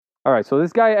All right, so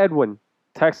this guy Edwin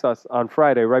texts us on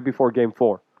Friday right before Game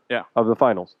 4 Yeah. of the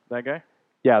finals. That guy?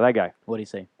 Yeah, that guy. What do you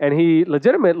say? And he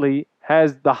legitimately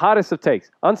has the hottest of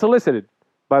takes, unsolicited,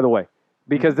 by the way,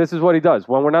 because this is what he does.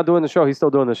 When we're not doing the show, he's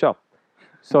still doing the show.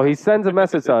 So he sends a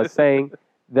message to us saying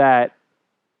that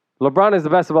LeBron is the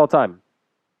best of all time,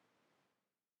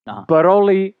 but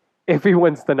only if he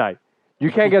wins tonight.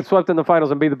 You can't get swept in the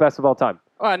finals and be the best of all time.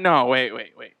 No, wait.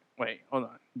 Hold on.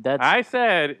 That's I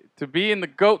said to be in the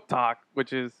GOAT talk,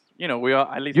 which is, we all,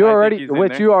 at least You I think already, he's in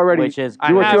which there. you already, which is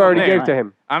I which have you him already there. gave to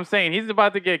him. I'm saying he's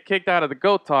about to get kicked out of the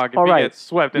GOAT talk if All he right. gets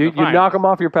swept in You the finals. knock him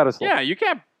off your pedestal. Yeah, you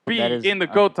can't be That is- in the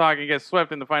GOAT talk and get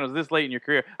swept in the finals this late in your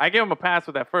career. I give him a pass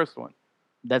with that first one.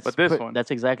 that's But this one. That's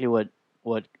exactly what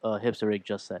Hipster Rick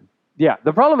just said. Yeah,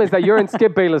 the problem is that you're in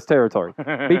Skip Bayless territory.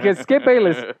 Because Skip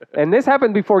Bayless, and this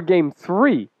happened before Game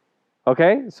 3,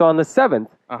 okay? So on the 7th,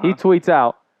 he tweets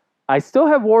out, I still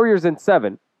have Warriors in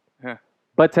 7, Huh.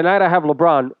 but tonight I have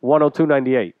LeBron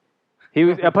 102-98.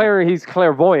 Apparently he's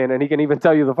clairvoyant, and he can even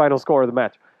tell you the final score of the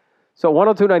match. So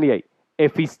 102-98.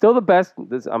 If he's still the best,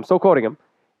 I'm still quoting him,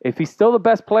 if he's still the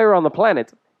best player on the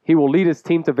planet, he will lead his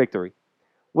team to victory.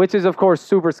 Which is, of course,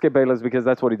 super Skip Bayless because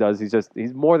that's what he does.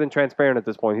 He's more than transparent at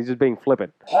this point. He's just being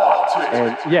flippant.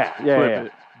 And yeah.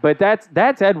 But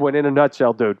that's Edwin in a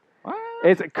nutshell, dude. What?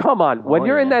 It's come on. When Oh,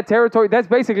 you're in yeah. that territory, that's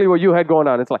basically what you had going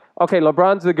on. It's like, okay,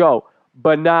 LeBron's the go,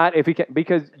 but not if he can,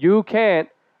 because you can't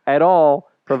at all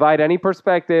provide any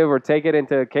perspective or take it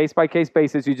into case by case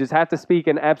basis. You just have to speak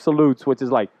in absolutes, which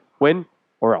is like win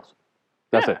or else.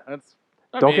 That's it.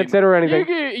 Don't consider anything.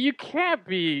 You can't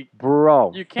be.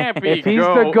 Bro, You can't be. if he's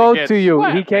go the and GOAT get to you,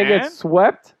 he swept, can't man. get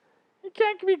swept. You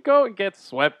can't be go and get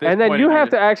swept. This And then point you in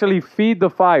have your- to actually feed the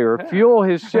fire, fuel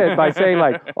his shit by saying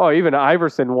like, "Oh, even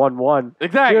Iverson won one."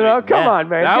 Exactly. You know, come Yeah. on,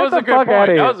 man. That Get was the a good fuck point. out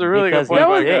of here. That was a really Because good point. That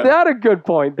he was by did. Gus. not a good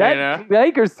point. That know?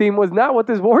 Lakers team was not what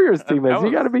this Warriors team That is. You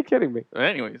was- got to be kidding me.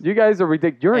 Anyways. You guys are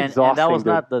ridiculous. You're And exhausting. that was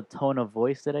dude. not the tone of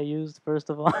voice that I used, first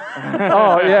of all.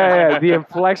 Oh yeah. The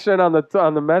inflection on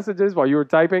the messages while you were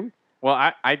typing. Well,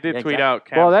 I did Yeah, tweet exactly. out.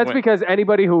 Cavs Well, that's win. because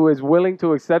anybody who is willing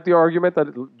to accept your argument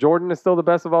that Jordan is still the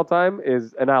best of all time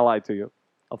is an ally to you.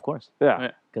 Of course,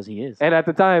 Yeah. because he is. And at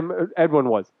the time, Edwin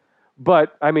was.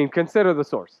 But, I mean, consider the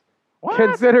source. What?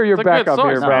 Consider your It's a good backup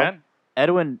source, here, bro. man.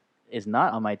 Edwin is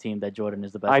not on my team that Jordan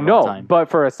is the best I of all know, time. but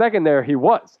for a second there, he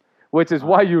was, which is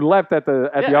why you left at the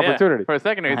Yeah, opportunity. For a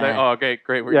second, he's like, "Oh, okay,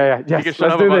 great. Yeah. You Yes, can shut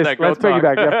let's up do about this. that Let's GOAT talk.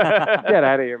 piggyback. Yep. Get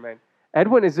out of here, man.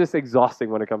 Edwin is just exhausting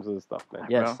when it comes to this stuff, man.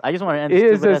 Yes, bro. I just want to end He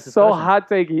this is stupid-ass just so discussion hot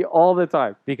takey all the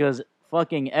time. because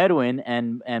fucking Edwin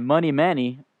and Money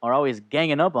Manny are always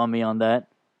ganging up on me on that.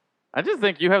 I just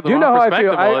think you have the You know wrong how I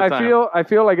perspective feel. all the I time. I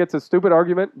feel like it's a stupid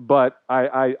argument, but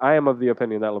I am of the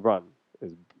opinion that LeBron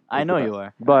is. I is know the you best.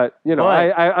 are. But you know,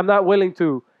 But- I'm not willing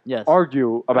to Yes.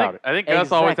 argue about it. I think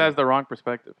Gus always Exactly. has the wrong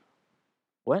perspective.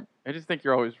 What? I just think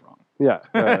you're always wrong. Yeah.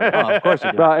 Oh, of course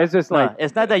you do. But it's just No, like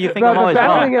it's not that you think bro, I'm the always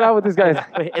battling wrong. it out with this guy.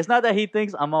 Wait, it's not that he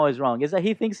thinks I'm always wrong. It's that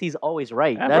he thinks he's always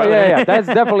right. Yeah, That's bro. what yeah, it yeah, is. that's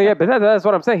definitely it. But that's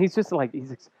what I'm saying. He's just like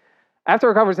after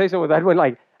a conversation with Edwin,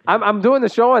 like I'm doing the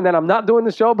show and then I'm not doing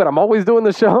the show, but I'm always doing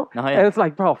the show. Oh, yeah. And it's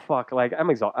like, bro, fuck. Like I'm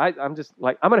exhausted. I'm just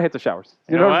like I'm gonna hit the showers.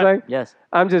 You, You know know what I'm what? saying? Yes.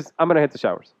 I'm gonna hit the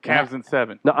showers. Cavs in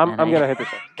 7. No, I'm gonna hit the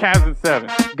showers. Cavs in 7.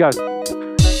 Gus,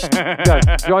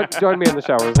 join me in the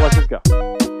showers. Let's just go.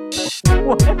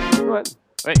 What?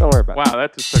 Wait, Don't worry about it. wow,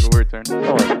 that just took a weird turn. Don't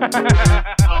worry about it. That's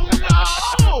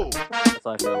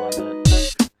how I feel about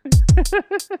that.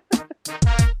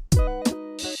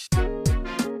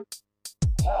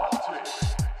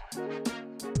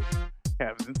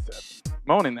 Cavs in 7.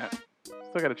 Moaning that.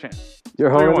 Still got a chance. You're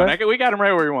holding 3-1. that? We got him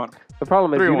right where we want him. The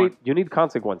problem is 3-1. you need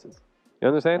consequences. You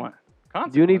understand?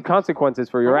 What? You need consequences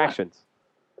for your For what? actions.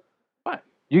 What?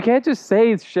 You can't just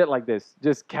say shit like this.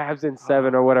 Just Cavs in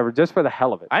 7 or whatever, just for the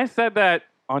hell of it. I said that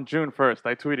on June 1st.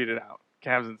 I tweeted it out.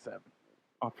 Cavs in 7.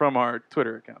 From our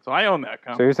Twitter account. So I own that So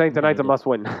comment. you're saying tonight's a did. must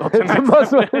win. Oh, It's a tonight's-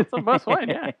 must win. It's a must win,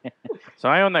 yeah. So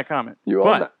I own that comment. You but,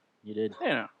 own that. You did. You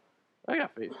know, I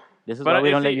got faith. This is But why we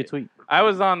you don't let see- you tweet. I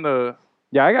was on the.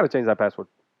 Yeah, I got to change that password.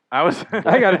 I was.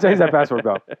 I got to change that password,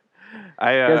 bro.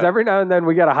 Because every now and then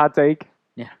we got a hot take,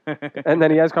 Yeah. and then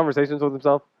he has conversations with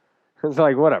himself. It's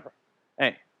like, whatever.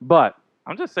 Hey, But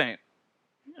I'm just saying.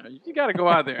 You got to go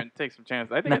out there and take some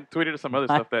chances. I think I tweeted some other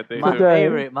stuff that day My too. Today.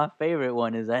 favorite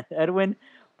one is that Edwin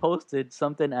posted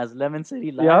something as Lemon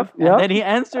City Live, Yep. and then he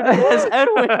answered it as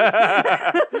Edwin.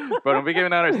 Bro, don't be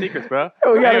giving out our secrets, bro.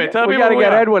 we got Anyway, tell to people who we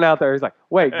get are. Edwin out there. He's like,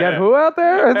 wait, get who out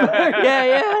there? It's like,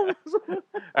 yeah. All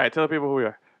right, tell the people who we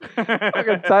are.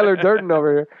 fucking Tyler Durden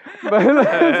over here. But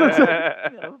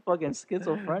Yeah, fucking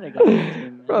schizophrenic. on this thing,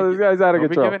 man. bro, this guy's out of Don't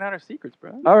be control. giving out our secrets,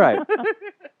 bro. All right.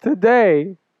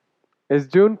 Today is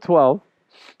June 12th,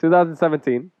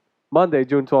 2017. Monday,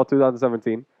 June 12th,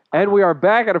 2017. And we are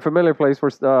back at a familiar place.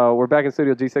 We're back in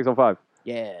Studio G605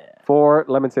 Yeah. for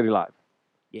Lemon City Live.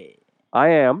 Yeah. I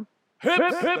am.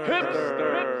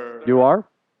 You are?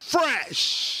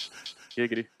 Fresh.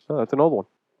 Giggity. Oh, that's an old one.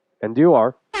 And you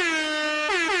are?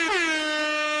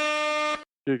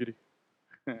 Giggity.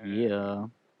 Yeah.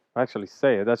 Actually,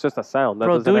 say it. That's just a sound. That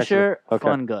doesn't Producer actually... Okay.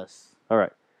 Fungus. All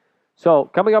right. So,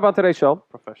 coming up on today's show,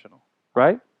 Professional.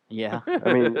 right? Yeah.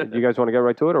 I mean, you guys want to get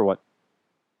right to it or what?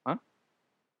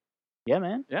 Yeah,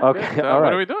 man. Yeah. Okay, good. So all What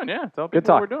right. are we doing? Yeah. Tell Good people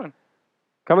talk. what we're doing.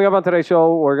 Coming up on today's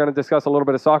show, we're going to discuss a little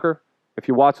bit of soccer. If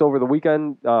you watched over the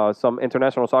weekend, some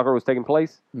international soccer was taking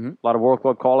place. Mhm. A lot of World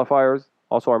Club qualifiers.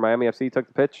 Also, our Miami FC took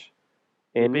the pitch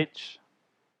in Bitch.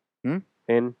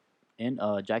 in In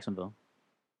Jacksonville.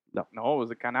 No, it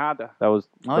was a Canada. that was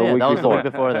Oh, the yeah. week That was before. the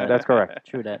week before that. That's correct.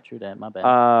 True that. My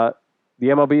bad. The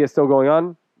MLB is still going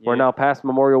on. We're Yeah. now past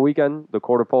Memorial Weekend, the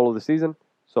quarter pole of the season.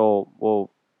 So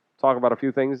we'll talk about a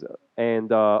few things,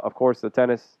 and of course, the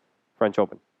tennis French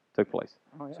Open took place.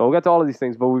 Oh, yeah. So we'll get to all of these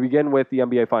things, but we begin with the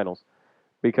NBA Finals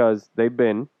because they've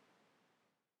been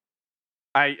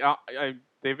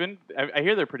They've been. I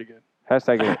hear they're pretty good.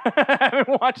 hashtag lit. I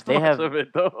haven't watched They much have of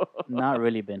it though. Not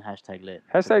really been #lit.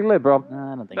 Hashtag lit, bro. No,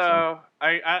 I don't think so.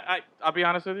 No, I'll be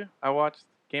honest with you. I watched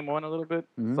Game 1 a little bit,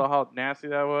 Mhm. saw how nasty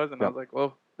that was, and I Yep. was like,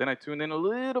 well. Then I tuned in a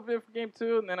little bit for Game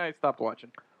 2, and then I stopped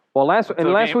watching. Well, last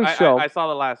Until week's game- show, I saw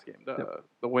the last game,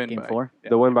 the win. Game by, 4? yeah,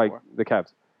 the win Game by 4. the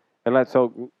Cavs, and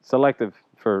so selective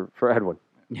for Edwin.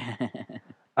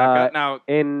 Now,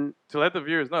 In to let the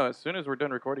viewers know, as soon as we're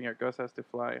done recording here, Gus has to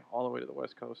fly all the way to the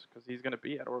West Coast because he's going to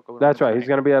be at Oracle. that's Arena right, he's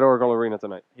tonight. going to be at Oracle Arena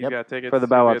tonight He's Yep. got tickets for the to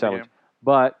Bow Wow be at the Challenge. game.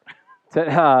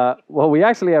 But what we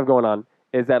actually have going on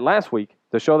is that last week,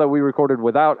 the show that we recorded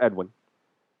without Edwin,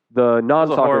 the It was a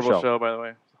non-soccer horrible show, by the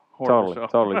way. Horrible show.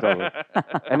 Totally.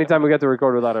 Anytime we get to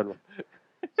record without Edwin.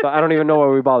 So I don't even know why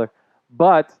we bother.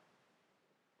 But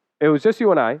it was just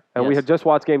you and I, and we Yes. had just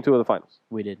watched Game 2 of the Finals,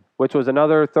 We did. which was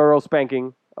another thorough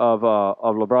spanking of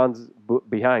LeBron's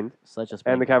behind Such a and the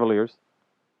spanking. Cavaliers.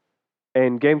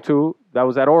 In Game 2, that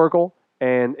was at Oracle,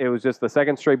 and it was just the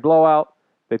second straight blowout.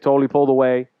 They totally pulled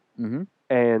away, Mhm.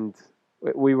 and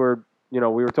we were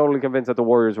totally convinced that the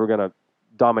Warriors were going to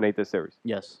dominate this series.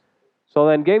 Yes. So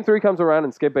then Game 3 comes around,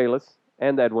 and Skip Bayless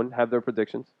and Edwin have their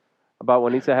predictions about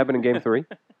what needs to happen in Game 3.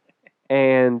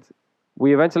 And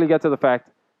we eventually get to the fact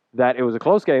that it was a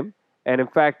close game. And in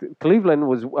fact, Cleveland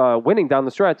was winning down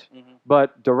the stretch, Mhm.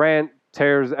 but Durant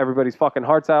tears everybody's fucking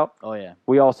hearts out. Oh, yeah.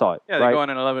 We all saw it, Yeah, they right? go on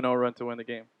an 11-0 run to win the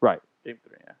game. Right. Game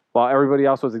 3, yeah. While everybody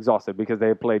else was exhausted because they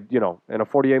had played, in a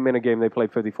 48-minute game, they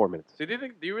played 54 minutes. So do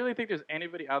you really think there's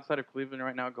anybody outside of Cleveland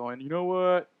right now going, you know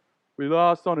what? We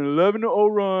lost on an 11-0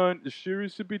 run. The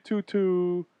series should be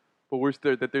 2-2,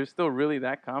 but they're still really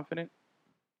that confident?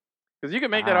 Because you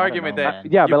can make that I don't argument know, that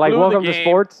man. Yeah, you but like, blew the welcome to game,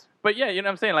 sports. But yeah, you know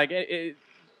what I'm saying? Like,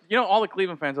 all the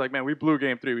Cleveland fans are like, man, we blew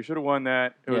Game 3. We should have won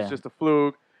that. It was Yeah. just a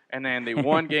fluke. And then they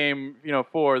won Game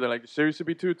 4. They're like, the series should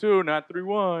be 2-2, not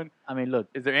 3-1. I mean, look.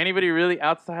 Is there anybody really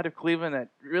outside of Cleveland that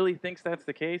really thinks that's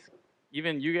the case?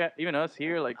 Even us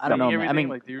here, like I don't know, seeing man. I everything, mean,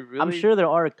 like, do you really? I'm sure there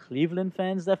are Cleveland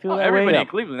fans that feel that everybody way. in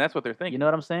Cleveland, that's what they're thinking. You know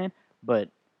what I'm saying? But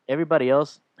everybody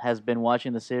else has been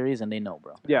watching the series, and they know,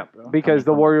 bro. Yeah, bro. because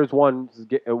the come on. Warriors won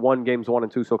games 1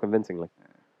 and 2 so convincingly.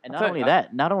 And I'll not tell you-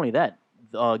 only that,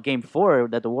 Game 4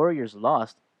 that the Warriors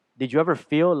lost. Did you ever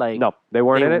feel like No, they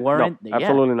weren't in it. weren't? No,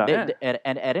 absolutely not.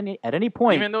 At any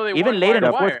point, Even though they even won late in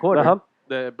the wire to fourth wire. quarter, Uh-huh.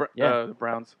 The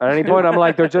Browns. At any point, I'm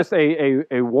like, they're just a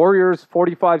Warriors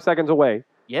 45 seconds away.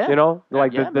 yeah,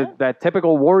 Like Yeah, man. that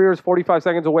typical Warriors 45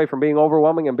 seconds away from being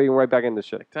overwhelming and being right back in the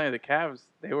shit. I tell you, the Cavs,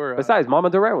 they were. Besides, Mama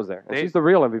Durant was there, and they- she's the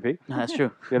real MVP. that's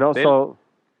true. They- So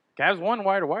Cavs won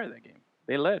wire to wire that game.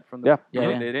 They led from the. Yeah. Yeah,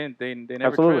 yeah. They didn't. They never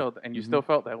Absolutely. trailed, and you Mhm. still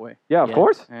felt that way. yeah, of Yeah.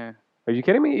 course. Yeah. Are you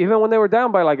kidding me? Even when they were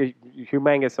down by like a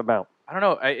humongous amount. I don't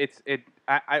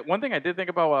know. One thing I did think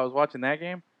about while I was watching that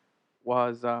game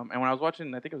was, and when I was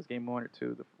watching, I think it was Game 1 or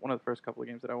 2, one of the first couple of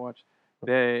games that I watched.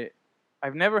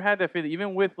 I've never had that feeling,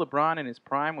 even with LeBron in his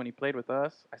prime when he played with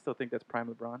us. I still think that's prime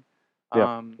LeBron.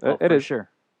 Yeah. Oh, It for is. sure.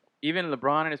 Even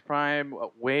LeBron in his prime,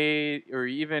 Wade, or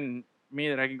even me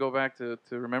that I can go back to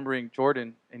remembering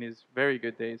Jordan in his very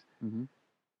good days. Mhm.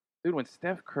 Dude, when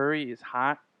Steph Curry is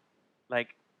hot,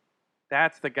 like,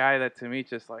 that's the guy that to me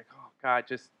just like, oh God,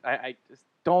 I just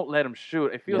don't let him shoot.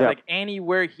 It feels Yeah. like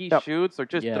anywhere he Yep. shoots or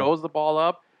just Yeah. throws the ball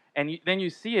up, and then you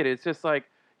see it. It's just like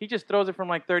he just throws it from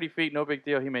like 30 feet, no big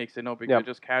deal. He makes it, no big Yep. deal.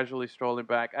 Just casually strolling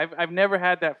back. I've never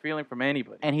had that feeling from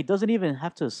anybody. And he doesn't even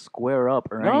have to square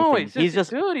up or no, anything. it's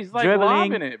just dude. He's like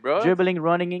dribbling, lobbing it, bro. dribbling,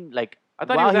 running, like I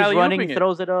thought he while was he's alley-ooping running, it.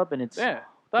 throws it up, and it's Yeah.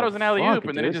 Thought it was an alley oop,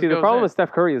 and then it dude. just See, the goes problem in. with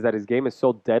Steph Curry is that his game is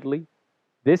so deadly.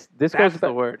 This That's goes the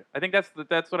back. word. I think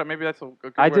that's what maybe that's a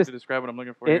good I word just- to describe what I'm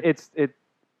looking for. Here.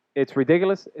 It's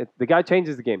ridiculous. The guy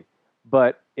changes the game,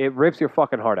 but it rips your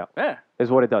fucking heart out. Yeah. Is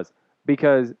what it does,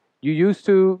 because you used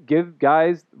to give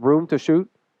guys room to shoot.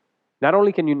 Not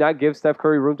only can you not give Steph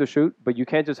Curry room to shoot, but you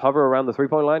can't just hover around the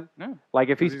 3-point line. Yeah. Like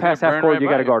if he's He's past gonna half burn court, right you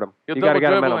by got to you. guard him. He'll You got to double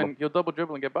get him dribble out of him. and he'll double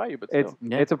dribble and get by you, but It's still.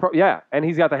 Yeah. it's a and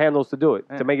he's got the handles to do it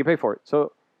Yeah. to make you pay for it.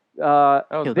 So That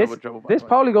was a this double dribble. by this the way.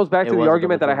 probably goes back It to was the a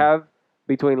argument that double I have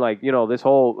between like this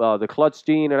whole the clutch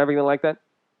gene and everything like that.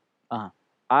 Uh-huh.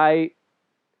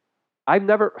 I've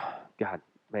never, God,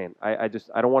 man, I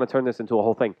don't want to turn this into a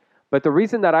whole thing. But the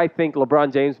reason that I think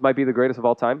LeBron James might be the greatest of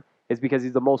all time is because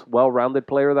he's the most well-rounded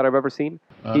player that I've ever seen.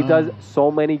 He does so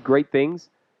many great things,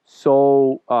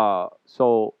 so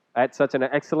at such an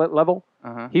excellent level.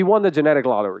 Uh-huh. He won the genetic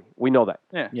lottery. We know that.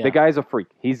 Yeah. Yeah. The guy's a freak.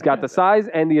 He's got the size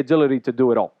and the agility to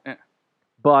do it all. Yeah.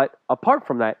 But apart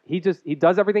from that, he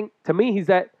does everything. To me, he's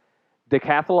that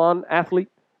decathlon athlete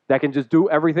that can just do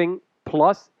everything.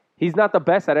 Plus, he's not the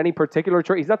best at any particular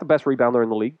trait. He's not the best rebounder in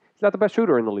the league. He's not the best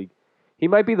shooter in the league. He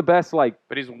might be the best, like,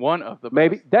 But he's one of the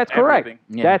maybe. best That's at correct. everything.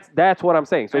 Yeah. That's what I'm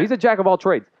saying. So Yeah. he's a jack of all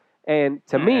trades. And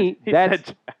to me, He that's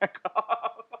said jack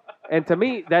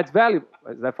off. valuable.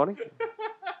 Is that funny?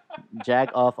 Jack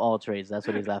off all trades. That's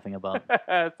what he's laughing about.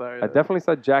 Sorry. I definitely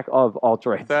said jack of all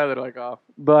trades. sounded like off.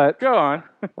 But Go on.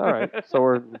 all right, so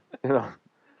we're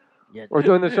Yeah. we're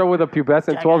doing the show with a pubescent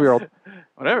Jackass. 12-year-old.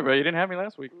 Whatever, bro. You didn't have me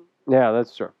last week. Yeah,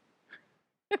 that's true.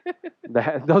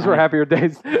 Those were happier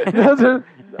days. Those are.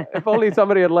 If only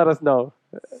somebody had let us know,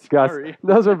 Gus. Sorry.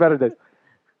 Those were better days.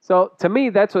 So to me,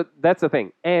 that's the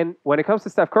thing. And when it comes to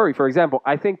Steph Curry, for example,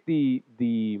 I think the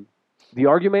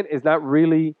argument is not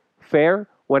really fair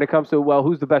when it comes to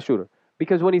who's the best shooter?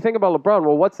 Because when you think about LeBron,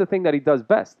 what's the thing that he does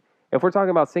best? If we're talking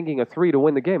about sinking a three to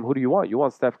win the game, who do you want? You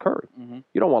want Steph Curry. Mm-hmm.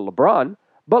 You don't want LeBron,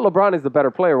 but LeBron is the better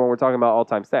player when we're talking about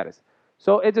all-time status.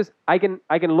 So it just I can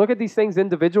look at these things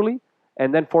individually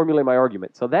and then formulate my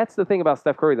argument. So that's the thing about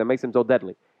Steph Curry that makes him so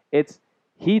deadly. It's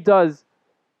he does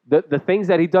the things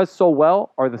that he does so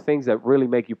well are the things that really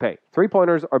make you pay.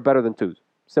 3-pointers are better than 2s.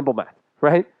 Simple math,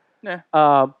 right? Yeah.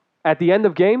 At the end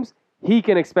of games, he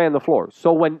can expand the floor.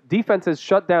 So when defenses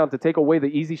shut down to take away the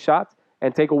easy shots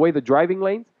and take away the driving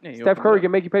lanes, Yeah, he Steph opens Curry it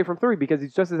can make you pay from 3 because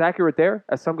he's just as accurate there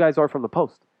as some guys are from the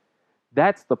post.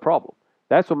 That's the problem.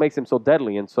 That's what makes him so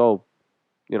deadly and so,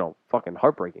 fucking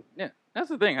heartbreaking. Yeah, that's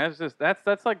the thing.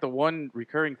 That's like the one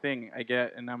recurring thing I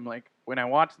get, and I'm like, when I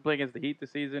watch him play against the Heat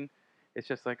this season, it's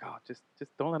just like, oh, just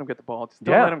don't let him get the ball. Just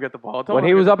don't Yeah. let him get the ball. Don't When let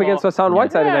he him was get up the ball. against Hassan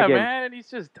Whiteside in that game. man, and he's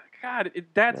just God.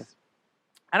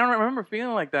 I don't remember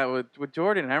feeling like that with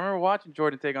Jordan. I remember watching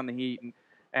Jordan take on the Heat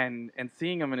and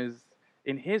seeing him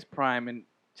in his prime, and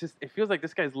just it feels like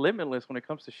this guy's limitless when it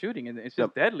comes to shooting, and it's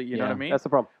just deadly. You know what I Yeah. mean? That's the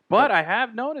problem. But I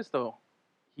have noticed though,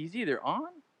 he's either on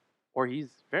or he's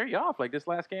very off. Like this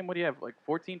last game, what do you have? Like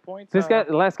 14 points. This guy,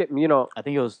 the last game, I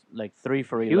think it was like 3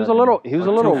 for 11. he was a little, Or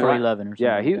 2 for right. 11 or something.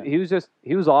 Yeah, like that.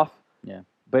 he was off. Yeah.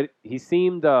 But he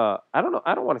seemed, I don't know,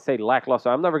 I don't want to say lackluster.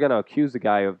 I'm never going to accuse the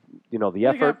guy of, the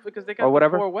effort. because they got or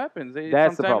whatever. the 4 weapons.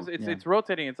 That's the sometimes problem. it's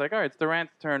rotating. It's like, all right, it's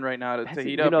Durant's turn right now to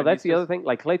heat You up. know, and that's he's the other just- thing.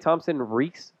 Like, Klay Thompson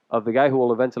reeks of the guy who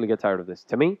will eventually get tired of this.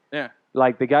 To me, Yeah.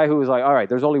 like the guy who was like, all right,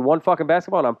 there's only one fucking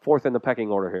basketball, and I'm fourth in the pecking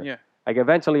order here. Yeah. Like,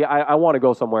 eventually, I want to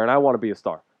go somewhere, and I want to be a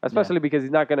star. Especially because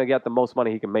he's not going to get the most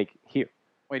money he can make here.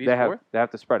 Wait, he's They fourth?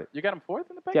 have to spread it. You got him fourth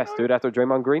in the pecking Yes, order? dude, after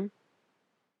Draymond Green.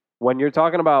 When you're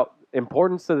talking about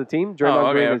importance to the team, Draymond Oh,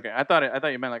 okay, Green is... okay. I thought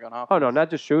you meant like on offense. Oh, no, not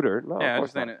just shooter. No, Yeah, of I'm course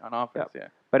just saying not. it on offense. Yeah.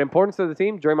 But importance to the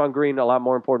team, Draymond Green a lot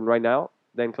more important right now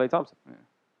than Klay Thompson.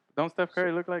 Don't Steph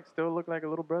Curry still look like a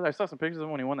little brother? I saw some pictures of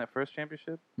him when he won that first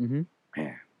championship. Mm-hmm.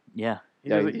 Man, Yeah. he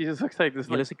Yeah, just looks like this.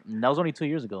 He looks like, that was only 2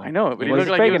 years ago. I know, but he Well, looked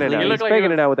he's like he faking was, it now. he He's looked like faking he it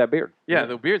was, now with that beard. Yeah,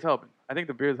 the beard's helping. I think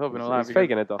the beard's helping a lot. He's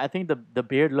faking it, though. I think the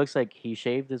beard looks like he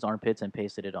shaved his armpits and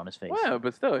pasted it on his face. Well,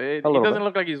 but still, he little doesn't bit.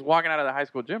 look like he's walking out of the high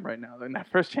school gym right now. In that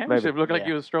first championship, looked like Yeah.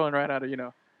 he was strolling right out of,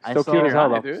 I Still saw, cute as hell,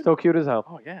 Hi, though. dude. Still cute as hell.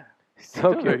 Oh, yeah.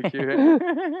 So Still very cute. cute.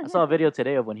 I saw a video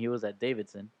today of when he was at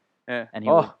Davidson Yeah. and he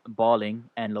was balling,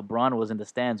 and LeBron was in the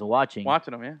stands watching,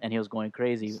 Watching him, yeah. and he was going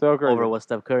crazy, So crazy. over what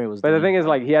Steph Curry was But doing. the thing is,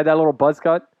 like, he had that little buzz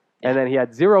cut, and then he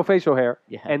had zero facial hair,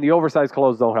 Yeah. and the oversized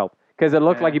clothes don't help. Because it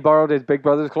looked Yeah. like he borrowed his big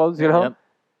brother's clothes, you know? Yep.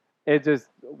 It just,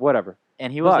 whatever.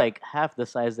 And he was But- like half the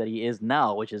size that he is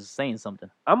now, which is saying something.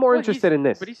 I'm more Well, interested in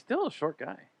this. But he's still a short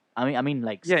guy. I mean,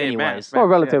 like Yeah, yeah, skinny man, wise. man. Well,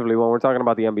 relatively when we're talking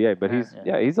about the NBA, but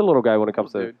Yeah. he's a little guy when it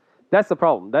comes to. Dude. That's the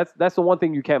problem. That's the one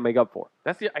thing you can't make up for.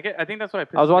 I think that's why it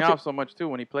I was pisses me watching- off so much too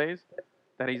when he plays.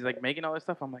 that he's like making all this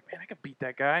stuff. I'm like, man, I could beat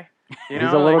that guy. You He's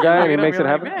know, a little like, guy you and he look at makes him, it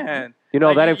you're like, happen. Man, You know,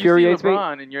 like, that you infuriates see me.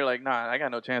 LeBron, and you're like, nah, I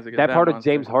got no chance against That part of monster.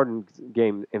 James Harden's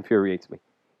game infuriates me.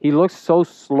 He looks so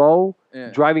slow Yeah.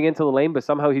 driving into the lane, but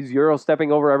somehow he's Euro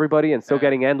stepping over everybody and still Yeah.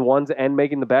 getting end ones and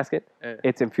making the basket. Yeah.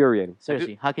 It's infuriating.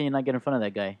 Seriously, how can you not get in front of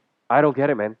that guy? I don't get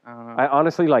it, man. I don't know. I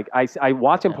honestly, like, I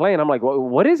watch him Yeah. play and I'm like,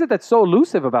 what is it that's so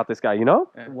elusive about this guy, you know?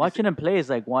 Yeah. Watching him play is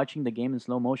like watching the game in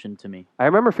slow motion to me. I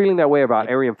remember feeling that way about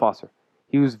Like- Arian Foster.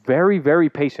 He was very, very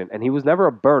patient, and he was never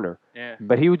a burner. Yeah.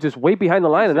 But he would just wait behind the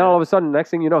line, and then all of a sudden, next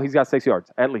thing you know, he's got 6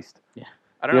 yards, at least.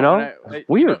 I don't You know. know? when It's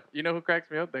weird. You know who cracks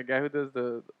me up? That guy who does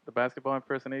the basketball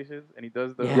impersonations, and he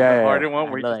does the, Yeah. the Yeah. harder one I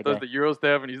where he love just that does the Euro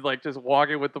step, and he's like just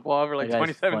walking with the ball for like That guy's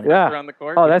 27 funny. feet Yeah. around the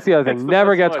court. Oh, that's the other It's thing. the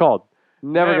Never best gets one. called.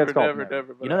 Never gets called.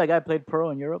 Never. You know that guy played pro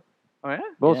in Europe? Oh yeah.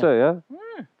 Bullshit, yeah.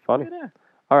 Hmm, Funny. look at that.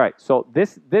 All right, so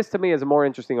this to me is a more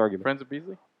interesting argument. Friends of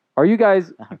Beasley? Are you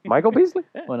guys Michael Beasley?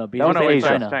 Yeah. Well, no, No, Beasley's no, wait,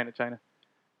 China. China.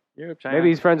 Europe, China. Maybe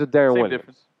he's friends with Darren Same Williams.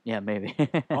 difference. Yeah, maybe.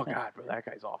 Oh God, bro, that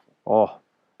guy's awful. Oh,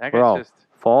 That bro, guy's just.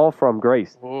 fall from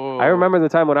grace. Whoa. I remember the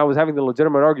time when I was having the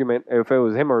legitimate argument if it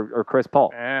was him or Chris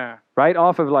Paul. Yeah. Right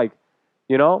off of like,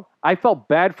 you know, I felt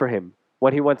bad for him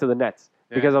when he went to the Nets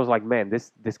Yeah. because I was like, man,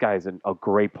 this guy is a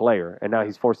great player, and now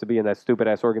he's forced to be in that stupid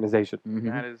ass organization. Mhm.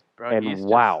 That is, bro. And he's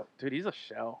wow. dude, he's a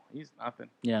shell. He's nothing.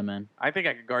 Yeah, man. I think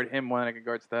I could guard him more than I could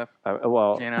guard Steph.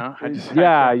 Well, You know,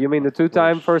 yeah, you mean the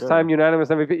two-time, For first-time sure. unanimous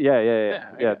MVP? Yeah,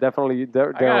 Yeah. definitely. I got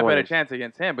a Darren better Williams. chance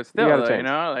against him, but You still, got a you chance.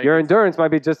 know, like Your endurance might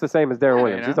be just the same as Darren Yeah,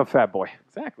 Williams. you He's know? a fat boy.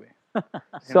 exactly.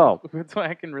 So that's why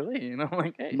I can relate. You know, I'm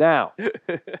like, hey. now,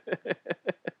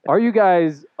 are you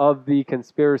guys of the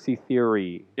conspiracy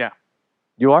theory? Yeah.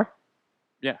 You are?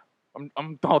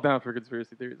 I'm all down for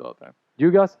conspiracy theories all the time.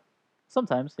 You guys?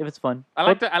 Sometimes, if it's fun. I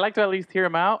like to at least hear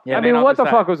them out. Yeah. I and then mean, I'll what the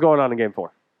decide. fuck was going on in Game 4?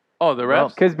 Oh, the Well,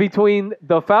 refs. Because between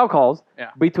the foul calls, Yeah.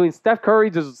 between Steph Curry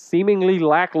just seemingly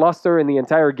lackluster in the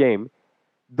entire game,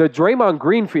 the Draymond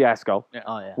Green fiasco,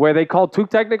 Oh, yeah. where they called two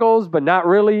technicals but not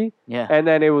really, Yeah. and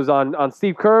then it was on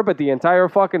Steve Kerr, but the entire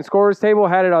fucking scorers table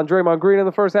had it on Draymond Green in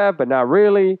the first half, but not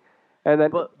really. And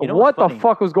then But you know what what's the funny?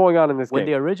 fuck was going on in this When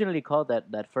they game? originally called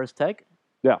that first tech,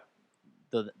 Yeah.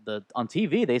 the on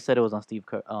TV they said it was on Steve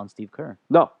Kerr.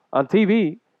 No, on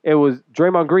TV it was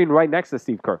Draymond Green right next to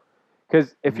Steve Kerr.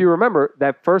 Because if you remember,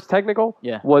 that first technical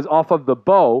Yeah. was off of the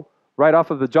bow, right off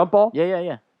of the jump ball.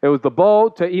 Yeah. It was the bow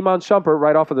to Iman Shumpert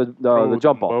right off of the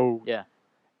jump ball. Yeah.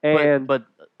 And But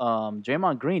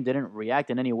Draymond Green didn't react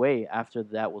in any way after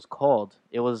that was called.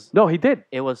 It was no, he did.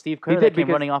 Steve Kerr did that came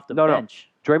because- running off the no. bench.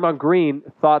 Draymond Green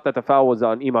thought that the foul was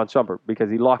on Iman Shumpert because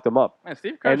he locked him up. Man,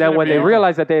 Steve Kerr And then shouldn't when be they in.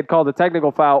 realized that they had called the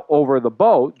technical foul over the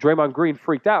bow, Draymond Green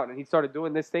freaked out and he started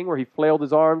doing this thing where he flailed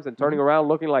his arms and turning around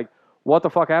looking like, what the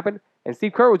fuck happened? And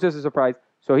Steve Kerr was just as surprised,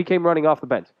 so he came running off the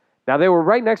bench. Now they were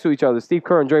right next to each other, Steve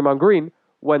Kerr and Draymond Green,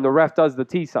 when the ref does the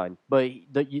T sign. But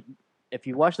if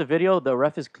you watch the video, the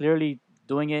ref is clearly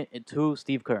doing it to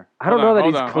Steve Kerr. I don't Hold know on, that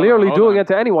hold he's on, hold clearly on, hold doing on. it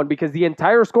to anyone because the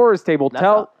entire scorers table That's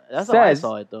how I says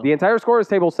saw it, though. the entire scorers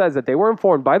table says that they were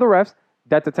informed by the refs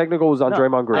that the technical was on No,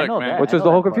 Draymond Green, I know Look, man. that. which I was know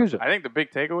the whole that part. confusion. I think the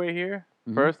big takeaway here,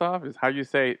 Mhm. first off, is how you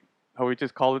say how we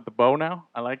just call it the bow now.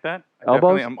 I like that.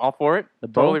 Elbows? I'm all for it. The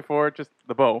bow? Totally for it. Just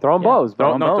the bow. Throwing Yeah. bows, bro.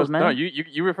 Throwing no, bows, just, man. no,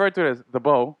 you referred to it as the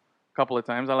bow a couple of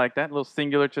times. I like that. A little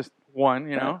singular, just one.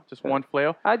 You know, just one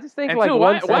flail. I just think And like two,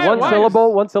 one, why- one why syllable,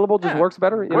 is- one syllable just Yeah. works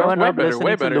better. You know? Growing way up better, listening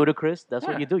way to better. Ludacris, that's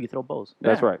what Yeah. you do. You throw bows.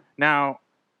 That's Yeah. right. Now,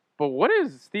 but what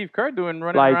is Steve Kerr doing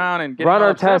running Like, around and getting run all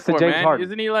our upset test to for, James man? Harden.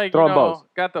 Isn't he like, Throwing you know, bows.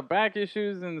 got the back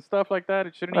issues and stuff like that?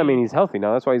 It shouldn't I he? mean, he's healthy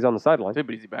now. That's why he's on the sideline. Dude,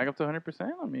 but is he back up to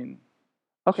 100%? I mean,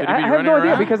 Okay, should he I be have running no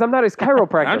idea around? because I'm not his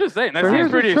chiropractor. I'm just saying, that So here's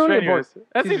seems pretty what's truly extraneous.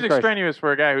 That Jesus seems Christ. extraneous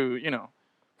for a guy who, you know,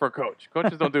 for a coach.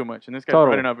 Coaches don't do much, and this guy's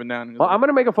Totally. running up and down. And Well, I'm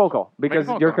gonna make a phone call because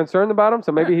phone you're call. concerned about him.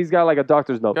 So maybe Yeah. he's got like a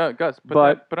doctor's note. Gus,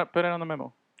 But- put it on the memo.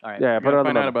 All right, Yeah, We're put it gonna on the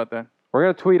find out memo. about that. We're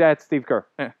gonna tweet at Steve Kerr.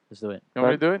 let's do it. You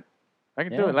want me to do it? I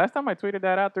can do Yeah. it. Last time I tweeted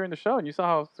that out during the show, and you saw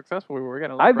how successful we were. We're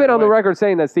getting. I've been on the record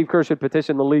saying that Steve Kerr should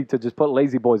petition the league to just put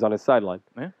lazy boys on his sideline.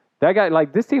 Yeah. That guy,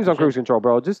 like this team's on Sure. cruise control,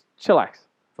 bro. Just chillax.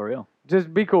 For real.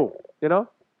 Just be cool. You know,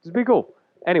 just be cool.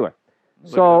 Anyway, Look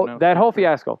it so up now. that whole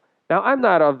fiasco. Now, I'm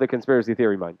not of the conspiracy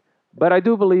theory mind, but I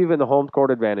do believe in the home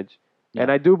court advantage, and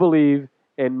Yeah. I do believe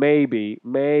in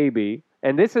maybe,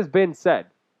 and this has been said.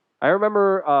 I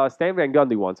remember Stan Van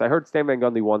Gundy once. I heard Stan Van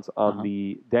Gundy once on Uh-huh.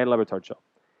 the Dan Le Batard show,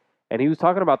 and he was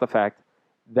talking about the fact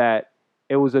that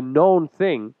it was a known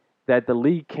thing that the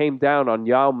league came down on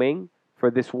Yao Ming for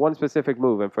this one specific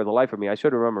move, and for the life of me, I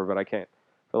should remember, but I can't.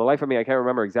 For the life of me, I can't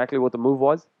remember exactly what the move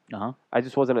was. Uh-huh. I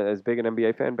just wasn't as big an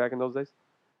NBA fan back in those days.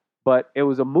 But it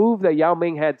was a move that Yao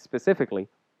Ming had specifically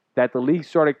that the league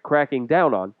started cracking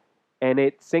down on. and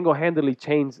it single-handedly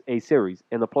changed a series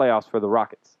in the playoffs for the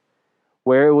Rockets,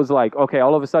 where it was like, okay,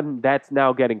 all of a sudden that's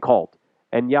now getting called,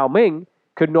 and Yao Ming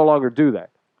could no longer do that.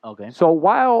 Okay. So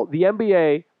while the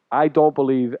NBA, I don't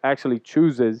believe, actually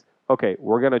chooses, okay,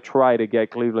 we're going to try to get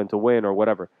Cleveland to win or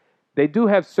whatever, they do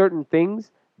have certain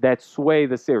things that sway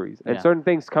the series, and Yeah. certain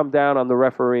things come down on the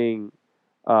refereeing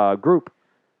group.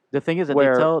 The thing is that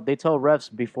where- they tell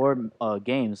refs before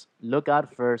games, look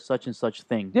out for such and such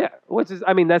thing. Yeah, which is,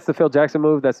 I mean, that's the Phil Jackson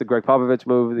move, that's the Greg Popovich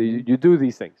move. You do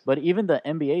these things. But even the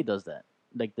NBA does that.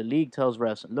 Like the league tells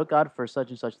refs, look out for such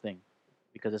and such thing,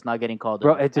 because it's not getting called.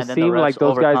 Bro, enough. it just And then the seemed like refs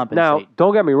those guys. Now, overcompensate.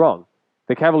 don't get me wrong,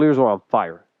 the Cavaliers were on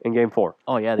fire in Game 4,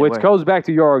 Oh yeah, they which were. goes back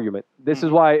to your argument. This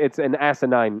is why it's an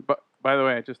asinine. But by the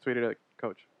way, I just tweeted at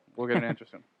Coach. We'll get an answer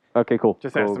soon. Okay, cool.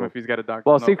 Just Cool, asked him cool. if he's got a doctor.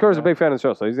 Well, Steve Kerr's a big fan of the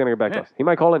show, so he's going to get back to Yeah. us. He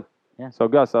might call in. Yeah. So,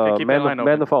 Gus, keep that line man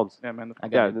open. the phones. Yeah, man. I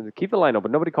got Yeah, it. keep the line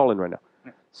open. Nobody call in right now.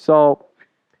 So,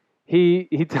 he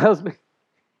tells me.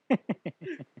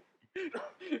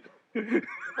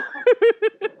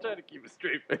 Trying to keep a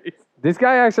straight face. This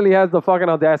guy actually has the fucking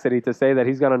audacity to say that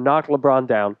he's going to knock LeBron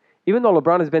down, even though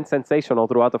LeBron has been sensational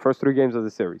throughout the first 3 games of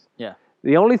the series. Yeah.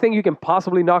 The only thing you can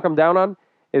possibly knock him down on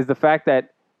is the fact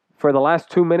that for the last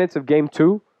 2 minutes of Game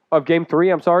 3,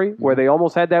 where they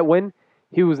almost had that win,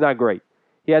 he was not great.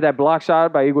 He had that block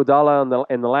shot by Iguodala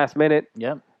in the last minute.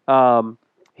 Yep.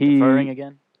 He Deferring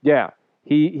again. yeah.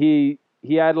 He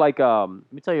had like Let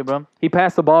me tell you, bro. he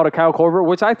passed the ball to Kyle Korver,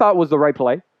 which I thought was the right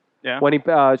play. Yeah. When he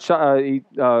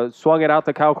swung it out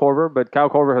to Kyle Korver, but Kyle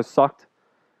Korver has sucked.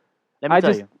 Let me I tell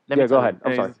just- you. Let me yeah, tell go you. ahead.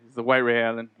 I'm Yeah, sorry. He's the white Ray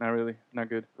Allen. Not really. Not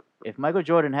good. If Michael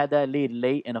Jordan had that lead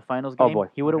late in a finals Oh, game, boy.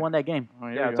 he would have won that game. Oh,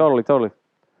 here Yeah, we go. totally.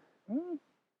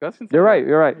 Gus can say You're that. right.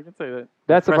 You're right. You can say that.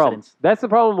 That's the problem. Precedence. That's the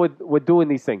problem with doing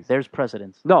these things. There's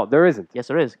precedence. No, there isn't. Yes,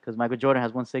 there is, because Michael Jordan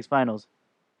has won 6 finals,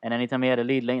 and anytime he had a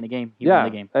lead late in the game, he Yeah,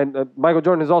 won the game. and Michael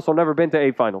Jordan has also never been to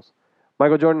 8 finals.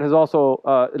 Michael Jordan has also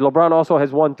LeBron also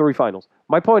has won 3 finals.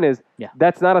 My point is, Yeah.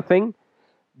 that's not a thing.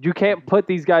 You can't put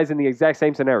these guys in the exact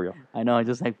same scenario. I know, I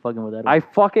just like fucking with that. I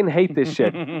fucking hate this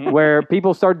shit where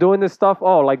people start doing this stuff.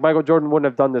 Oh, like Michael Jordan wouldn't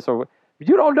have done this, or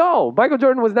you don't know. Michael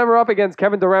Jordan was never up against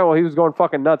Kevin Durant while he was going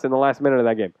fucking nuts in the last minute of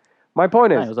that game. My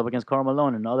point He is, was up against Karl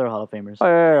Malone and other Hall of Famers. oh,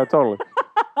 yeah, totally.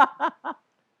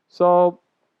 So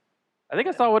I think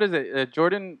I saw, what is it?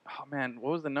 Jordan, oh man,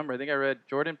 what was the number? I think I read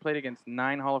Jordan played against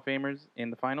 9 Hall of Famers in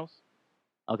the finals.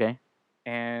 Okay.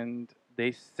 And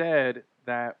they said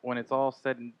that when it's all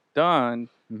said and done,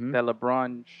 Hmm. that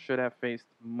LeBron should have faced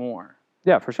more.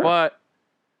 yeah, for sure.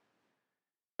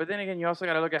 But then again, you also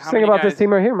got to look at Just how think many about guys. this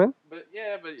team right here, man. But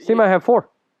yeah, but This team might have 4.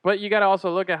 But you got to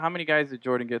also look at how many guys did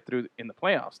Jordan get through in the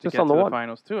playoffs to Just get on to the the one.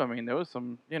 finals too. I mean, there was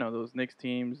some, those Knicks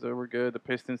teams that were good, the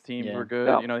Pistons teams Yeah. were good.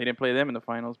 Yeah. He didn't play them in the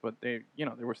finals, but they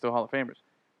were still Hall of Famers.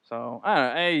 So I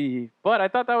don't know. But I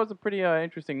thought that was a pretty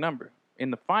interesting number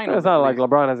in the finals. It's not at like least.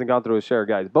 LeBron hasn't gone through his share of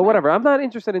guys. But whatever. I'm not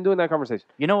interested in doing that conversation.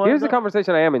 You know what? Here's the bro?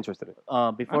 conversation I am interested in.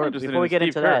 Before interested before we in get Steve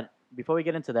into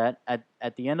Kerr. that,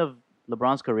 at the end of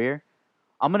LeBron's career,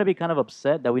 I'm gonna be kind of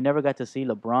upset that we never got to see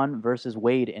LeBron versus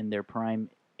Wade in their prime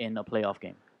in a playoff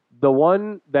game. The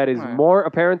one that is Right. more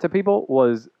apparent to people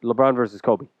was LeBron versus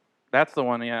Kobe. That's the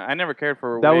one. Yeah, I never cared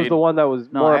for That Wade. was the one that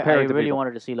was No, more I apparent to really people.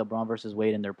 wanted to see LeBron versus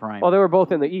Wade in their prime. Well, they were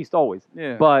both in the East always.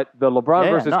 Yeah. But the LeBron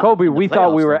Yeah, versus no, Kobe, in the we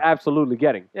thought we playoffs, were though. absolutely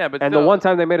getting. Yeah, but And still, the one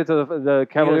time they made it to the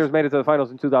Cavaliers made it to the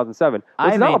finals in 2007. I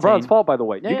It's not LeBron's maintain- fault, by the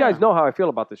way. Yeah, you guys yeah. know how I feel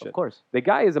about this shit. of course. The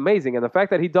guy is amazing, and the fact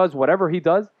that he does whatever he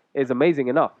does is amazing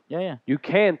enough. Yeah. You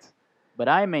can't. But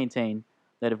I maintain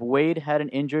that if Wade hadn't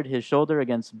injured his shoulder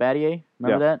against Battier,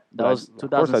 remember Yeah. that? That Right. was Of course I do.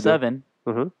 2007,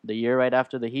 Mhm. the year right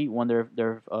after the Heat won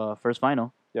their first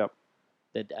final. Yep.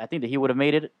 That I think that he would have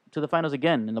made it to the finals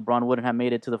again, and LeBron wouldn't have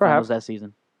made it to the Perhaps. finals that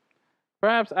season.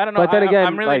 perhaps I don't know. But then again,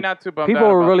 I'm really like, not too bummed People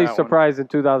out were about really that one. surprised in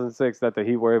 2006 that the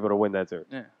Heat were able to win that series.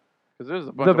 Yeah, because there's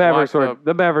a bunch The of Mavericks washed were up-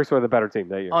 the Mavericks were the better team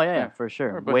that year. Oh yeah, Yeah. for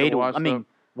sure. Or a bunch of Wade, washed I mean, up-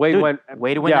 Wade dude, went.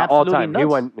 Wade went yeah, all absolutely time. He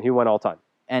nuts. went. He went all time.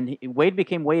 and Wade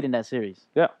became Wade in that series.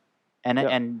 Yeah. And Yeah.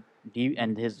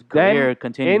 and his Then, career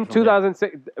continued In from there.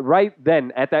 2006, right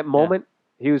then, at that moment,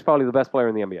 he was probably the best player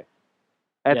in the NBA.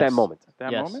 At that Yes. moment.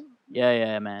 that Yes. moment.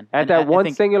 Yeah, man. At And that I one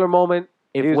think singular moment,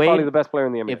 if he was Wade probably the best player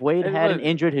in the NBA. if Wade It hadn't was-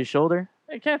 injured his shoulder,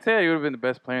 I can't say he would have been the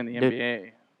best player in the Dude.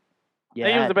 NBA. yeah, I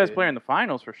think he was the best dude. player in the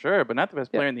finals for sure, but not the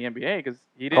best Yeah. player in the NBA because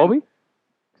he didn't. Kobe?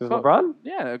 Because Co- LeBron?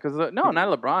 Yeah, because no, not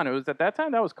LeBron. It was at that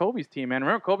time that was Kobe's team, man.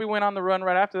 Remember, Kobe went on the run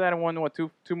right after that and won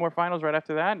two more finals right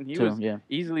after that, and he Two, was yeah.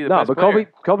 easily the No, best but player.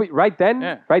 Kobe, right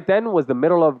then was the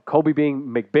middle of Kobe being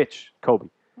McBitch Kobe.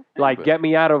 Like, but- get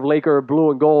me out of Laker blue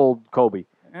and gold Kobe.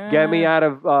 Get me Eh, out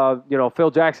of, Phil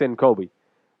Jackson Kobe.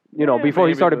 Yeah, before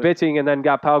he maybe, started but- bitching and then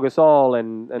got Pau Gasol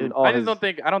and Dude, all I just his.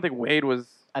 don't think Wade was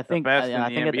I think the best I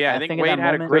in think the at- NBA. I I think think at Wade that had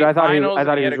a moment- great Dude, I thought he- finals. I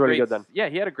thought and he was had a really great- good then. Yeah,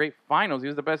 he had a great finals. He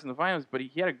was the best in the finals, but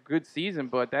he had a good season.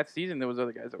 But that season, there was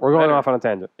other guys that were We're going better. off on a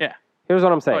tangent. Yeah. Here's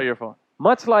what I'm Oh, saying. your fault.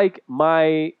 Much like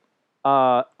my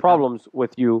problems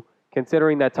with you,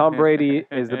 considering that Tom Brady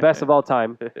is the best of all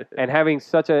time, and having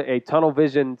such a tunnel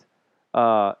visioned,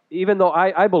 even though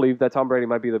I believe that Tom Brady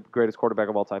might be the greatest quarterback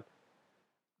of all time,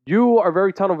 you are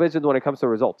very tunnel visioned when it comes to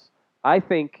results. I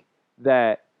think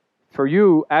that for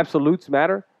you, absolutes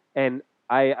matter, and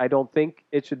I don't think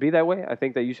it should be that way. I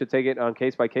think that you should take it on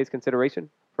case by case consideration.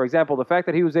 For example, the fact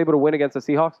that he was able to win against the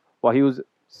Seahawks while he was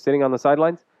sitting on the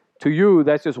sidelines, to you,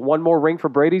 that's just one more ring for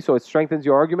Brady, so it strengthens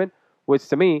your argument. Which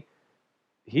to me,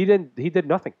 he did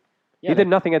nothing. Yeah, He did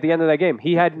nothing at the end of that game.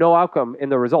 He had no outcome in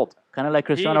the result. kind of like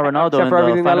Cristiano He- Ronaldo except in for the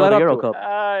everything that final of led the up Euro to it.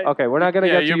 Cup. Okay, we're not going to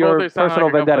yeah, get to you your both sound personal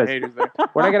like a couple of vendettas. haters there.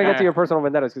 We're not going to get to Yeah. your personal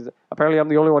vendettas because apparently I'm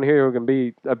the only one here who can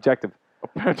be objective.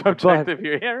 Objective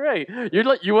here. Yeah, right.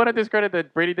 You want to discredit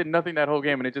that Brady did nothing that whole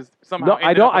game, and it just somehow. No, I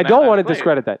ended don't. up on I that don't last want to play.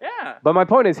 discredit that. Yeah. But my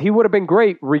point is, he would have been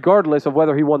great regardless of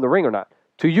whether he won the ring or not.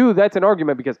 To you, that's an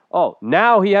argument because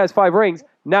now he has 5 rings.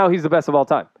 Now he's the best of all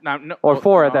time, Now, no, or well,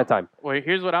 4 no. at that time. Well,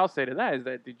 here's what I'll say to that: is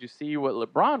that did you see what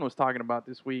LeBron was talking about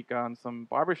this week on some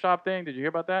barbershop thing? Did you hear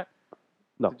about that?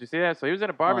 No. Did you see that? So he was at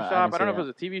a I barbershop. didn't I don't know see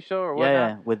if it was a TV show or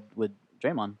Yeah, whatnot. yeah, with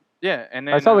Draymond. Yeah, and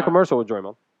then I saw the commercial with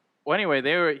Draymond. Well,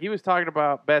 anyway, he was talking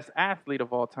about best athlete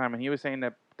of all time, and he was saying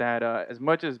that as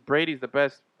much as Brady's the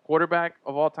best quarterback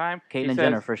of all time, he Caitlyn says-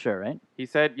 Jenner for sure, right? He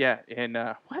said, yeah, and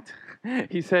what?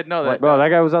 He said no. What? That Bro, that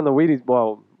guy was on the Wheaties.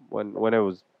 Well, when it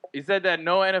was he said that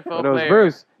no NFL when it was player,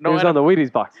 Bruce, no he was on the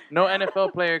Wheaties box. no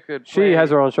NFL player could. She play. has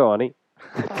her own show on E.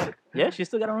 Yeah, she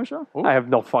still got her own show. Who? I have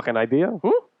no fucking idea. Who?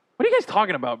 What are you guys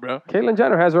talking about, bro? Caitlyn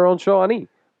Jenner has her own show on E,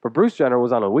 but Bruce Jenner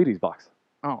was on a Wheaties box.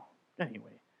 Oh,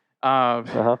 anyway.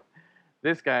 Uh-huh.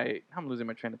 This guy, I'm losing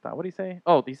my train of thought. What did he say?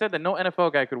 Oh, he said that no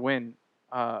NFL guy could win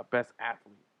best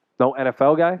athlete. No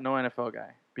NFL guy. No NFL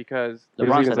guy because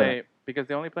LeBron said they because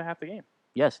they only play half the game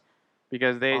Yes.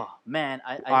 because they Oh man,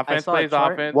 I offense saw a plays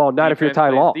chart. offense. Well, not if you're defense Ty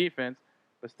plays Law. Defense,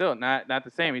 but still not the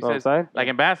same. He Know what I'm says saying? like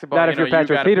in basketball, Not if you you're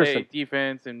Patrick gotta Peterson. play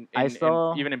defense and I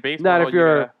saw- even in baseball, Not if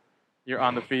you're- you're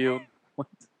on the field. What?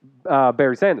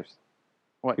 Barry Sanders.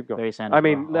 What? Keep going. Barry Sanders. I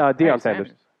mean, bro. Deion Barry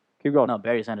Sanders. Keep going. No,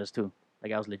 Barry Sanders too.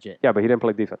 Like I was legit. Yeah, but he didn't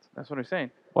play defense. That's what I'm saying.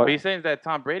 What? But he's saying that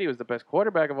Tom Brady was the best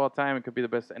quarterback of all time and could be the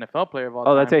best NFL player of all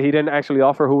time. Oh, that's it. He didn't actually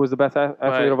offer who was the best athlete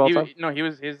But of all he, time. No, he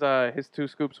was his 2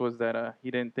 scoops was that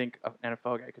he didn't think an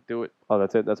NFL guy could do it. Oh,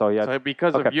 that's it. That's all he had. So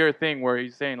because Okay. of your thing where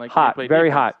he's saying like Hot, he very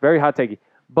defense. hot, very hot takey.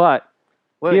 But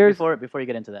Wait, Here's- before you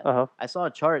get into that, uh huh. I saw a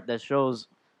chart that shows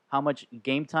how much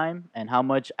game time and how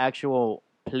much actual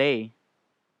play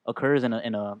occurs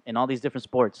in all these different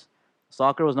sports.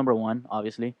 Soccer was number 1,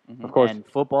 obviously, Of course. and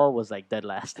football was like dead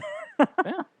last.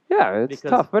 Yeah, it's Because-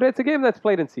 tough, but it's a game that's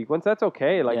played in sequence. That's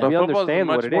okay. Like Yeah. But we football's understand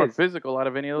much what it more is. physical out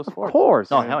of any of those Of sports.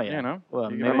 course. Oh, hell yeah. You know, Well, You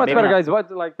maybe- gotta- They're much maybe better not. guys. What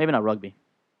like Maybe not rugby.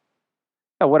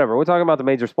 yeah, whatever. We're talking about the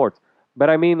major sports, but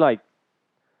I mean like.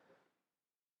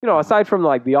 Aside from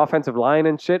like the offensive line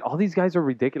and shit, all these guys are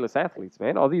ridiculous athletes,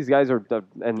 man. All these guys are,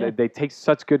 and Yeah. they take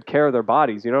such good care of their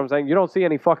bodies. You know what I'm saying? You don't see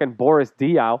any fucking Boris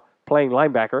Diaw playing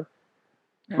linebacker.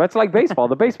 That's like baseball,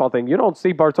 the baseball thing. You don't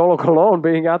see Bartolo Colon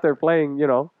being out there playing,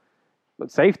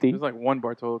 safety. There's like one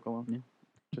Bartolo Colon.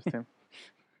 Just him.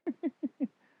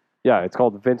 Yeah, it's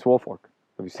called Vince Wilfork.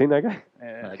 Have you seen that guy?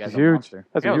 Yeah. That guy's He's a huge. monster.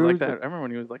 That's Yeah, a I was huge. like that. I remember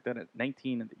when he was like that at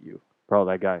 19 at the U. Bro,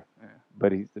 that guy. Yeah.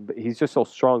 But he's just so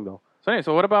strong though. So anyway,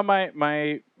 so what about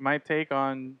my take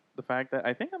on the fact that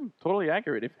I think I'm totally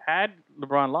accurate. If had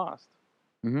LeBron lost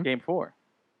Mhm. Game 4,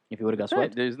 If he would have got that's it.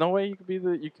 swept, There's no way you could be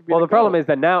the Well, the problem GOAT. is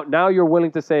that now you're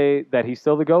willing to say that he's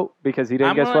still the GOAT because he didn't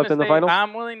I'm get willing swept to in the say- finals?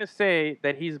 I'm willing to say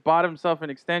that he's bought himself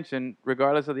an extension,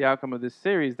 regardless of the outcome of this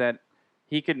series, that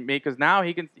he can make, because now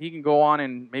he can go on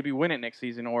and maybe win it next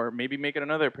season, or maybe make it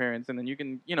another appearance, and then you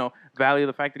can value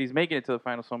the fact that he's making it to the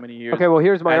final so many years. Okay, well,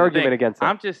 here's my as a argument thing. against that.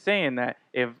 I'm just saying that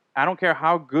if I don't care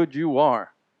how good you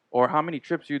are or how many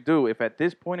trips you do, if at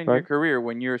this point in your Right. career,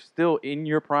 when you're still in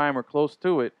your prime or close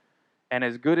to it, and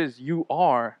as good as you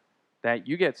are, that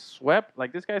you get swept,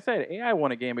 like this guy said, AI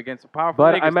won a game against a powerful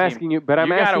But Lakers I'm team. asking you. But I'm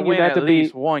you gotta asking you win not at to be.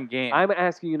 least one game. I'm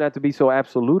asking you not to be so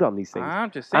absolute on these things.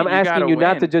 I'm just saying. I'm asking gotta you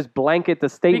not to win. just blanket the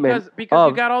statement because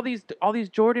of you got all these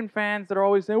Jordan fans that are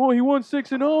always saying, well, he won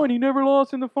 6-0 and he never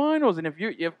lost in the finals. And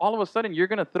if all of a sudden you're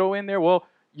gonna throw in there, well,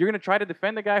 you're gonna try to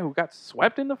defend the guy who got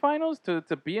swept in the finals to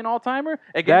be an all timer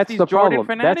against that's these the Jordan problem.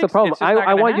 fanatics. That's the problem. It's just not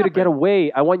I gonna want you to get happen.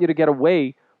 away. I want you to get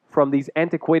away from these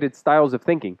antiquated styles of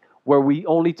thinking. where we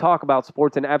only talk about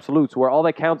sports in absolutes, where all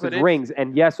that counts But is it's- rings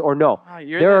and yes or no.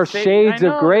 You're There the are shades I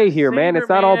of know, gray there's here, man. It's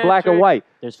not all black and sabermetrics. white.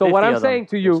 There's So 50 what I'm of them. saying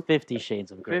to you, There's 50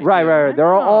 shades of gray. 50. right, I they're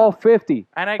know. all 50.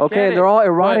 And I Okay, get and they're it, all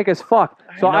erotic but- as fuck.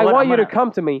 So You know I what? want I'm you to gonna-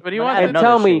 come to me But he I'm wants gonna add and to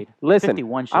tell another me, shade. listen,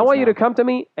 51 I want shades you now. to come to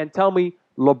me and tell me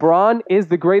LeBron is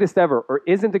the greatest ever or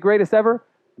isn't the greatest ever,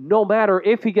 no matter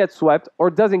if he gets swept or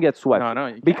doesn't get swept. No,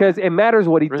 you can't. Because it matters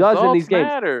what he does in Results these games.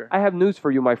 matter. I have news for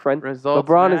you, my friend. Results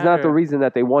LeBron is not the matter. reason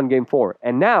that they won Game 4.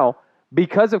 And now,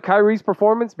 because of Kyrie's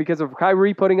performance, because of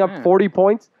Kyrie putting up Yeah. 40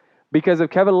 points, because of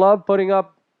Kevin Love putting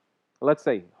up, let's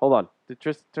see, hold on. Did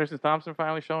Tristan Thompson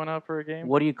finally showing up for a game?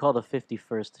 What do you call the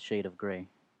 51st shade of gray?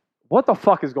 What the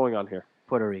fuck is going on here?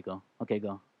 Puerto Rico. Okay,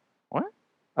 go. What?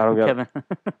 I don't get it. Kevin.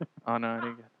 Oh no, I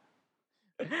didn't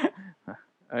get.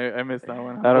 I missed that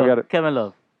one. I don't get it. Kevin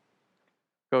Love.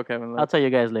 Go, Kevin. I'll tell you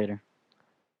guys later.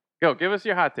 Go. Give us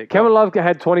your hot take. Kevin Love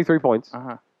had 23 points. Uh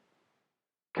huh.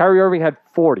 Kyrie Irving had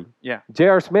 40. Yeah.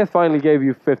 J.R. Smith finally gave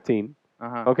you 15. Uh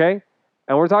huh. Okay?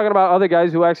 And we're talking about other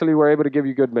guys who actually were able to give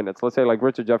you good minutes. Let's say like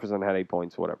Richard Jefferson had 8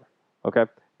 points, whatever. Okay?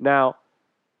 Now,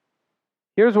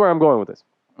 here's where I'm going with this.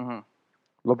 Uh-huh.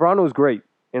 LeBron was great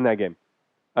in that game.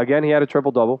 Again, he had a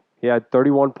triple-double. He had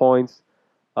 31 points,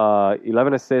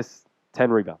 11 assists,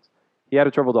 10 rebounds. He had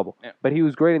a triple-double. Yeah. But he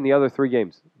was great in the other 3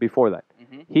 games before that.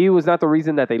 Mhm. He was not the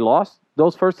reason that they lost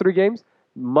those first 3 games,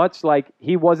 much like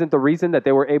he wasn't the reason that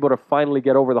they were able to finally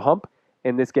get over the hump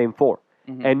in this Game 4.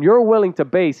 Mhm. And you're willing to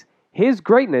base his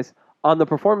greatness on the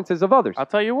performances of others. I'll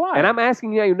tell you why. And I'm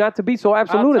asking you not to be so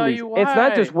absolute tell in these. you It's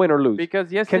not why. just win or lose.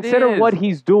 Because yes, Consider it is. what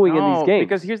he's doing in these No, games.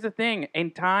 Because here's the thing: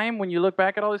 in time, when you look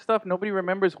back at all this stuff, nobody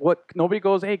remembers what. Nobody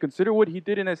goes, "Hey, consider what he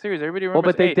did in that series." Everybody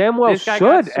remembers. but they hey, damn well this guy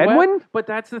got should, swept. Edwin. But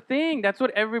that's the thing. That's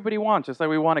what everybody wants. Just like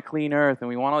we want a clean earth and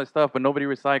we want all this stuff, but nobody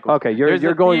recycles. Okay, you're There's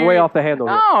a going way theory- off the handle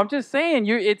here. No, I'm just saying.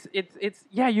 It's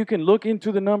yeah. You can look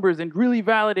into the numbers and really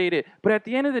validate it, but at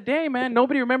the end of the day, man,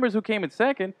 nobody remembers who came in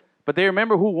second. But they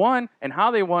remember who won and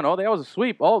how they won. Oh, that was a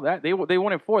sweep. Oh, that they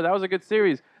won in 4. That was a good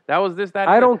series. That was this, that.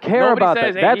 I and don't that. care Nobody about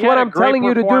says, that. "Hey, That's he what had a I'm great telling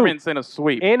you to do. performance in a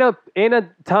sweep. In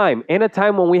a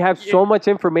time when we have so much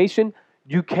information,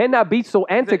 you cannot be so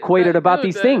antiquated about dude,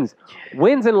 these things.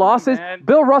 Wins and losses. man.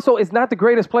 Bill Russell is not the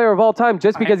greatest player of all time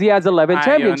just because he has 11 I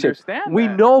championships. understand We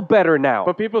that. know better now.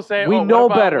 But people say, We oh, know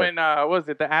what about better. when was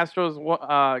it the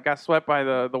Astros got swept by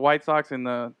the White Sox in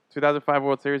the 2005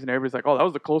 World Series, and everybody's like, oh, that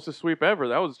was the closest sweep ever.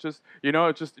 That was just, it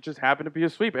just happened to be a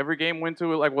sweep. Every game went to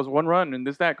was 1 run, and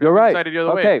this that. You're right. Decided the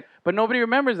other Okay. way. But nobody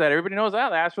remembers that. Everybody knows that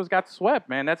the Astros got swept,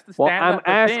 man. That's the Well, standard.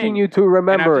 I'm asking you to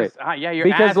remember it. Yeah, you're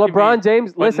Because asking LeBron me,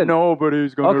 James, but listen.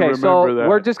 nobody's gonna Okay, remember so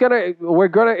that. we're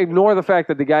gonna ignore the fact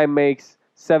that the guy makes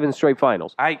 7 straight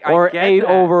finals I or get 8 that.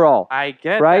 overall, I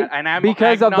get right? that, and I'm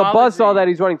because of the buzzsaw acknowledging- that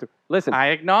he's running through. Listen, I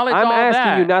acknowledge I'm all asking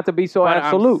that. you not to be so But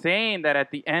absolute. I'm saying that at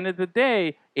the end of the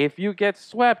day, if you get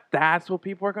swept, that's what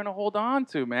people are going to hold on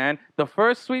to, man. The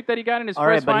first sweep that he got in his All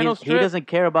right, first but final he strip. doesn't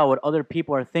care about what other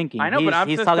people are thinking. I know, he's, but I'm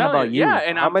he's just talking telling about you. Yeah,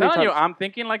 and How I'm many telling you, times? I'm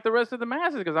thinking like the rest of the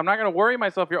masses because I'm not going to worry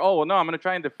myself here. Oh, well, no, I'm going to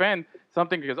try and defend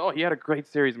something because, oh, he had a great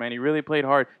series, man. He really played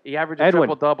hard. He averaged a Edwin,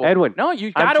 triple-double. Edwin, No,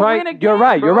 you I'm got to trying. win a game, You're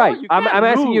right. bro. You're right. You I'm can't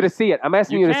asking you to lose. see it. I'm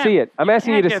asking you to see it. I'm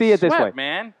asking you to can't see get it this swept, way.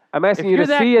 man. I'm asking If you to you're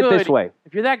that see it good, this way.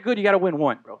 If you're that good, you got to win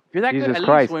 1, bro. If you're that Jesus good, at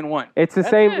Christ. least win 1. It's the That's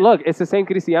same. it. Look, it's the same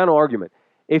Cristiano argument.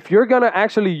 If you're gonna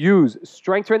actually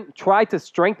try to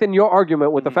strengthen your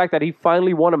argument with the fact that he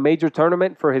finally won a major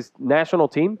tournament for his national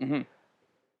team, Mhm.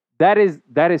 that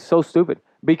is so stupid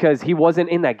because he wasn't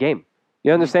in that game.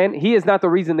 You understand? He is not the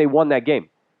reason they won that game.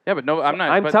 Yeah, but no, I'm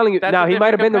not. I'm but telling you that's now. a He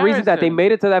might have been different the reason that they comparison.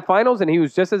 made it to that finals, and he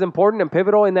was just as important and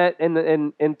pivotal in that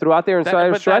in throughout their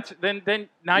entire But stretch. then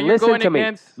now you're Listen going to me.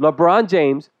 against. LeBron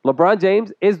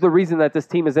James is the reason that this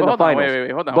team is in Well, the hold on, finals.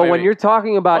 wait, hold on. But wait, when wait. you're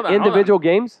talking about Hold on, hold on. individual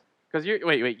games, Because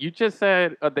you just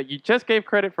said that you just gave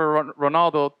credit for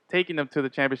Ronaldo taking them to the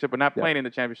championship, but not Yeah. playing in the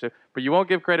championship. But you won't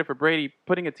give credit for Brady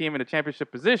putting a team in a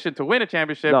championship position to win a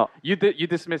championship. No. You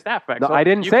dismiss that fact. no, So I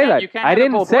didn't you say can't- that. you can't I have it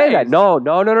didn't both say that. ways. No.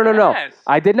 Yes.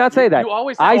 I did not say that. You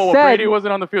always say, I oh, said Brady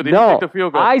wasn't on the field. He didn't no. take the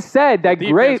field goal. I said that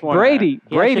Defense won that. Brady He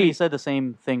actually Brady. said the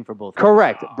same thing for both.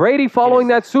 Correct. Brady following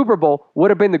that Super Bowl would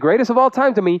have been the greatest of all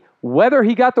time to me, whether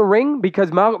he got the ring because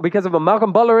of a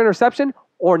Malcolm Butler interception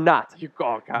or not. You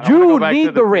go, God, I wanna go You back to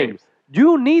need the ring. tapes.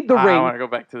 You need the I ring. want to go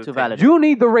back to the To tapes. validate. You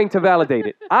need the ring to validate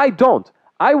it. I don't.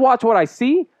 I watch what I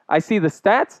see. I see the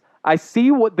stats. I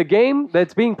see what the game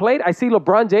that's being played. I see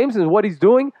LeBron James and what he's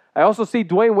doing. I also see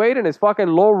Dwayne Wade and his fucking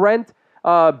low rent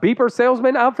beeper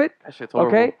salesman outfit. That shit's horrible.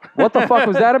 Okay, what the fuck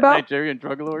was that about? Nigerian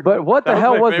drug lord. But what the That was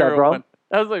hell my was that, favorite bro? one.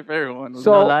 That was my favorite one.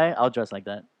 So- No lie, I'll dress like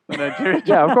that. The Nigerian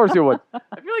Yeah, of course you would. I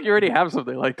feel like you already have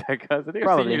something like that, Gus. I think I've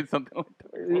Probably. seen you in something like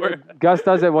that before. Gus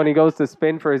does it when he goes to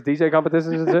spin for his DJ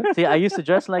competitions and shit. See, I used to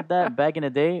dress like that back in the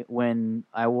day when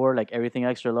I wore like everything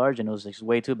extra large and it was just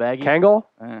way too baggy. Kangol?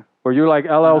 Yeah. Were you like LL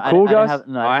Cool I didn't Gus? have,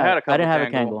 no, Oh, I had a couple I didn't have a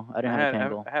Kangol. Kangol. I didn't have a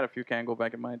Kangol. I had a few Kangol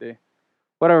back in my day.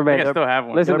 Whatever, I man. think I still have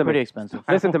one. Listen They're to pretty me. expensive.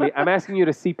 Listen to me. I'm asking you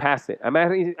to see past it. I'm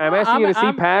asking you to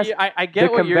see past I the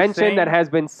get what you're convention saying. that has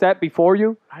been set before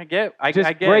you. I get Just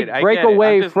it. break I break get it.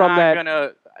 away I'm just from not that.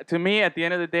 Gonna, to me, at the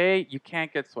end of the day, you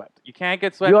can't get swept. You can't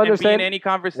get swept You and be understand? in any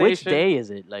conversation. Which day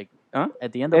is it? Like, Huh?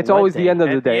 at the end of It's what always day? the end of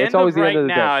the At day. the It's end always of the end of the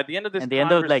right day. now, at the end of this At the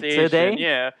end of, like, conversation, today?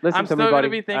 yeah. Listen I'm to me, still buddy.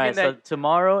 gonna be thinking All right, so that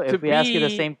tomorrow, to if we ask you the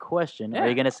be- same question, are Yeah.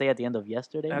 you going to say at the end of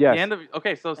yesterday? at Yes. the end of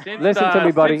okay, so since Listen to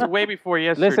me, buddy. since way before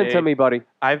yesterday, Listen to me, buddy.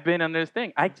 I've been on this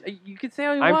thing. You could say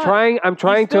all you I'm want.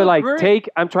 trying to still like great.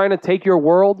 I'm trying to take your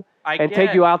world I and get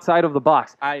take you outside of the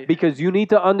box I because you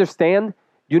need to understand.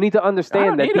 You need to I don't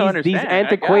understand that need to these understand. I got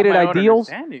antiquated my own ideals.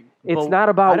 understanding. It's But not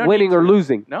I about don't winning need or to.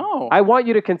 losing. No, I want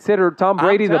you to consider Tom I'm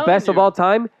Brady the telling best of you. all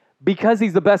time because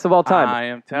he's the best of all time, I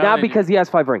am telling not because he has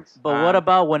 5 rings. But what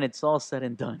about when it's all said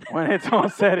and done? when it's all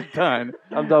said and done.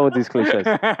 I'm done with these cliches.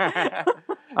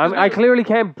 I clearly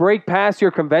can't break past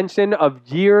your convention of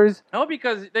years. No,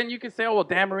 because then you could say, "Oh, well,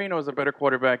 Dan Marino is a better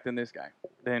quarterback than this guy,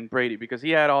 than Brady, because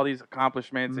he had all these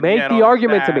accomplishments." And he Make had the all these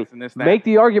argument to me. stats and this, that. Make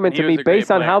the argument And to he me was a great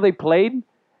based on player. how they played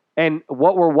and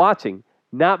what we're watching,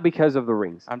 not because of the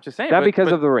rings. I'm just saying. Not but- because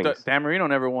but of the rings. Dan Marino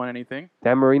never won anything.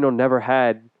 Dan Marino never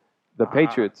had the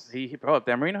Patriots.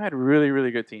 Dan Marino had really,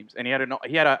 really good teams, and he had a I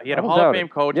don't Hall doubt of it. Fame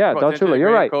coach. Yeah, Don potentially Shula, a you're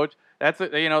great right. Coach. That's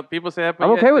people say that, but I'm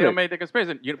yet okay with they it. don't make the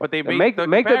comparison. But they Make the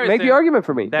the comparison argument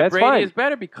for me. that That's Brady fine. is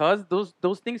better because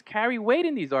those things carry weight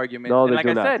in these arguments. No, and they like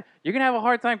do I not. said, you're gonna have a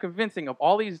hard time convincing of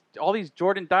all these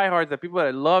Jordan diehards, that people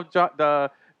that love the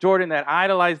Jordan, that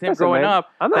idolized him Listen, growing man, up.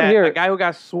 I'm not that here- a guy who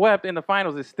got swept in the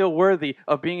finals is still worthy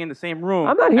of being in the same room.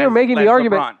 I'm not here as making the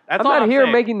argument. LeBron. That's I'm all not here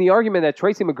saying. making the argument that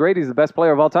Tracy McGrady is the best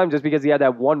player of all time just because he had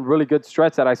that one really good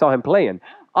stretch that I saw him play in.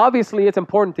 Obviously, it's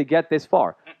important to get this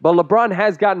far, but LeBron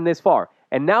has gotten this far,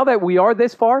 and now that we are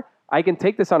this far, I can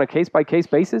take this on a case-by-case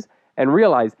basis and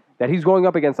realize that he's going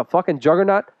up against a fucking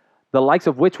juggernaut, the likes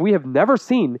of which we have never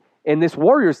seen in this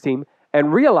Warriors team,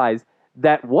 and realize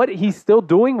that what he's still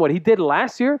doing, what he did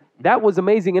last year, that was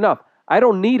amazing enough. I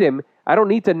don't need him. I don't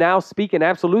need to now speak in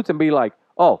absolutes and be like,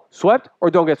 oh, swept or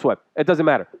don't get swept. It doesn't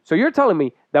matter. So you're telling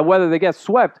me that whether they get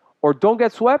swept or don't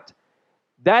get swept,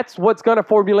 that's what's going to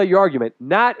formulate your argument,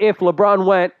 not if LeBron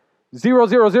went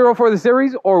 0-0-0 for the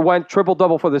series or went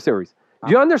triple-double for the series.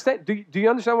 Do you understand? Do you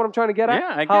understand what I'm trying to get at? Yeah,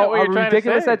 I get how what you're trying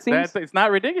ridiculous to say. that seems? It's not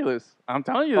ridiculous. I'm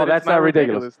telling you Oh, that that's it's not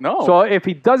ridiculous. No. So if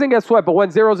he doesn't get swept but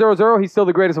went 0-0-0, he's still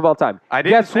the greatest of all time. I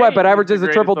didn't Gets swept say but he's averages the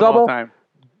a greatest of all triple-double, time.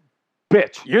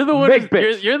 bitch. You're the one. Big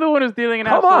Who's, bitch. you're the one who's dealing in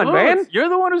Come absolutes. on, man. You're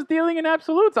the one who's dealing in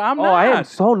absolutes. I'm Oh, not. I am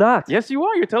so not. Yes, you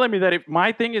are. You're telling me that if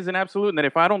my thing is an absolute, and that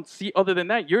if I don't see other than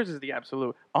that, yours is the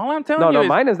absolute. All I'm telling you No, is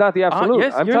mine is not the absolute.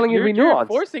 yes, I'm you're- telling you to be you're nuanced.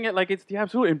 forcing it like it's the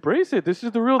absolute. Embrace it. This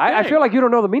is the real thing. I feel like you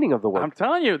don't know the meaning of the word. I'm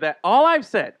telling you that all I've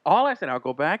said, I'll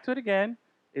go back to it again,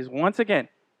 is once again,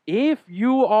 if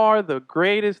you are the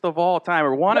greatest of all time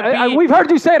or want to be, We've heard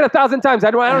you say it 1,000 times.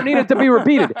 I don't need it to be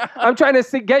repeated. I'm trying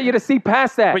to get you to see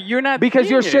past that. but you're not because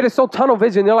your seeing shit it. is so tunnel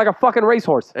vision. You're like a fucking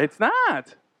racehorse. It's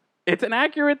not. It's an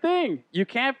accurate thing. You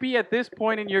can't be at this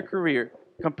point in your career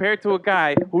compared to a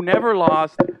guy who never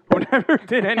lost, who never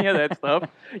did any of that stuff.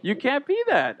 You can't be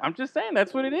that. I'm just saying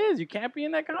that's what it is. You can't be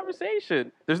in that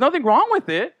conversation. There's nothing wrong with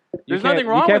it. There's nothing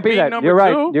wrong You can't with be being that. number You're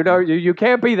right. two. You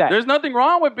can't be that. There's nothing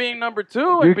wrong with being number two.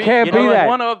 You And being, can't be that.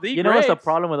 One of the You know what's the greats.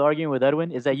 problem with arguing with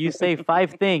Edwin is that you say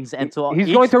 5 things and to He's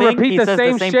each going to thing, repeat he the says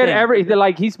same shit thing.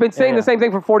 like he's been saying Yeah. the same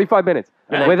thing for 45 minutes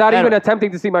Yeah. without even Edwin.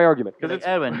 attempting to see my argument. Like, it's-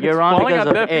 Edwin, It's you're wrong falling because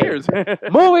on of deaf A.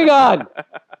 ears. Moving on.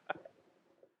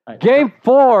 Alright,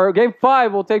 Game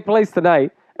 5 will take place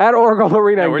tonight at Oracle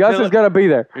Arena, Yeah, and we're Gus dealing- is going to be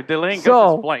there. You're delaying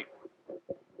So- Gus's flight.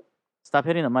 Stop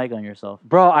hitting the mic on yourself.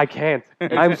 Bro, I can't.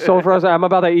 I'm so frustrated. I'm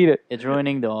about to eat it. It's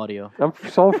ruining the audio. I'm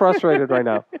so frustrated right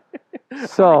now. I hear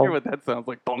So, what that sounds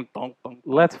like. Dunk, dunk, dunk.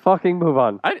 let's fucking move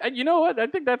on. You know what? I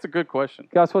think that's a good question.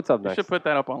 Gus, what's up You next? should put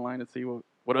that up online and see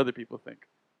what other people think.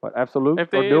 What, absolute If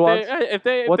or they, nuance? if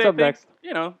they What's up think, next?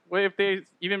 You know, if they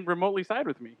even remotely side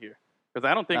with me here, because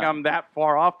I don't think No. I'm that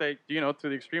far off. That to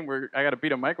the extreme where I got to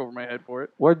beat a mic over my head for it.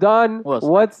 We're done. Well,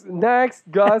 What's next,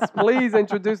 Gus? Please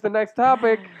introduce the next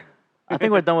topic. I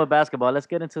think we're done with basketball. Let's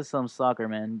get into some soccer,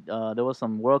 man. There was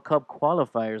some World Cup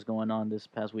qualifiers going on this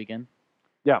past weekend.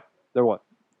 Yeah, there what?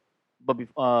 But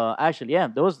actually, yeah,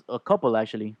 there was a couple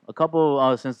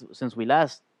since we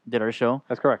last did our show.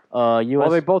 That's correct. U.S. Well,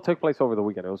 they both took place over the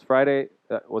weekend. It was Friday.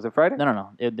 Was it Friday? No.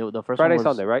 The first Friday, one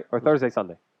was Sunday, right? Or Thursday,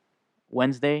 Sunday?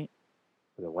 Wednesday.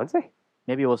 Was it Wednesday?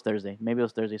 Maybe it was Thursday. Maybe it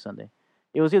was Thursday, Sunday.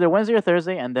 It was either Wednesday or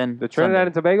Thursday, and then The Trinidad Sunday.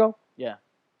 and Tobago? Yeah.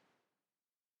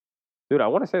 Dude, I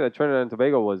want to say that Trinidad and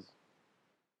Tobago was...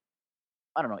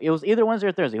 I don't know. It was either Wednesday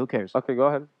or Thursday. Who cares? Okay, go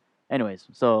ahead. Anyways,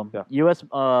 so Yeah. U.S.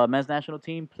 Men's national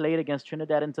team played against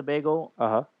Trinidad and Tobago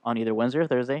Uh-huh. on either Wednesday or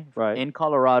Thursday Right. in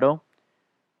Colorado.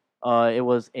 It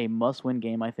was a must-win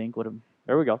game, I think.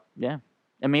 There we go. Yeah.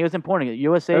 I mean, it was important. It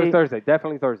USA. was Thursday.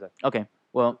 Definitely Thursday. Okay.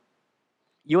 Well,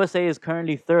 USA is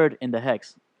currently third in the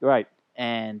hex, Right.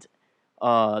 and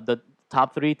the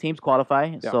top 3 teams qualify.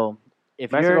 Yeah. So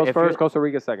if Mexico's you're first, Costa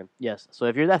Rica second. yes, so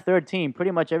if you're that third team,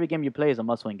 pretty much every game you play is a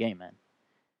must-win game, man.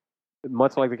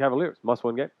 Much like the Cavaliers.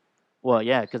 Must-win game. Well,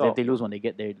 yeah, because So- if they lose one,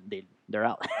 they're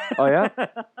out. Oh, yeah?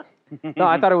 No,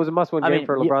 I thought it was a must-win I game mean,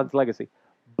 for yeah. LeBron's legacy.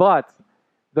 But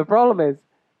the problem is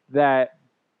that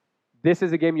this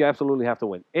is a game you absolutely have to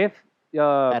win. If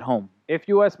At home. if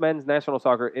U.S. men's national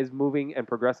soccer is moving and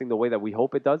progressing the way that we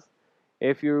hope it does,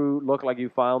 if you look like you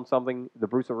found something, the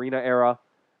Bruce Arena era,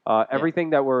 everything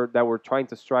that we're trying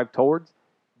to strive towards,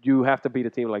 you have to beat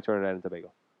a team like Trinidad and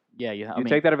Tobago. Yeah, you You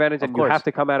take that advantage of and you course. have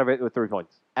to come out of it with 3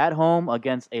 points. At home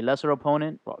against a lesser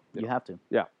opponent, Well, you have to.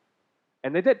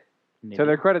 and they did. And they To did.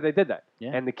 their credit, they did that.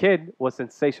 Yeah. And the kid was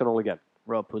sensational again.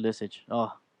 Bro, Pulisic.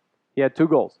 Oh, He had 2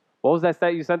 goals. What was that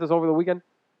stat you sent us over the weekend?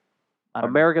 I don't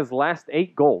know. America's last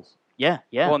 8 goals. Yeah.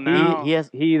 Well, now- he has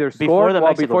He either Before scored the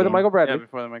Mexico before the game. Michael Yeah, Bradley.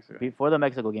 before the Mexico. before the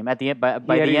Mexico game. At the end, by He had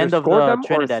the either end of scored the them or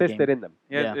Trinidad assisted game. in them.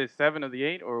 Yeah, Yeah. it's 7 of the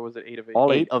 8, or was it 8 of 8?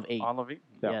 All 8 of 8. All of 8.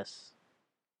 Yeah. Yes.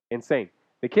 Insane.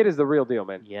 The kid is the real deal,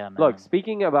 man. Yeah, man. Look,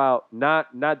 speaking about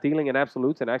not dealing in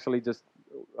absolutes and actually just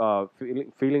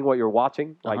feeling what you're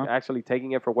watching, like Uh-huh. actually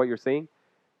taking it for what you're seeing,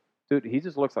 dude, he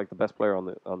just looks like the best player on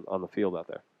the field out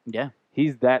there. Yeah.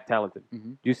 He's that talented.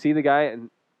 Mhm. You see the guy, and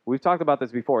we've talked about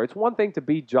this before. It's one thing to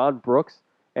be John Brooks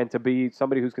and to be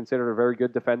somebody who's considered a very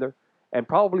good defender and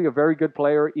probably a very good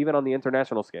player even on the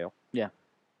international scale. Yeah.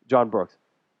 John Brooks.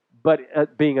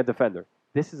 But being a defender,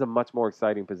 this is a much more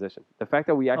exciting position. The fact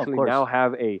that we actually course. now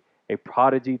have a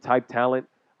prodigy type talent,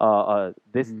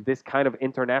 this kind of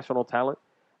international talent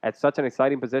at such an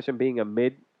exciting position, being a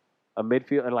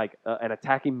midfield and like an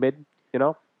attacking mid, you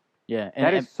know, Yeah.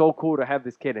 that is so cool to have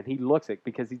this kid, and he looks it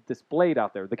because he's displayed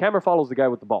out there. The camera follows the guy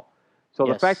with the ball, so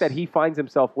the Yes. fact that he finds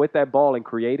himself with that ball and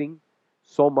creating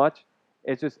so much,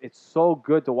 it's so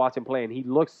good to watch him play, and he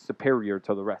looks superior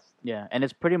to the rest. Yeah, and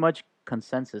it's pretty much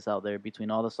consensus out there between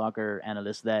all the soccer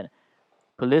analysts that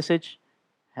Pulisic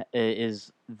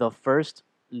is the first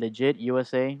legit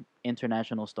USA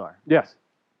international star. Yes,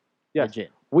 yes.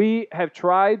 Legit. We have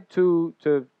tried to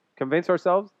convince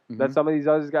ourselves that Mhm. some of these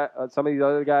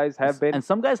other guys have been. And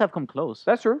some guys have come close.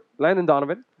 That's true. Landon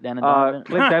Donovan, Landon Donovan.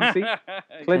 Clint Dempsey,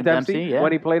 Clint Dempsey, Dempsey, yeah.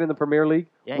 when he played in the Premier League.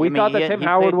 Yeah, We I mean, thought that he Tim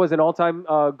Howard played- was an all-time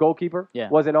goalkeeper. Yeah.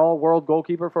 Was an all-world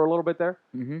goalkeeper for a little bit there.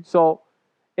 Mhm. So,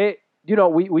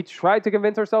 we tried to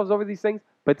convince ourselves over these things,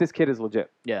 but this kid is legit.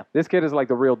 Yeah. This kid is like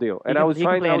the real deal. And can- I was he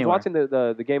can play I was anywhere. watching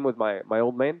the game with my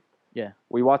old man. Yeah.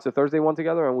 We watched the Thursday one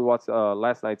together, and we watched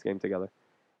last night's game together.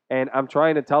 And I'm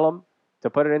trying to tell him to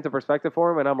put it into perspective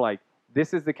for him, and I'm like,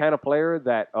 this is the kind of player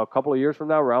that a couple of years from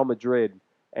now, Real Madrid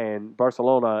and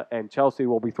Barcelona and Chelsea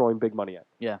will be throwing big money at.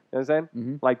 Yeah. You know what I'm saying?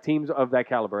 Mhm. Like teams of that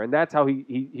caliber. And that's how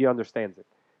he understands it.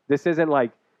 This isn't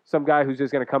like some guy who's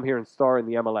just going to come here and star in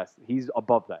the MLS. He's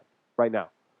above that right now.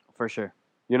 For sure.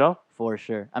 You know? For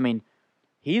sure. I mean,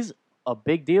 he's a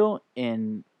big deal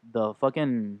in the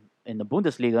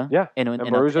Bundesliga. Yeah, In and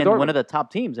in Borussia one Dortmund. of the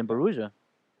top teams in Borussia.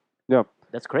 Yeah.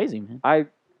 That's crazy, man.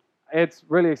 It's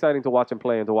really exciting to watch him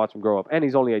play and to watch him grow up. And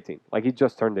he's only 18. Like, he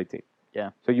just turned 18. Yeah.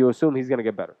 So you assume he's going to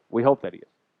get better. We hope that he is.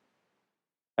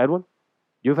 Edwin,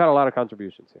 you've had a lot of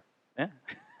contributions here. Yeah.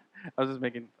 I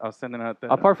was sending out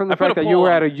the. Apart from the I put fact a that you poll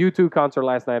were on- at a U2 concert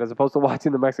last night as opposed to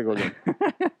watching the Mexico game.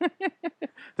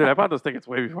 Dude, I bought those tickets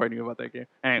way before I knew about that game.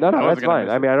 And No, I that's wasn't gonna fine.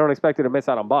 miss I it. mean, I don't expect you to miss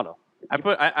out on Bono. I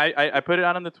put it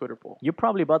out on the Twitter poll. You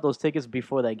probably bought those tickets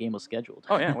before that game was scheduled.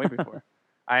 Oh yeah, way before.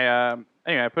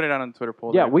 Anyway, I put it out on the Twitter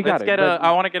poll. Yeah, there. we got Let's it, Get but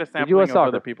I want to get a sampling US of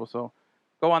other soccer. people, so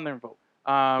go on there and vote.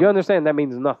 You understand that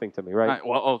means nothing to me, right?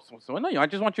 No, I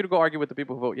just want you to go argue with the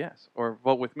people who vote yes, or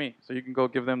vote with me, so you can go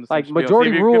give them the Like, same spiel,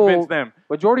 majority see if you rule- convince them.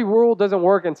 Majority rule doesn't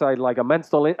work inside like a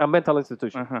mental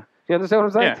institution. Uh-huh. You understand what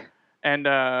I'm saying?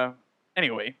 Yeah, and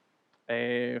anyway,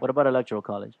 What about Electoral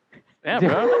College? yeah,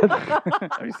 bro.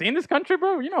 Have you seen this country,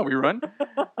 bro? You know how we run.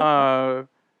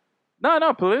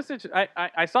 No, Pulisic.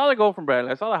 I saw the goal from Bradley.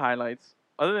 I saw the highlights.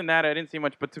 Other than that, I didn't see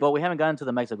much. But Well, we haven't gotten to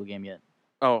the Mexico game yet.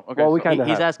 oh, okay. Well, we so kinda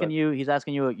He's have, asking but- you. He's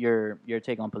asking you your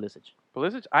take on Pulisic.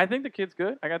 Pulisic. I think the kid's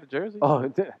good. I got the jersey. Oh,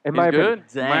 in He's my opinion.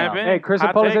 good. In my Damn. opinion. Hey, Christian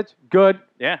Hot take. Pulisic, good.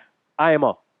 Yeah, I am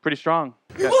up. pretty strong.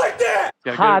 You like that?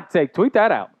 Hot take. Tweet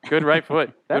that out. Good right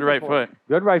foot. That's Good right important. foot.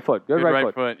 Good right foot. Good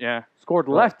right foot. Yeah. Scored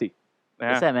lefty. Yeah.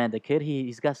 What's that, man? The kid,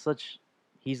 he's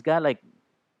got like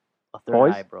a third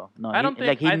Poise? eye, bro. No, I don't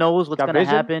think- he knows what's got gonna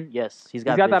vision? happen. Yes, he's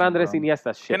got He's got that vision, Andres bro.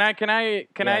 Iniesta shit. Can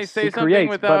I Yes. say He something creates,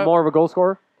 without? but more of a goal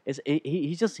scorer.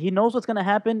 He knows what's gonna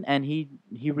happen, and he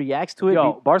reacts to it.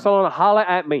 Yo, Barcelona, holla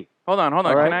at me. Hold on. All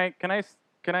right. Can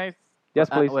I Yes,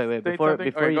 please. wait, say before something?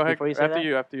 before Okay, you go ahead. before you say after that,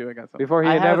 you, I got something. Before he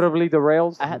I have- inevitably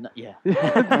derails.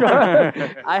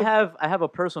 I have a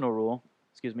personal rule.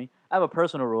 Excuse me. I have a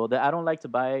personal rule that I don't like to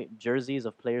buy jerseys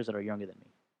of players that are younger than me.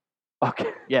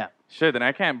 Okay. Yeah. Shit, then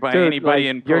I can't buy Dude, anybody like,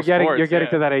 in pro you're getting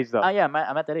sports, to that age though. Yeah, I'm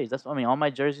at that age. That's all my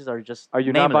jerseys are just. Are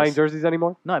you nameless. not buying jerseys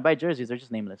anymore? No, I buy jerseys. They're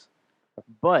just nameless.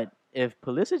 But if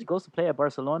Pulisic goes to play at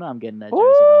Barcelona, I'm getting that jersey.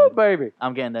 Ooh, Dog. baby.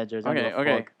 I'm getting that jersey. I don't Okay, give a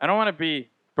okay. fuck. I don't want to be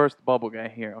burst bubble guy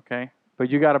here, okay? But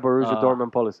you got a Borussia Uh,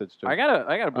 Dortmund Pulisic too. I got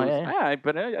a boost. yeah. Yeah,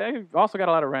 but I also got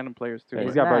a lot of random players too. Hey,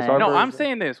 He's But- got Bryce Nah, Harper. no, I'm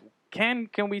saying this. Can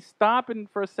we stop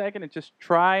for a second and just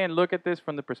try and look at this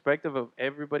from the perspective of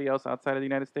everybody else outside of the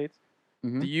United States?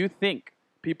 Mhm. Do you think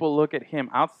people look at him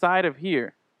outside of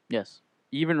here Yes.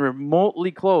 even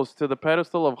remotely close to the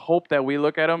pedestal of hope that we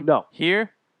look at him No.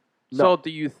 here? No. So do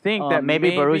you think that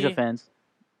maybe Borussia fans.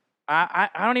 I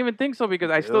don't even think so because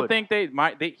I still Dude.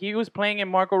 think he was playing in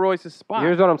Marco Royce's spot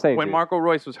Here's what I'm saying. when to you. Marco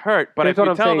Royce was hurt. But Here's if what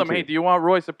you I'm tell saying them, to hey, you. do you want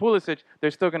Royce or Pulisic?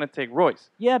 They're still going to take Royce.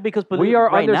 Yeah, because we are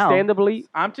right understandably.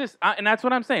 And that's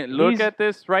what I'm saying. Look He's- at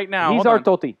this right now. He's Hold our on.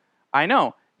 Totti. I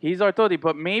know. He's our Totti,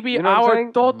 but maybe You know what I'm our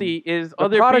saying? Totti is The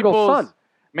other prodigal people's. son.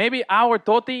 Maybe our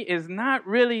Totti is not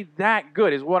really that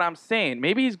good, is what I'm saying.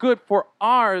 Maybe he's good for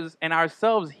ours and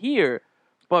ourselves here.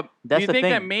 But That's do you the think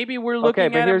thing. that maybe we're looking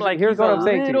but at him here's- like here's he's what a I'm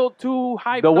saying to you. little too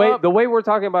hyped The up? way we're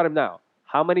talking about him now,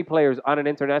 how many players on an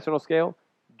international scale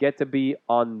get to be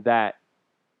on that?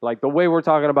 Like the way we're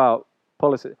talking about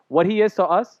Pulisic, what he is to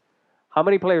us, how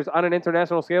many players on an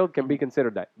international scale can be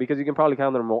considered that? Because you can probably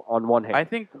count them on one hand. I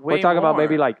think way We're talking about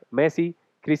maybe more. like Messi,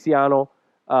 Cristiano,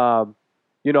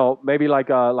 maybe like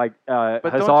But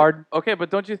don't you- Hazard. Okay, but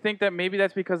don't you think that maybe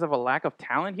that's because of a lack of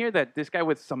talent here? That this guy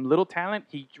with some little talent,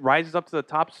 he rises up to the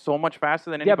top so much faster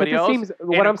than Yeah, but anybody this else. seems. And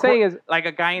What I'm saying is, like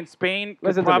a guy in Spain could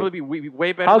Listen to me. probably be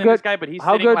way better How than this good- guy, but he's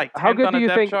how sitting good? like 10th How good on do a you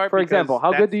depth think? chart For because example,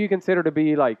 how good that's- do you consider to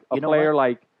be like a You know player what?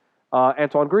 like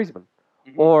Antoine Griezmann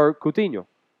Mhm. or Coutinho?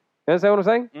 You understand what I'm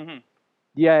saying? Mhm.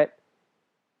 Yet,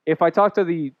 if I talk to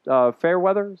the fair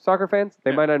weather soccer fans,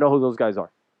 they Yeah. might not know who those guys are,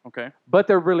 Okay, but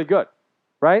they're really good,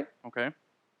 right? okay.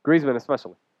 Griezmann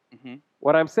especially. hmm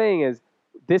What I'm saying is,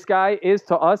 this guy is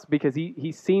to us because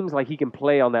he seems like he can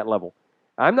play on that level.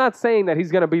 I'm not saying that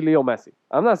he's going to be Leo Messi.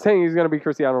 I'm not saying he's going to be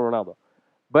Cristiano Ronaldo.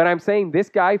 But I'm saying this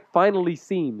guy finally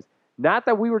seems, not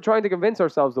that we were trying to convince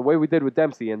ourselves the way we did with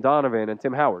Dempsey and Donovan and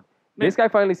Tim Howard. This guy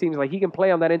finally seems like he can play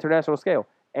on that international scale.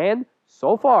 And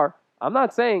so far, I'm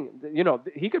not saying,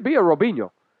 he could be a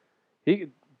Robinho.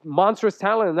 Monstrous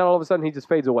talent, and then all of a sudden he just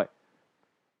fades away.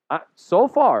 So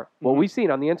far, what Mhm. we've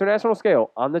seen on the international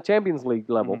scale, on the Champions League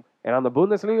level, Mhm. and on the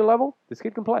Bundesliga level, this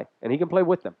kid can play, and he can play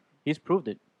with them. He's proved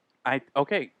it. I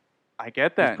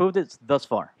get He's that. proved it thus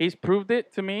far. He's proved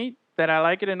it to me that I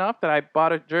like it enough that I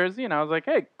bought a jersey and I was like,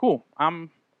 hey, cool.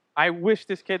 I wish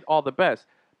this kid all the best.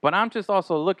 But I'm just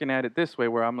also looking at it this way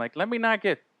where I'm like, let me not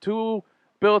get too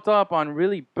built up on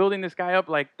really building this guy up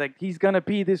like he's going to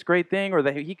be this great thing or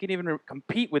that he can even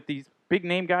compete with these big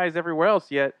name guys everywhere else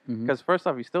yet. Mhm. Because first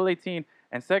off, he's still 18.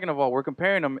 And second of all, we're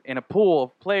comparing him in a pool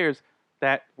of players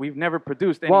that we've never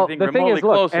produced anything Well, the thing remotely is,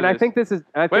 look, close to and I this. think this is,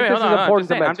 Wait, hold on, hold on. important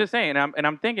to I'm mention. just saying,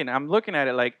 I'm thinking, I'm looking at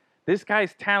it like this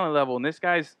guy's talent level and this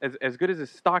guy's as good as his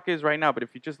stock is right now. But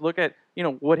if you just look at,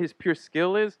 what his pure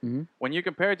skill is, Mhm. when you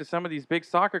compare it to some of these big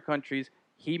soccer countries,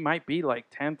 he might be like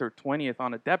 10th or 20th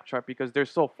on a depth chart because they're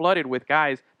so flooded with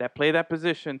guys that play that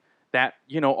position that,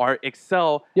 are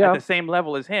excel Yeah. at the same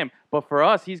level as him. But for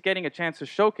us, he's getting a chance to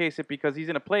showcase it because he's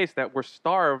in a place that we're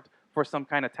starved for some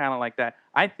kind of talent like that.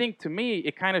 I think to me,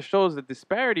 it kind of shows the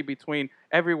disparity between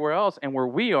everywhere else and where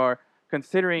we are,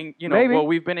 considering Maybe. what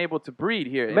we've been able to breed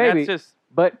here. And Maybe. that's just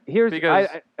But here's, Because-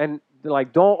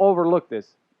 don't overlook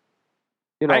this.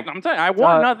 I'm telling you, I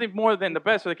want uh, nothing more than the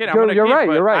best for the kid. I'm you're- gonna you're keep, right,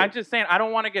 but you're right. I'm just saying I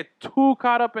don't want to get too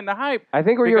caught up in the hype. I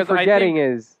think what you're because I forgetting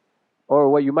think- is, or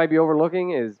what you might be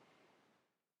overlooking is,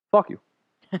 fuck you.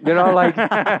 Like,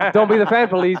 don't be the fan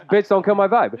police, bitch, don't kill my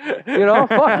vibe.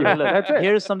 Fuck you. Look, That's it.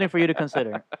 here's something for you to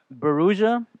consider.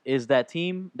 Borussia is that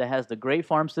team that has the great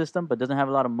farm system but doesn't have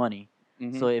a lot of money.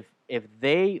 Mhm. So if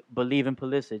they believe in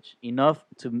Pulisic enough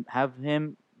to have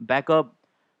him back up,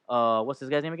 what's this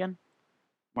guy's name again?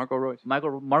 Marco Royce.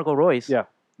 Marco Royce. Yeah.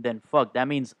 Then fuck, that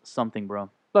means something, bro.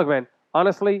 Look, man,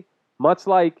 honestly, much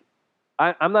like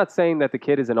I'm not saying that the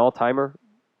kid is an all-timer.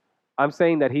 I'm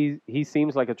saying that he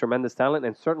seems like a tremendous talent,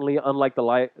 and certainly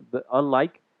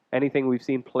unlike anything we've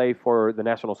seen play for the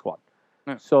national squad.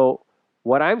 Yeah. So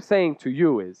what I'm saying to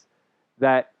you is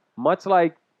that much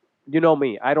like you know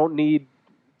me, I don't need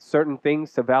certain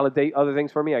things to validate other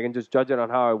things for me. I can just judge it on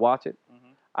how I watch it.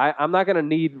 I'm not going to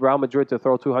need Real Madrid to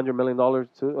throw $200 million or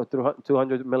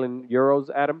 200 million euros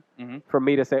at him for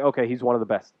me to say, okay, he's one of the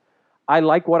best. I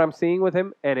like what I'm seeing with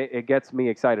him, and it gets me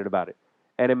excited about it.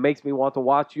 And it makes me want to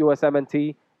watch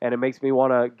USMNT, and it makes me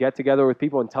want to get together with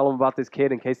people and tell them about this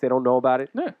kid in case they don't know about it.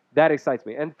 Yeah. That excites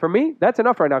me. And for me, that's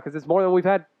enough right now because it's more than we've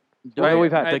had.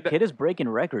 The kid is breaking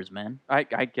records, man. I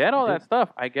get all that stuff.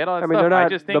 I get all that I mean, stuff. they're not I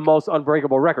just think the most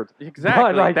unbreakable records. exactly.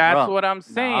 But, like, that's bro, what I'm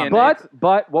saying.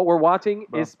 But what we're watching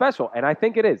is special, and I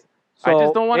think it is. So I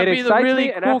just don't want to it be the excites really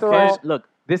me, and cool after kid. all, Look,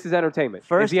 this is entertainment.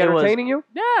 First is he it was- entertaining you?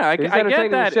 Yeah, He's I get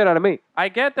entertaining the that. shit out of me. I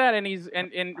get that, and he's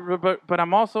but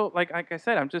I'm also like I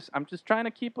said, I'm just trying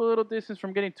to keep a little distance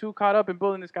from getting too caught up in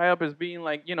building this guy up as being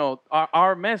like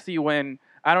our Messi when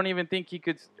I don't even think he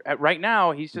could. Right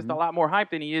now, he's just a lot more hyped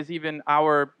than he is even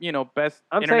our best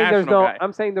I'm saying international guy.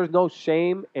 I'm saying there's no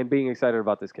shame in being excited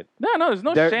about this kid. No, there's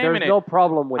no shame There's in it. no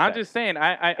problem with I'm that. just saying.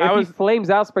 I If was he flames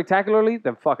out spectacularly,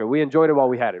 then fuck it. We enjoyed it while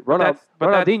we had it.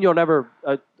 Ronaldinho never,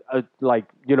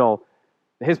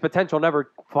 his potential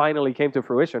never finally came to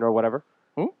fruition or whatever.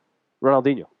 Who?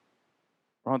 Ronaldinho.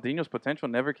 Ronaldinho's potential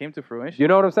never came to fruition. You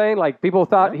know what I'm saying? Like people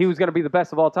thought What? he was going to be the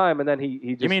best of all time, and then he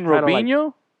just. You mean kinda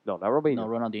Robinho? no, not Robinho. no,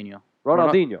 Ronaldinho.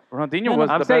 Ronaldinho. Ronaldinho was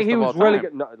I'm the saying best he of was all really time.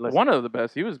 good. No, listen, One of the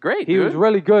best. He was great. he dude. was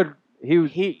really good. He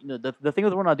was. The thing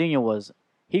with Ronaldinho was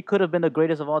he could have been the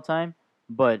greatest of all time,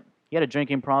 but he had a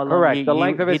drinking problem. Correct. The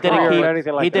length of his didn't career keep, and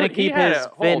anything like he that. didn't Dude, he keep had his a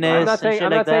whole- fitness I'm not and saying. shit I'm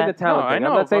like not saying the that. talent No, I thing. know,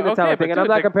 I'm not saying but the talent okay, thing, but and I'm dude,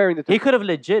 not but- comparing the two. He could have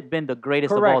legit been the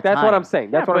greatest of all Correct. time. That's what I'm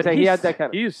saying. That's Yeah, what I'm but saying. He he's- had that kind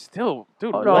of. He's still,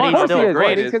 dude. Oh, no, one he's of still the great.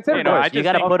 greatest. He's considered I great. just You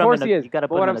gotta think- put of him course in he the. is. You gotta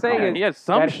But put what him I'm in the saying top. is he has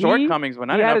some that he- shortcomings, but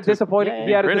not He had a enough to disappointing. yeah,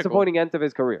 He had a critical. disappointing end of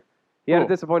his career. He had a Who?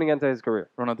 disappointing end to his career.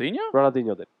 Ronaldinho?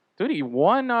 Ronaldinho did. Dude, he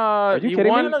won. you he kidding me?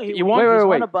 won. No, no, he he won. Wait, he's wait, won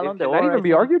wait. a Ballon Can d'Or, that I even be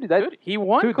think. argued? Dude, he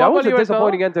won. Dude, that Copa was a Libertadores.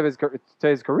 disappointing end to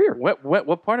his career.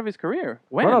 What part of his career?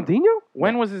 When? Ronaldinho?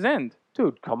 When was his end?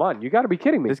 Dude, come on. You got to be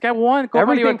kidding me. This guy won Copa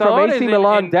Everything from Libertadores AC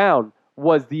Milan down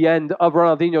was the end of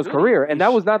Ronaldinho's Dude, career, and that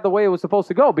he's- was not the way it was supposed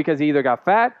to go because he either got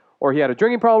fat or he had a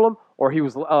drinking problem or he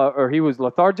was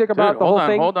lethargic about the whole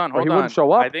thing, Hold on. or he wouldn't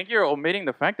show up. I think you're omitting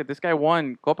the fact that this guy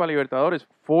won Copa Libertadores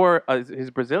for his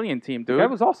Brazilian team, The dude. guy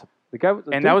was awesome. The guy was,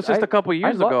 and dude, that was just I- a couple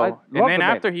years ago. I And love then the man.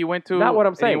 after he went to Not what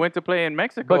I'm and saying. he went to play in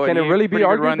Mexico. But can and it he had really a be pretty good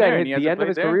argued run that there, and he the hasn't end of played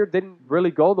his there? career didn't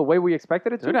really go the way we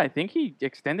expected it to? Dude, I think he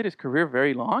extended his career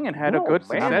very long and had a No, good man.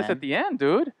 success Man. at the end,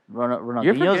 dude.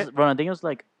 Ronaldinho's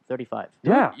like 35.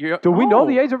 yeah. You're- Do we know oh.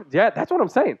 the age of? Yeah, that's what I'm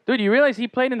saying. Dude, you realize he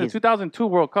played in the He's- 2002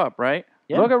 World Cup, right?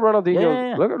 Yeah. Look at Ronaldinho.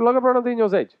 Yeah. Look at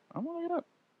Ronaldinho's age. I'm gonna look it up.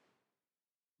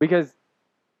 Because,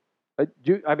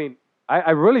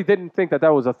 I really didn't think that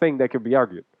was a thing that could be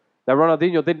argued. That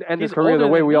Ronaldinho didn't end his He's career the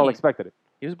older way than we all me. expected it.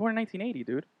 He was born in 1980,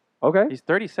 dude. Okay. He's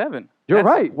 37. You're That's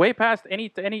right. Way past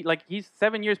any like he's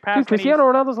 7 years past. Dude, Cristiano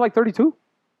Ronaldo's like 32.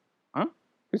 Huh?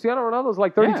 Cristiano Ronaldo's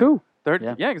like 32.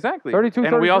 Yeah. Exactly. 32,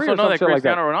 and we 33 also or know some that shit like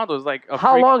that. Cristiano Ronaldo is like a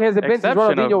How freak long has it been since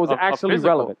exception Ronaldinho was of actually physical.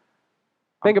 relevant?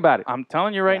 Think about it. I'm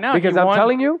telling you right now, Because he I'm won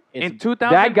telling you, in It's-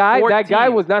 2014. that guy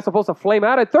was not supposed to flame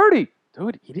out at 30.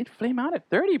 Dude, he didn't flame out at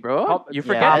 30, bro. How- You Yeah,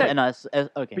 forget Yeah, that. and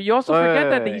okay. But you also Wait, forget wait,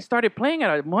 that wait. he started playing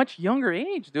at a much younger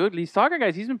age, dude. These soccer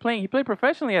guys, he played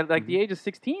professionally at like the age of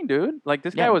 16, dude. Like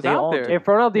this Yeah, guy was they out all there. did. If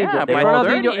Ronaldinho, Yeah, if by Ronaldinho,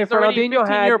 30, if he's already Ronaldinho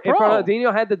had, 15-year if pro.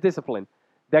 Ronaldinho had the discipline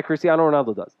that Cristiano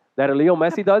Ronaldo does, that Leo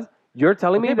Messi does, you're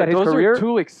telling me Okay, that but his those career. are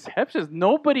two exceptions.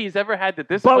 Nobody's ever had the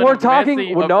discipline. But we're of talking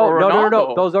Messi no, or no.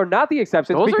 Ronaldo. Those are not the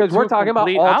exceptions Those are because we're two talking about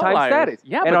complete all-time outliers. status.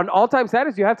 Yeah, and but- on all-time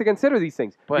status, you have to consider these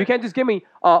things. But- You can't just give me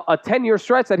a 10-year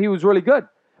stretch that he was really good.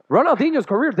 Ronaldinho's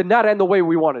career did not end the way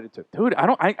we wanted it to. Dude,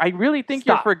 I really think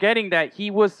Stop. you're forgetting that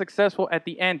he was successful at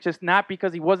the end, just not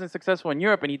because he wasn't successful in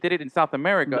Europe and he did it in South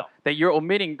America. No. That you're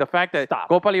omitting the fact that Stop.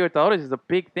 Copa Libertadores is a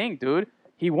big thing, dude.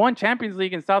 He won Champions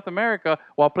League in South America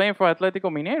while playing for Atletico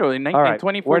Mineiro in All right,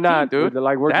 2014, we're not, dude.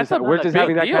 Like we're That's just a we're just big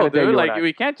having that deal, kind of day. dude. you Like and I.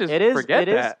 we can't just It is. forget It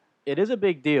is. that. It is a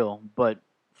big deal, but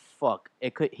fuck,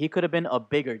 he could have been a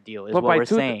bigger deal. Is But what by we're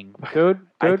two- saying. dude.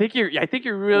 I think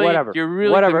you're really whatever. you're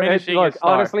really whatever. diminishing Look, his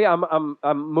star. honestly, I'm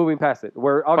moving past it.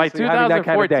 We're By obviously having that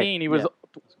kind of day. 2014, he was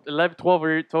 11, 12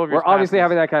 years We're obviously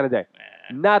having that kind of day.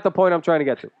 Not the point I'm trying to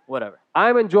get to. Whatever.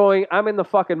 I'm in the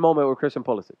fucking moment with Christian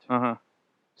Pulisic. Uh-huh.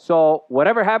 So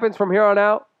whatever happens from here on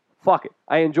out, fuck it.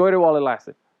 I enjoyed it while it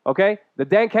lasted. Okay? The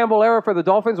Dan Campbell era for the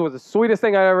Dolphins was the sweetest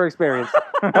thing I ever experienced.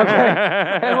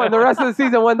 Okay? And when the rest of the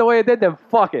season went the way it did, then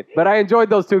fuck it. But I enjoyed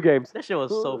those 2 games. That shit was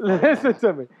so funny. Listen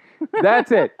to me.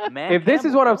 That's it. Man, If this is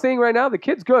Campbell, what bro. I'm seeing right now, the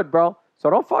kid's good, bro. So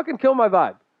don't fucking kill my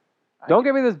vibe. Don't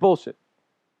give me this bullshit.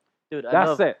 Dude,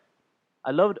 That's it.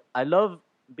 I love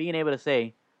being able to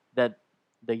say that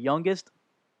the youngest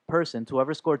person to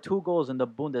ever score 2 goals in the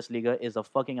Bundesliga is a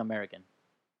fucking American.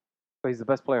 But he's the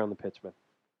best player on the pitch, man.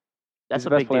 That's He's a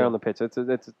the best big player deal. on the pitch.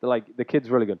 It's like the kid's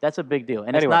really good. That's a big deal,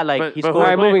 and Anyway, it's not like But, he but scored. All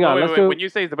right, moving on. Wait, Let's wait, do- When you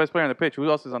say he's the best player on the pitch, who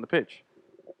else is on the pitch?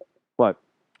 What?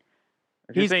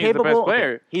 If you're He's saying capable. he's the best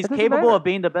player. okay, He's It doesn't capable matter. of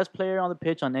being the best player on the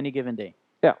pitch on any given day.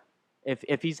 Yeah.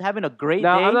 If he's having a great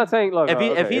Now, day, I'm not saying, look, if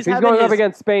he- okay, if he's he's having going up his-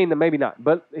 against Spain, then maybe not.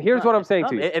 But here's what I'm saying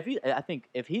to you. I think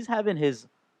if he's having his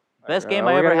best game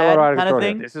we're I ever getting a had little out of kind of control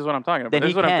here. thing, This is what I'm talking about. Then This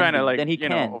he is what I'm can trying to be. like, Then he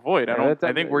can. avoid. I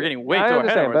think we're getting way too I ahead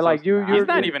understand, of but like ourselves. you're He's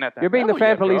not even at that. You're being the level fan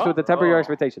yet, police bro. with the temper your Oh.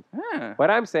 expectations. Yeah.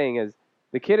 What I'm saying is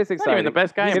the kid is He's not exciting. even the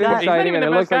best guy. The in kid is got- He's not exciting, even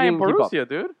and the it best looks like guy he in can keep up. Borussia,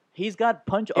 dude. he's got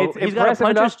punch. It's He's got a impressive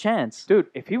puncher's enough. chance. Dude,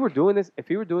 if he were doing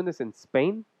this in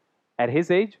Spain, at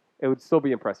his age, it would still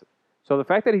be impressive. So the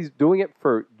fact that he's doing it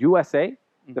for USA,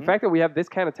 the Mhm. fact that we have this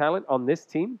kind of talent on this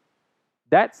team,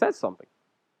 that says something.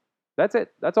 That's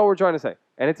it. That's all we're trying to say,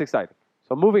 and it's exciting.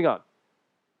 So moving on,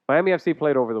 Miami FC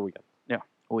played over the weekend.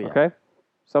 Oh yeah. Okay,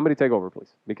 somebody take over,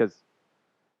 please, because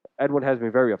Edwin has me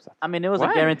very upset. I mean, it was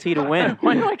Why? a guaranteed win.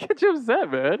 Why do I get you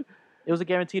upset, man? It was a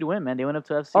guaranteed win, man. They went up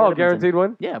to FC. Oh, Edmonton. guaranteed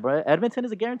win. Yeah, bro. Edmonton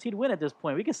is a guaranteed win at this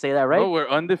point. We can say that, right? Oh, we're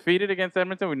undefeated against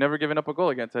Edmonton. We've never given up a goal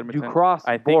against You Edmonton. cross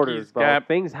I think borders, he's bro. got-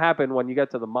 Things happen when you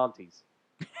get to the Montes.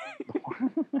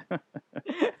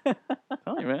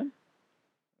 Tell you, man.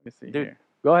 Let me see Dude. here.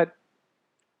 Go ahead.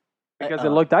 Because it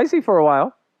Uh, looked dicey for a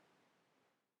while.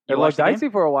 You It watched looked the game? dicey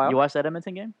for a while. You watched that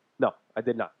Edmonton game? No, I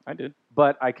did not. I did.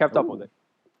 But I kept up Ooh. with it.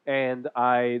 And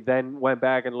I then went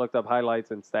back and looked up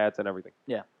highlights and stats and everything.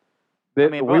 Yeah. The- I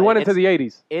mean, we bro, went into it's- the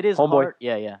 80s. It is Homeboy. hard.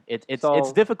 Yeah, yeah. It's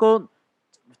So- difficult.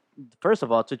 First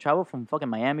of all, to travel from fucking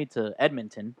Miami to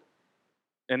Edmonton.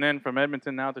 And then from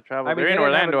Edmonton now to travel. I mean, They're they in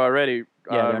didn't have Orlando already, Yeah,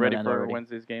 they're in ready Orlando for already.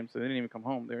 Wednesday's game. So they didn't even come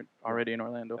home. They're already in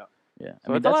Orlando. Yeah. Yeah.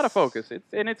 So it's a lot of focus.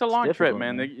 It's a long trip, difficult,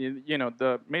 man. man. You know,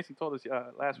 the Mason told us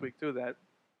last week too that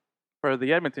for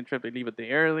the Edmonton trip they leave a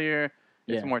day earlier.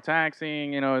 It's Yeah. more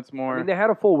taxing. You know, it's more. I mean, they had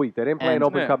a full week. They didn't play an And-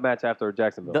 Open Yeah. Cup match after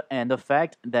Jacksonville. And the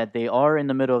fact that they are in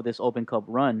the middle of this Open Cup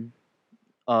run,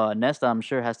 Nesta, I'm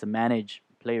sure, has to manage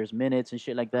players' minutes and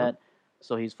shit like that.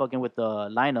 So he's fucking with the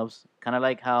lineups, kind of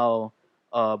like how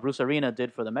Bruce Arena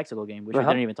did for the Mexico game, which we Uh-huh.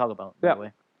 didn't even talk about, by Yeah. the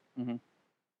way.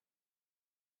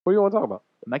 What do you want to talk about?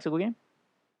 The Mexico game?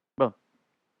 Bro,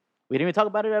 we didn't even talk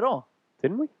about it at all.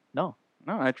 Didn't we? No.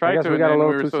 no, I I tried guess to. we and got a then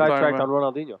little were too still talking sidetracked on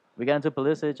about- Ronaldinho. We got into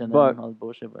Pulisic and But- then all the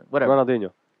bullshit, but whatever.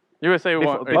 Ronaldinho. USA won.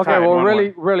 Before- they Okay, tied well,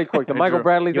 1-1. really quick. The They Michael drew.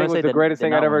 Bradley thing USA was the did- greatest did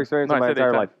thing not I'd ever win. experienced No, in I my said they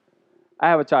entire tied. life. I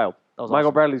have a child. That was Michael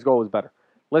awesome. Bradley's goal was better.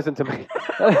 Listen to me.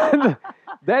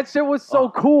 That shit was so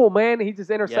cool, man. He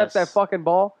just intercepts that Yes. fucking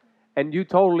ball, and he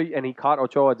caught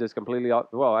Ochoa just completely off.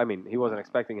 Well, I mean, he wasn't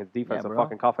expecting his defense to bro.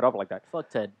 fucking cough it up like that. Fuck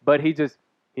Ted. But he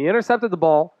intercepted the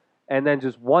ball, and then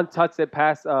just one touched it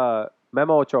past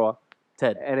Memo Ochoa,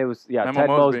 Ted. and it was, Memo Ted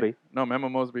Mosby. No, Memo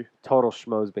Mosby. Total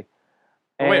schmosby.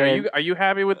 Oh, wait, And- are you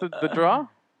happy with the draw?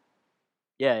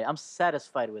 Yeah, I'm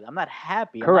satisfied with it. I'm not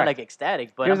happy. I'm Correct. not like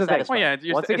ecstatic, but Here's I'm the thing. satisfied. Well, yeah,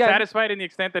 you're Once s- again- satisfied in the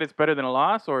extent that it's better than a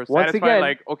loss, or Once satisfied again-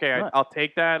 like, okay, Right. I'll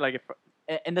take that. Like if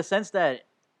In the sense that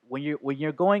when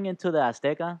you're going into the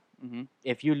Azteca, Mhm.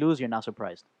 if you lose, you're not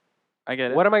surprised. I get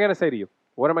it. What am I going to say to you?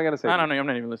 What am I going to say I to don't you? know. I'm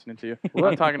not even listening to you.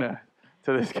 What? I'm talking to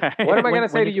this guy. What am I When- going to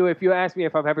say when to you if you ask me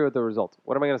if I'm happy with the result?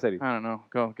 What am I going to say to you? I don't know.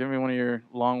 Go. Give me one of your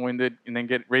long-winded, and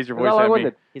then raise your I'm voice not at me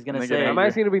long-winded. He's gonna And they get say I'm angry.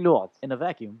 asking you to be nuanced. in a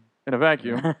vacuum. in a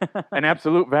vacuum, an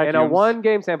absolute vacuum. In a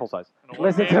one-game sample size.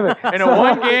 Listen to me. In a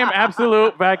one-game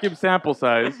absolute vacuum sample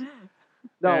size.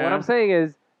 No, what Yeah. I'm saying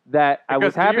is that I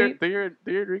was Because happy. Do your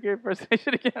Enrique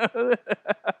impersonation again.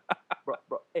 bro.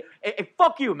 Hey,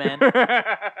 fuck you, man.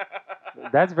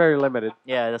 That's very limited.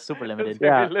 Yeah, that's super limited.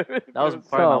 Yeah. That was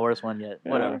probably my So- worst one yet.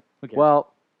 Yeah. Whatever. Who cares?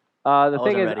 Well, the I thing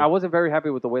wasn't is, ready. I wasn't very happy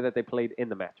with the way that they played in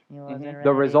the match. Mhm.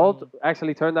 The result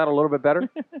actually turned out a little bit better.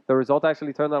 The result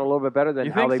actually turned out a little bit better than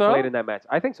You how think they so? played in that match.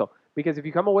 I think so. Because if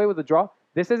you come away with a draw,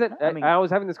 this isn't. I mean- I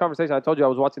was having this conversation. I told you I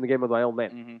was watching the game with my own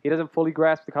man. Mhm. He doesn't fully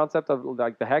grasp the concept of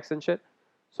like the hex and shit.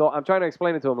 So I'm trying to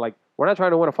explain it to him. Like, we're not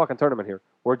trying to win a fucking tournament here.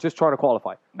 We're just trying to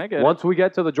qualify. I get it. Once we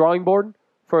get to the drawing board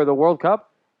for the World Cup,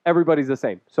 everybody's the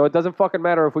same. So it doesn't fucking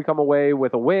matter if we come away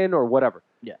with a win or whatever.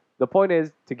 Yeah. The point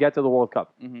is to get to the World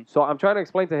Cup. Mhm. So I'm trying to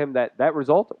explain to him that that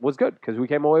result was good because we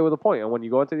came away with a point. And when you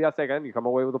go into the Azteca and you come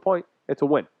away with a point, it's a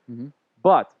win. Mhm.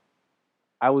 But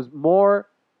I was more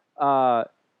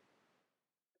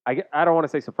I don't want to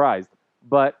say surprised,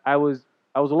 but I was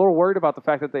a little worried about the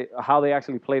fact that how they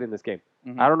actually played in this game.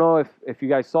 Mhm. I don't know if you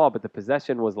guys saw, but the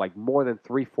possession was like more than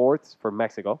 3/4 for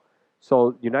Mexico.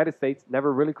 So United States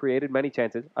never really created many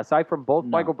chances aside from both No.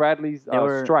 Michael Bradley's They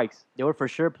were- strikes. They were for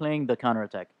sure playing the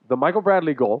counterattack. The Michael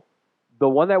Bradley goal, the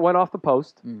one that went off the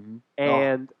post, Mm-hmm.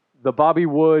 and the Bobby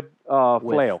Wood Whiff.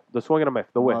 flail, the swing and a miss,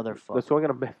 the whiff, Motherfucker. the swing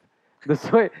and a miss, the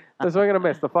swing and a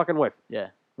miss, the fucking whiff, Yeah.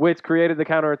 which created the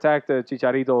counterattack to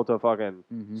Chicharito to fucking.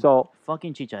 Mm-hmm. So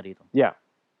Fucking Chicharito. yeah,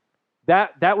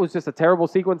 that was just a terrible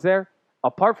sequence there.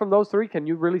 Apart from those three, can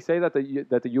you really say that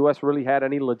the U.S. really had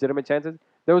any legitimate chances?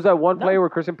 There was that one No. play where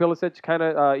Christian Pulisic kind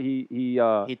of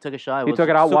He took a shot. he was took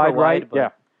it out super wide, right? but Yeah.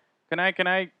 Can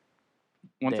I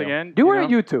once Damn. again? You were know? at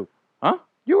U2. Huh?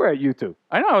 You were at U2.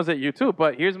 I know I was at U2,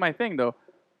 but here's my thing though.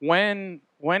 When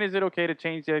is it okay to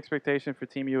change the expectation for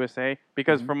Team USA?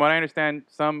 Because Mhm. from what I understand,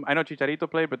 I know Chicharito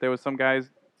played, but there was some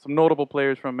notable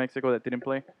players from Mexico that didn't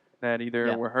play, that either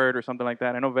Yeah. were hurt or something like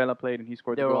that. I know Vela played and he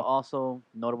scored There the were goal. also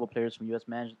notable players from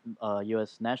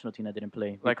U.S. national team that didn't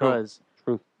play Like who? because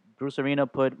True. Bruce Arena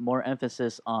put more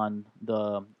emphasis on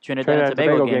the Trinidad Trinidad and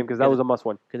Tobago game because that was a must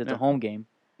win. because it's Yeah. a home game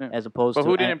Yeah. as opposed But to.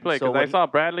 who didn't play? so Because I what saw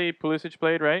Bradley, Pulisic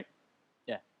played, right?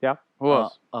 Yeah. Yeah. Who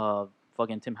else?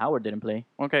 Fucking Tim Howard didn't play.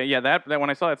 Okay, yeah, that when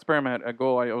I saw that sperm at a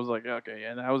goal, I was like, okay,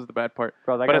 yeah, that was the bad part.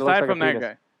 Bro, that But guy looks aside like from a that penis.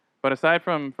 guy, but aside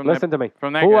from Listen to me.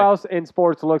 from that Who guy, else in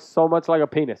sports looks so much like a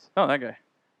penis? oh, that guy,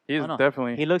 he is Oh, no.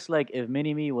 definitely He looks like if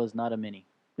Mini Me was not a mini.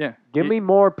 yeah. Give he- me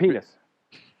more penis.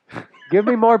 Give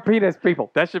me more penis, people.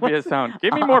 that should be his sound.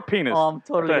 Give me more penis. Oh, I'm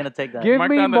totally gonna take that. Give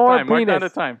Mark me down the more time. Mark down the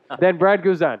penis. time. Than Brad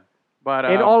Guzan But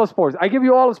in all of sports. I give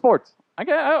you all of sports.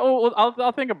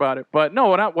 I'll think about it. But no,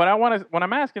 what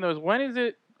I'm asking though is when is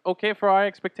it okay for our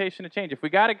expectation to change? If we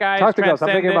got a guy Talk as to girls. I'm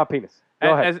thinking transcendent- about penis.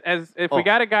 Go ahead. as if Oh. we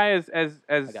got a guy as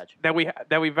I got you.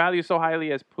 that we value so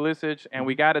highly as Pulisic, and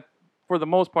we got it for the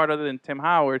most part other than Tim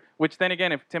Howard. Which then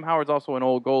again, if Tim Howard's also an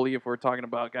old goalie, if we're talking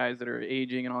about guys that are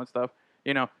aging and all that stuff,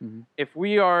 Mhm. if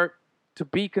we are to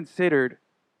be considered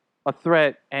a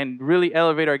threat and really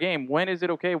elevate our game, when is it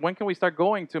okay? When can we start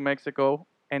going to Mexico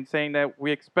and saying that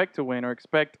we expect to win or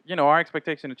expect our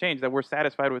expectation to change, that we're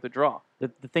satisfied with a draw? The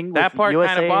thing That with part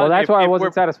USA, kinda Well, bothers- that's why I if wasn't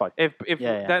we're- satisfied. If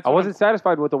Yeah. that's I what wasn't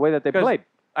satisfied with the way that they Because played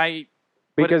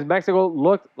but because Mexico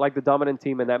looked like the dominant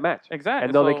team in that match. exactly.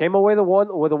 And though they came away with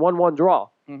a 1-1 draw,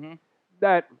 hmm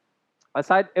that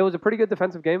aside, it was a pretty good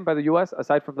defensive game by the U.S.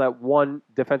 Aside from that one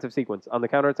defensive sequence on the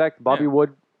counterattack, Bobby Yeah.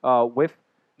 Wood whiff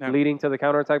Yeah. leading to the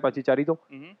counterattack by Chicharito.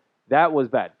 hmm That was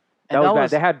bad. That And was that bad.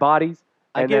 was- They had bodies,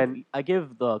 I and give then I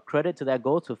give the credit to that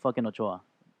goal to fucking Ochoa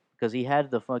because he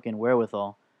had the fucking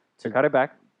wherewithal to cut it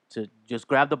back. to just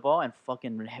grab the ball and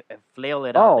fucking flail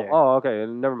it out there. Oh, okay.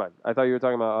 Never mind. I thought you were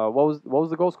talking about what was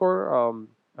the goal scorer?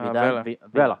 Vela.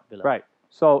 Vela. Right.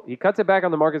 So he cuts it back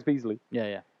on the Marcus Beasley, Yeah,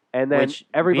 yeah. and then Which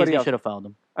everybody Beasley else. should have fouled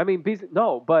him. I mean, Beasley.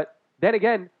 No, but then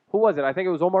again, who was it? I think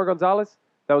it was Omar Gonzalez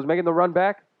that was making the run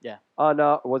back. Yeah. On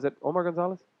was it Omar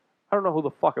Gonzalez? I don't know who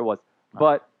the fuck it was,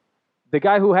 but the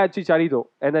guy who had Chicharito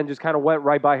and then just kind of went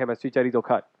right by him as Chicharito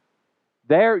cut.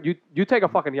 There, you take a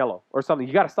fucking yellow or something.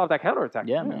 You got to stop that counterattack.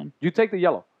 Yeah, man. You take the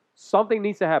yellow. Something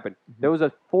needs to happen. There was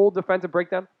a full defensive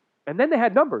breakdown, and then they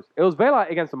had numbers. It was Vela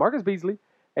against the Marcus Beasley,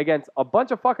 against a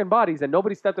bunch of fucking bodies, and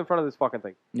nobody stepped in front of this fucking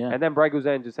thing. Yeah. And then Brad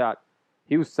Guzan just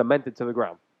he was cemented to the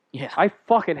ground. Yeah. I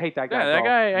fucking hate that guy. Yeah, that bro.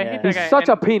 guy. I Yeah. hate that He's guy. such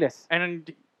and, a penis.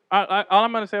 And all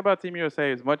I'm gonna say about Team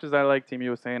USA, as much as I like Team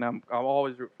USA, and I'll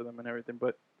always root for them and everything,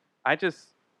 but I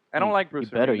don't like Bruce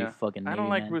You better, Arena. you fucking I don't Navy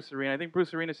like man. Bruce Arena. I think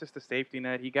Bruce Arena is just a safety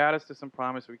net. He got us to some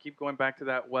promise. We keep going back to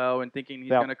that well and thinking he's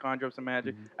Yeah. going to conjure up some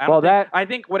magic. Mhm. I don't Well, think, that- I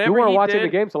think You whatever weren't he watching did,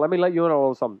 the game, so let me let you know a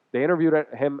little something. They interviewed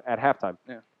him at halftime.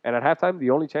 Yeah. And at halftime, the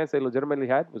only chance they legitimately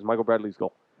had was Michael Bradley's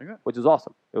goal, Okay. which is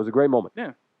awesome. It was a great moment.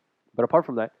 Yeah. But apart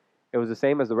from that, it was the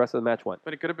same as the rest of the match went.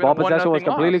 but it could have been Ball a 1-0 possession was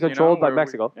completely loss, controlled by where we-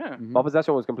 Mexico. Yeah. Mhm. Ball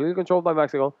possession was completely controlled by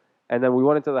Mexico, and then we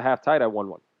went into the half tied at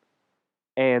 1-1.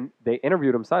 And they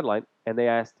interviewed him sideline, and they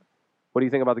asked, "What do you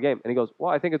think about the game?" And he goes,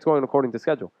 "Well, I think it's going according to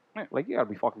schedule." Yeah. Like, you gotta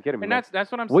be fucking kidding me. And man.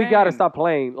 that's what I'm We saying. gotta stop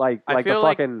playing like I the feel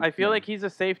like fucking. I feel like he's a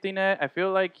safety net. I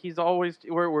feel like he's always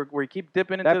we keep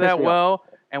dipping That into pissed that me well,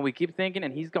 and we keep thinking,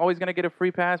 and he's always gonna get a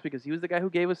free pass because he was the guy who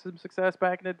gave us some success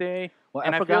back in the day. Well,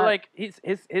 And I feel forgot- like his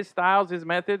styles, his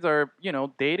methods are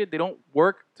dated. They don't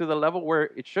work to the level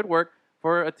where it should work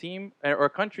for a team or a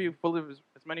country full of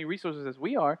as many resources as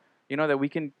we are. That we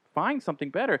can find something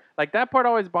better. Like that part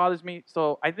always bothers me.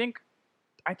 So I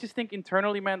just think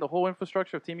internally, man, the whole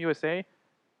infrastructure of Team USA,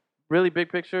 really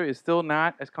big picture, is still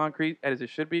not as concrete as it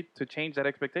should be to change that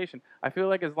expectation. I feel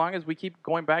like as long as we keep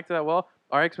going back to that, well,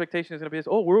 our expectation is going to be this,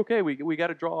 oh, we're okay. We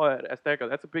got a draw at Azteca.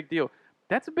 That's a big deal.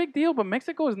 that's a big deal. But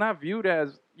Mexico is not viewed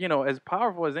as as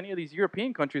powerful as any of these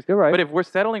European countries. You're right. But if we're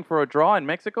settling for a draw in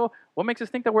Mexico, what makes us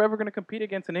think that we're ever going to compete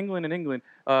against an England in England,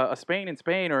 a Spain in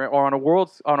Spain, or on a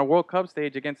World Cup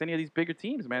stage against any of these bigger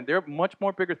teams? Man, they're a much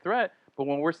more bigger threat. But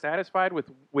when we're satisfied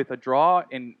with a draw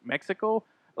in Mexico,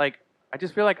 like I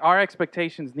just feel like our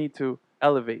expectations need to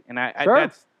elevate, and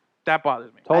Sure. that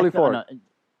bothers me. Totally for no, it.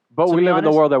 But to we be live in the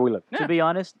honest- world that we live. Yeah. To be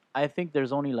honest, I think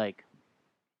there's only like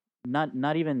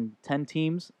not even 10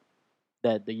 teams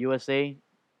that the USA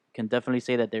can definitely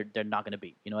say that they're not going to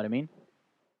beat. You know what I mean?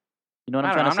 You know what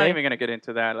I'm trying to I'm not say? even going to get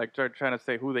into that. Like trying to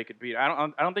say who they could beat. I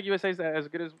don't think USA is as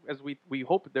good as we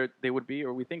hope they would be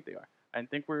or we think they are. I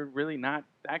think we're really not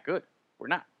that good. We're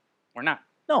not.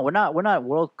 No, we're not. We're not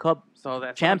World Cup So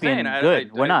that's champion what I'm saying.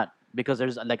 good. We're not, because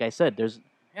there's, like I said, there's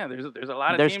Yeah, there's a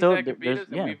lot of There's teams still- that could beat there's- us,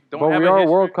 and yeah. we don't But have we a are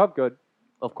history. World Cup good.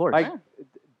 of course. Like,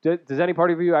 does any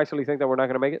part of you actually think that we're not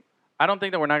going to make it? I don't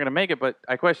think that we're not going to make it, but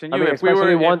I question I you mean, if we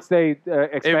especially were once they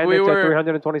expanded we were- to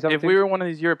 327 if we were one of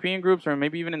these European groups or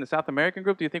maybe even in the South American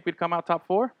group. Do you think we'd come out top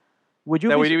 4? would you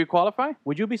That be, we qualify?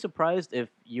 would you be surprised if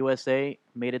USA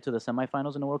made it to the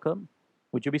semifinals in the World Cup?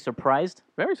 Would you be surprised?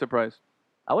 Very surprised.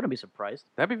 I wouldn't be surprised.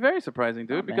 That'd be very surprising,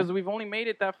 dude, Oh, man. because we've only made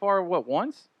it that far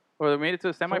once, or they made it to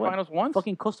the So what? semifinals once.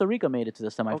 Fucking Costa Rica made it to the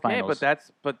semifinals. Okay, but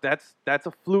that's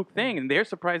a fluke thing, and they're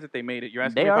surprised that they made it. You're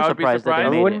asking They me if are I would be surprised that they I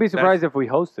surprised. made wouldn't be it. surprised if we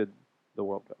hosted the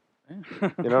World Cup.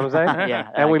 You know what I'm saying? Yeah,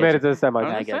 And I we get made you. it to the semis.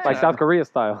 I I get Like you. South Korea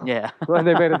style. Yeah. When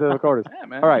they made it to the quarters. Yeah,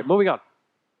 man. All right, moving on.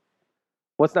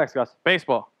 What's next, Gus?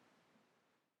 Baseball.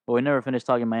 But we never finished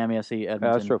talking Miami FC Edmonton.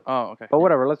 Yeah, that's true. Oh, okay. But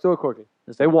whatever, let's do it quickly.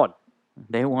 Just- They won.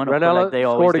 They won. Ranella Like they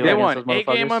always scored do again. They against won those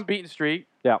 8-game motherfuckers. unbeaten streak.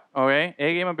 Yeah. Okay,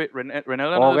 8-game unbeaten.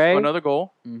 Ranella Okay. another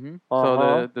goal. Mm-hmm.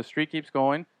 So the streak keeps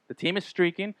going. The team is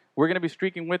streaking. We're going to be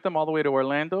streaking with them all the way to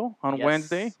Orlando on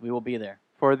Wednesday We will be there.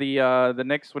 for the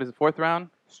next fourth round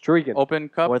Streaking. Open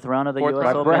Cup. Fourth round of the Fourth US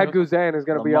round. But Open. Brad Guzan is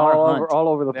going to be Lamar all Hunt.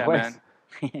 over the Yeah, place.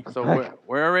 man. So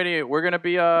we're going to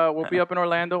be we'll be up in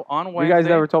Orlando on You Wednesday. guys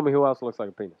never told me who else looks like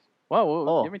a penis.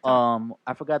 Well, give me time.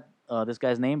 I forgot this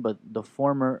guy's name, but the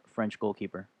former French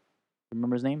goalkeeper.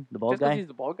 Remember his name? The bald Just because guy? he's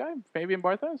the bald guy, Fabian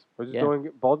Barthez. We're just Yeah.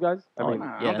 doing bald guys? I Oh, mean, Nah,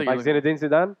 I yeah. don't think like he looks- Zinedine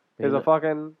Zidane is a He's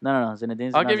fucking... No,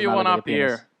 Zinedine I'll Zidane's give you not one like a off the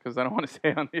penis. air because I don't want to say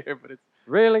it on the air, but it's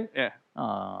Really? yeah.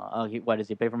 Why does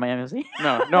he play for Miami FC?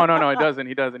 No, he doesn't.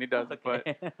 He doesn't.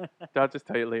 But I'll just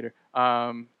tell you later.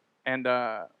 And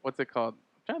what's it called?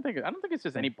 I'm trying to think. I don't think it's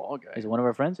just any bald guy. Is it one of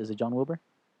our friends? Is it John Wilbur?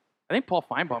 I think Paul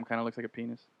Feinbaum kind of looks like a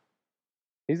penis.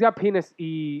 He's got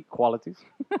penis-y qualities.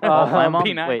 Paul Um, Feynman?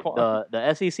 Peanut Wait, quality.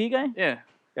 the SEC guy? Yeah.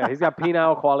 Yeah, he's got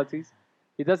penile qualities.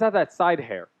 He does have that side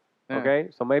hair. Yeah. Okay,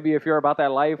 so maybe if you're about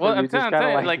that life, Well, where I'm you just telling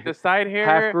kind of you, like the side half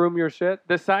hair, groom your shit.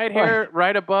 the side hair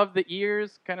right above the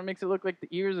ears kind of makes it look like the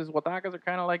ears. His watakas are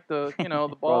kind of like the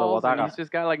the balls, and wataka. he's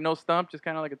just got like no stump, just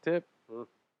kind of like a tip, Mm.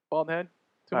 bald head.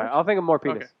 Too All right, much? I'll think of more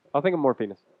penis. Okay. I'll think of more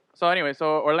penis. So anyway,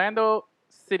 so Orlando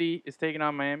City is taking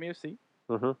on Miami FC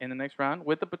Mm-hmm. in the next round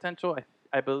with the potential.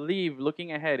 I believe,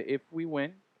 looking ahead, if we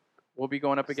win, we'll be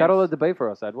going up against. Settle the debate for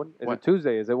us, Edwin. Is What? it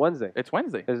Tuesday? Is it Wednesday? It's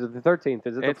Wednesday. Is it the 13th?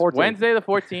 Is it the It's 14th? Wednesday the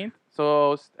 14th.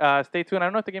 So stay tuned. I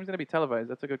don't know if the game's going to be televised.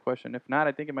 That's a good question. If not,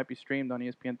 I think it might be streamed on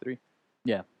ESPN3.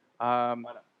 Yeah.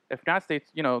 If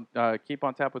not, keep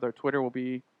on tap with our Twitter. We'll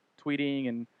be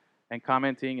tweeting and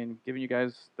commenting and giving you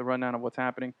guys the rundown of what's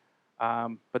happening.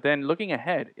 But then looking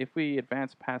ahead, if we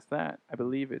advance past that, I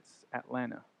believe it's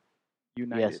Atlanta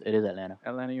United. Yes, it is Atlanta.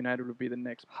 Atlanta United would be the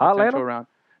next Hot potential Atlanta? round.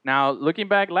 Now, looking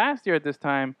back last year at this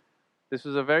time, this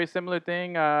was a very similar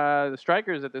thing. The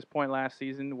Strikers at this point last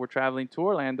season were traveling to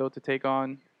Orlando to take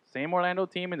on same Orlando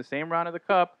team in the same round of the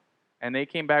Cup, and they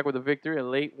came back with a victory, a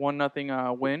late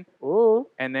 1-0 win. Ooh.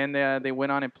 And then they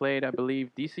went on and played, I believe,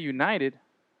 DC United,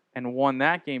 and won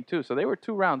that game too. So they were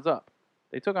 2 rounds up.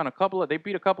 They took on they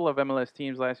beat a couple of MLS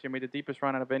teams last year, made the deepest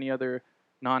run out of any other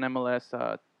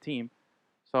non-MLS team.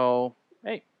 So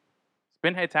hey,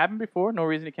 it's happened before. No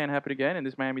reason it can't happen again. And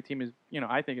this Miami team is,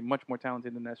 I think, much more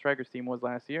talented than that Strikers team was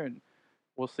last year. And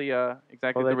we'll see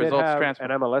exactly Well, the they did results have transfer.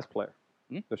 an MLS player.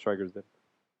 Hmm? The Strikers did.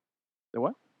 The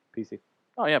what? PC.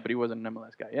 Oh yeah, but he wasn't an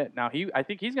MLS guy yet. Now I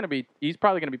think he's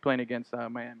probably gonna be playing against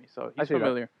Miami, so I he's see that.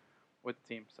 familiar with the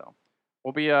team. So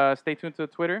we'll be stay tuned to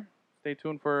Twitter. Stay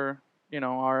tuned for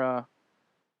our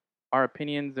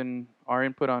opinions and our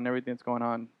input on everything that's going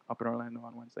on up in Orlando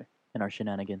on Wednesday And our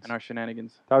shenanigans. and our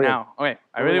shenanigans. Oh, yeah. Now, okay,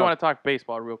 I Moving really on. want to talk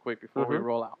baseball real quick before we Mhm.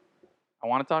 roll out. I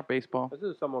want to talk baseball. Let's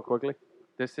do some more quickly.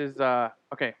 This is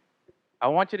okay. I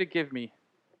want you to give me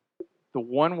the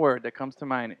one word that comes to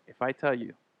mind if I tell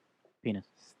you Penis.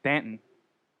 Stanton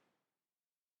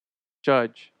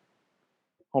Judge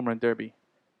home run derby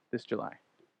this July.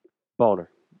 Boner.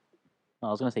 I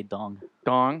was gonna say dong.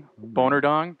 Dong, boner,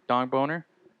 dong boner.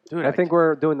 Dude, I think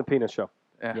we're doing the penis show.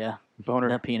 Yeah, boner.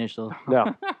 that penis though.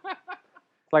 No.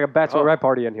 It's like a bachelorette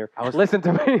party in here. Listen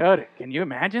to me. Dude, can you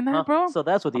imagine that, bro? So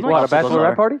that's what these What, a popsicles bachelorette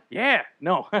are. party? Yeah,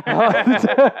 no.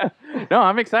 No,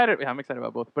 I'm excited. I'm excited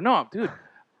about both. But no, dude,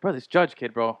 bro, this Judge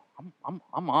kid, bro,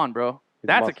 I'm on, bro.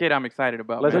 That's a monster. kid I'm excited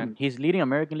about, Listen, man. He's leading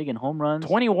American League in home runs,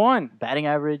 21. batting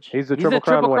average. He's the He's triple a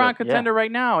crown triple winner. crown contender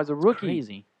right now as a rookie.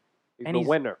 Crazy. He's and the he's-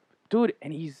 winner. Dude,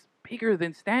 and he's bigger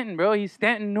than Stanton, bro. He's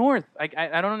Stanton North. Like,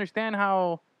 I don't understand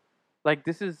how, like,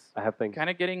 this is I have things. kind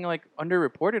of getting, like,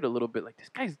 underreported a little bit. Like,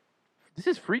 this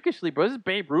is freakishly, bro. This is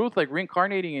Babe Ruth, like,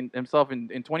 reincarnating himself in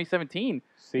 2017.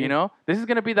 See? You know? This is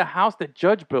going to be the house that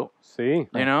Judge built. See?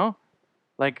 You know?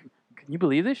 Like, can you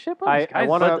believe this shit, bro? I This guy's-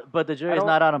 wanna- But the I jury's don't-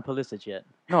 not out on Pulisic yet.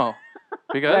 No.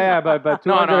 Because Yeah, but No,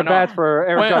 200 no. bats for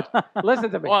Aaron Well- Judge. Listen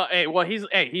to me. Well,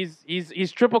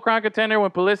 he's triple crown contender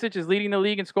when Pulisic is leading the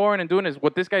league in scoring and doing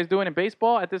what this guy's doing in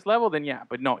baseball at this level. Then yeah,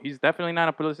 but no, he's definitely not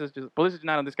on Pulisic. Pulisic is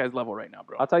not on this guy's level right now,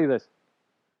 bro. I'll tell you this.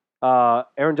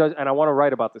 Aaron Judge, and I want to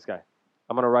write about this guy.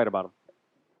 I'm going to write about him.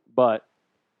 But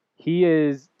he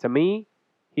is, to me,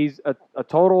 he's a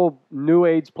total new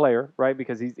age player, right?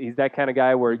 Because he's that kind of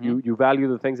guy where you value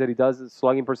the things that he does, his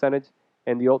slugging percentage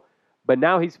and the old. But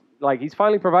now he's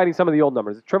finally providing some of the old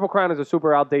numbers. Triple Crown is a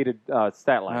super outdated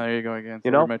stat line. Oh, there you go again.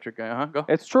 You know? Metric guy, Go.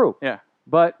 It's true. Yeah.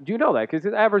 But you know that because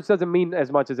his average doesn't mean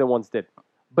as much as it once did.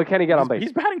 But can he get on base?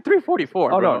 He's batting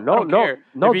 344. Oh, bro. no, I don't no, care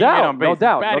no if he can get doubt, on base. no He's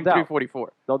doubt, no batting doubt.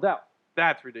 344. No doubt.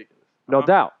 That's ridiculous. No Uh-huh.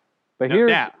 doubt. But No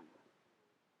here's doubt.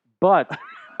 but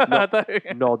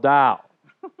no doubt.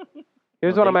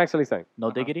 Here's No what I'm doubt. actually saying.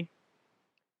 No diggity.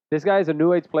 This guy is a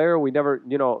new age player. We never,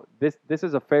 this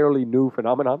is a fairly new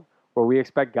phenomenon where we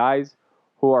expect guys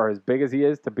who are as big as he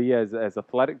is to be as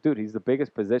athletic. Dude, he's the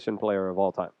biggest position player of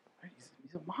all time.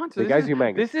 He's a monster. The guy's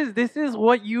humongous. This is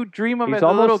what you dream of He's as a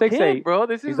little almost 6'8". kid, bro.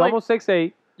 This is He's like almost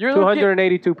 6'8", you're a little kid.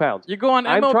 282 pounds. You go on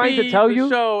I'm MLB trying to tell the you-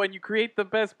 show and you create the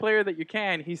best player that you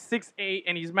can. He's 6'8"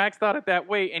 and he's maxed out at that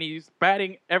weight and he's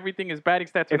batting everything. His batting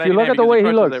stats are If you look 99 at the because way he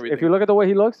crushes looks, everything. if you look at the way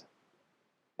he looks,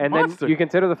 and then Monster. you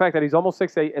consider the fact that he's almost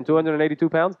 6'8" and 282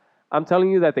 pounds, I'm telling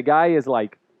you that the guy is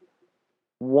like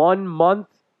 1 month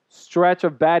stretch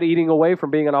of bad eating away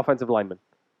from being an offensive lineman.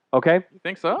 Okay? You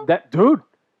think so? That dude,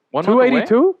 1 month away?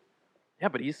 282? Yeah,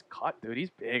 but he's caught, dude. He's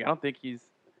big. I don't think he's.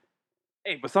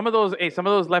 Hey, but some of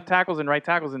those left tackles and right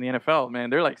tackles in the NFL, man,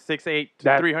 they're like 6'8",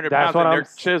 That- 300 that's pounds, what and I'm they're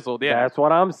s- chiseled. Yeah, That's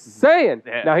what I'm saying.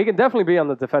 Yeah. Now, he can definitely be on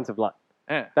the defensive line.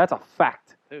 yeah. That's a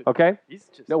fact. Dude, Okay? He's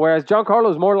just. Whereas Giancarlo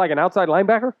is more like an outside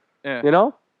linebacker, Yeah. you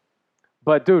know?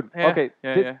 But, dude, Yeah, okay,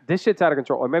 yeah, this, yeah. this shit's out of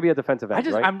control. Or maybe a defensive end,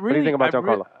 right? I'm really. What do you think about I'm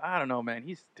Giancarlo? I don't know, man.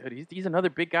 He's another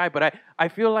big guy, but I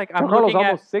feel like I'm Giancarlo's looking at.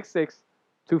 almost 6'6",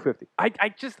 250. I But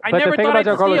the never thing thought I'd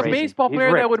about see Giancarlo a is baseball he's player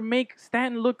that ripped. would make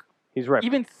Stanton look He's ripped.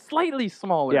 even slightly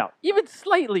smaller. Yeah. Even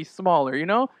slightly smaller, you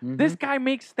know? Mhm. This guy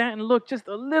makes Stanton look just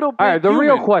a little bit All right, the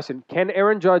real human. question, can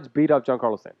Aaron Judge beat up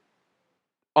Giancarlo Stanton?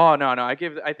 Oh, no. I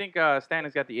think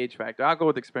Stanton's got the age factor. I'll go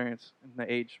with experience and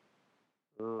the age.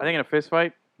 I think in a fist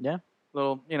fight, Yeah. a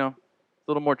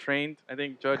little more trained. I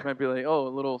think Judge might be like, a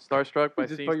little starstruck by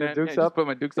just seeing put your Stanton. dukes Yeah, up? Just put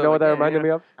my dukes You up. know what that like, reminded me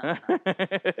of? me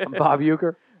of? Bob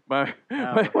Uecker. My,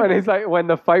 When he's like, when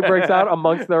the fight breaks out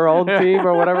amongst their own team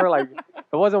or whatever, like,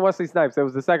 it wasn't Wesley Snipes, it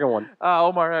was the second one.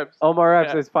 Omar Epps. Omar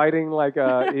Epps Yeah. is fighting, like,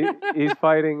 he's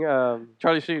fighting,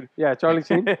 Charlie Sheen. yeah, Charlie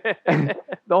Sheen. The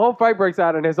whole fight breaks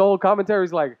out, and his whole commentary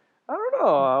is like, I don't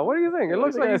know, what do you think? It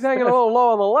looks like he's hanging a little low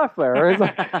on the left there. It's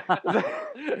like,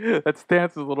 That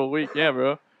stance is a little weak. Yeah,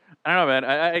 bro. I don't know,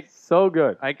 man. so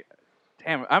good.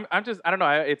 Damn, I don't know.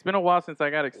 It's been a while since I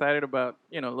got excited about,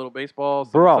 little baseball.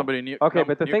 Bro, Somebody new. Okay,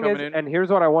 but the new thing is, coming in. and here's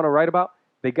what I want to write about.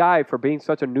 The guy, for being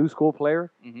such a new school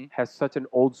player, Mhm. has such an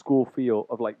old school feel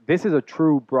of like, this is a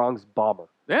true Bronx bomber.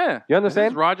 Yeah. You This understand?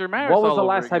 is Roger Maris. What was all the over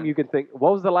last time again. you can think?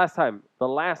 What was the last time? The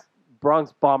last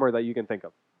Bronx bomber that you can think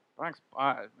of? Bronx,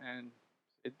 man.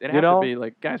 It You had know? to be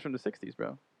like guys from the 60s,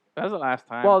 bro. That was the last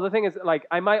time. Well, the thing is, like,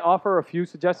 I might offer a few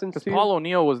suggestions because to you. Paul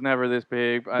O'Neill was never this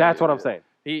big. That's what I'm saying.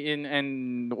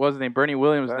 And what's his name? Bernie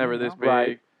Williams was never this big.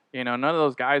 Right. None of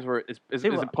those guys were as See,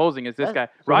 well, Uh, imposing as this guy.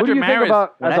 So who Roger do you think Maris.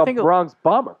 about when as I a think of- Bronx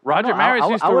bomber? Roger No, Maris I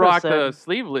used I to would've rock the said-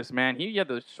 sleeveless, man. He had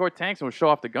the short tanks and would show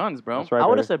off the guns, bro. That's right. I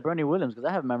would baby. have said Bernie Williams because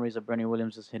I have memories of Bernie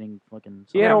Williams just hitting fucking.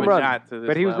 He had Yeah, home but runs, not to this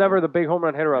but he was level. never the big home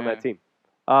run hitter on Yeah. that team.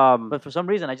 But for some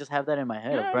reason, I just have that in my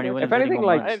head Yeah, of Bernie if Williams. anything, hitting home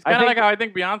like- runs. It's I kind of think- like how I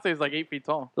think Beyonce is like 8 feet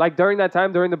tall. Like during that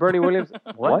time, during the Bernie Williams,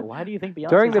 what? Why do you think Beyonce?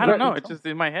 During the I don't Ber- know. It's just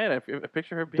in my head. I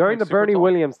picture her being during like the super Bernie tall.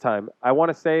 Williams time, I want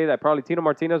to say that probably Tino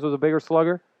Martinez was a bigger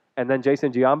slugger, and then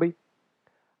Jason Giambi.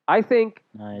 I think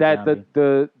that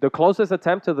the closest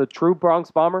attempt to the true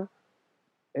Bronx bomber,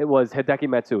 it was Hideki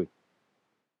Matsui.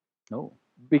 No.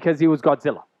 because he was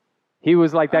Godzilla. He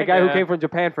was like that I guy who guess. came from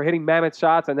Japan for hitting mammoth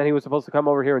shots, and then he was supposed to come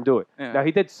over here and do it. Yeah. Now,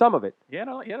 he did some of it. He had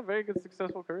a very good,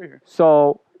 successful career here.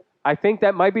 So I think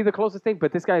that might be the closest thing,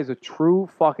 but this guy is a true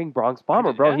fucking Bronx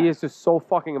Bomber, bro. Yeah. He is just so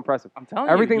fucking impressive. I'm telling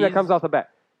Everything you, that comes off the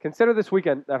bat. Consider this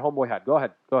weekend that homeboy had. Go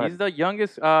ahead. He's the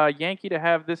youngest Yankee to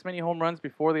have this many home runs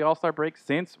before the All-Star break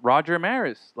since Roger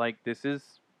Maris. Like, this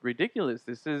is ridiculous.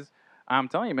 I'm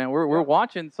telling you, man, we're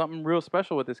watching something real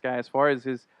special with this guy as far as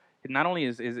his not only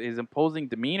his imposing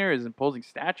demeanor, his imposing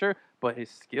stature, but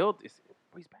his skill. He's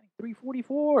batting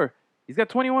 344. He's got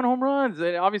 21 home runs.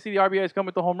 And obviously, the RBIs come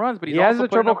with the home runs, but He he's has also a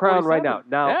putting Triple up Crown right 47.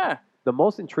 now. Now, Yeah. the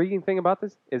most intriguing thing about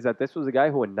this is that this was a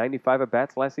guy who, in 95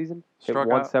 at-bats last season, hit Struck out.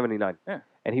 179. Yeah.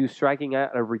 And he was striking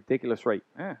at a ridiculous rate.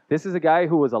 Yeah. This is a guy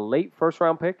who was a late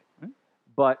first-round pick, Mhm.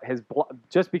 but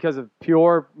just because of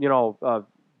pure,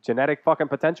 genetic fucking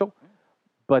potential,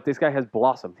 but this guy has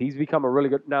blossomed. He's become a really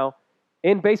good... Now,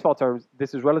 in baseball terms,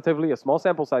 this is relatively a small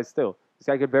sample size still. This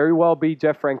guy could very well be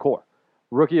Jeff Francoeur,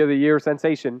 Rookie of the Year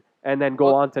sensation, and then go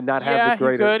Well, on to not have Yeah, the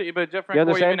greater... he could, but Jeff You Francoeur,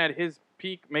 understand? even at his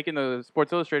peak, making the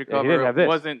Sports Illustrated Yeah, he didn't cover,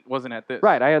 have this. wasn't at this.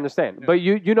 Right, I understand. Yeah. But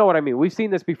you know what I mean. We've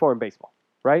seen this before in baseball,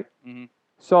 right? Mhm.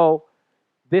 So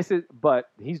but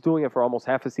he's doing it for almost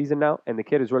half a season now, and the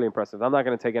kid is really impressive. I'm not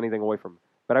going to take anything away from him.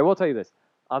 But I will tell you this.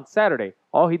 On Saturday,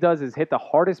 all he does is hit the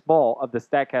hardest ball of the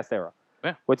StatCast era,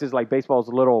 Yeah. which is like baseball's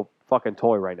little fucking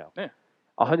toy right now. Yeah.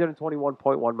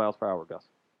 121.1 miles per hour, Gus.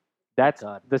 That's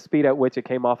God. the speed at which it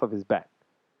came off of his bat.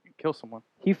 Kill someone.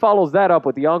 He follows that up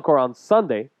with the encore on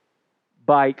Sunday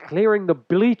by clearing the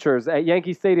bleachers at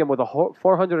Yankee Stadium with a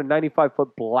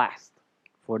 495-foot blast.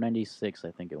 496,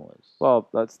 I think it was. Well,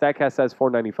 StatCast says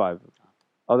 495.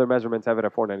 Other measurements have it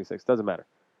at 496. Doesn't matter.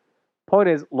 Point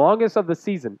is, longest of the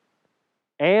season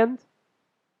and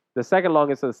the second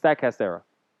longest of the StatCast era.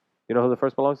 You know who the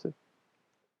first belongs to?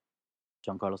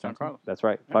 Giancarlo Stanton. Giancarlo. That's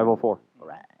right, Yeah. 504. All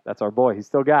right. That's our boy. He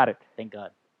still got it. Thank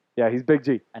God. Yeah, he's Big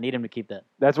G. I need him to keep that.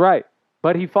 That's right.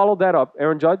 But he followed that up,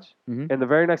 Aaron Judge, Mhm. in the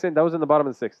very next inning. That was in the bottom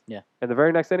of the sixth. Yeah. In the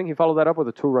very next inning, he followed that up with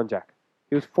a 2-run jack.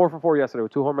 He was 4 for 4 yesterday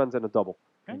with 2 home runs and a double.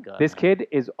 Thank God. This kid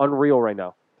is unreal right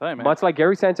now. Tell you, man. Much like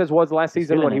Gary Sanchez was last He's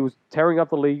season when feeling he it. was tearing up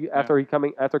the league after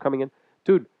coming in.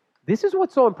 Dude, this is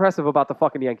what's so impressive about the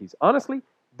fucking Yankees. Honestly,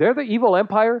 they're the evil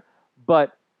empire,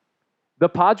 but the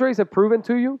Padres have proven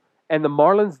to you, and the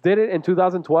Marlins did it in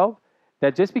 2012,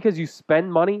 that just because you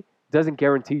spend money doesn't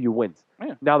guarantee you wins.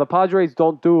 Yeah. Now, the Padres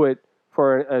don't do it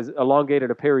for as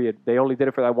elongated a period. They only did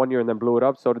it for that 1 year and then blew it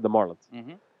up. So did the Marlins.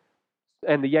 Mhm.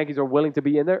 And the Yankees are willing to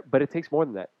be in there, but it takes more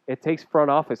than that. It takes front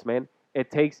office, man.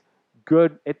 It takes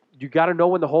good. You got to know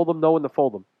when to hold them, know when to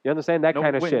fold them. You understand that No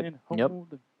kind of shit? winning. Yep.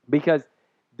 Hold it. Because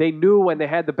they knew when they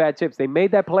had the bad chips. They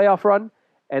made that playoff run,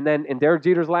 and then in Derek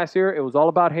Jeter's last year, it was all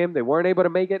about him. They weren't able to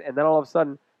make it, and then all of a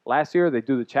sudden, last year, they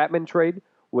do the Chapman trade,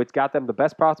 which got them the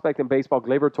best prospect in baseball,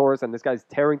 Gleyber Torres, and this guy's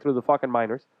tearing through the fucking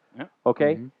minors. Yeah.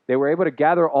 Okay? Mhm. They were able to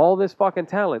gather all this fucking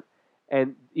talent,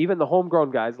 and even the homegrown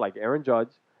guys like Aaron Judge,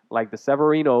 like the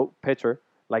Severino pitcher,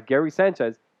 like Gary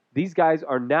Sanchez, these guys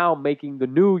are now making the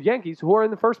new Yankees who are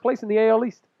in the first place in the AL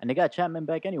East. And they got Chapman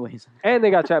back anyways. And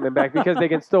they got Chapman back because they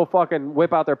can still fucking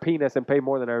whip out their penis and pay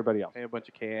more than everybody else. Pay a bunch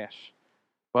of cash.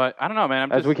 But I don't know,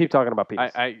 man. As we keep talking about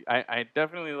penis. I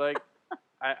definitely like.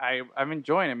 I'm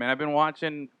enjoying it, man. I've been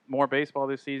watching more baseball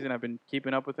this season. I've been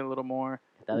keeping up with it a little more.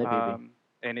 Dale, baby.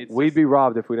 And it's We'd just- be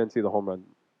robbed if we didn't see the home run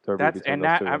derby that's between and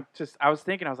those that two. I was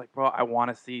thinking, I was like, bro, I want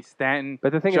to see Stanton.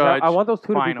 But the thing Judge, is, I want those two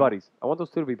to be final. buddies. I want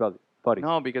those two to be buddies.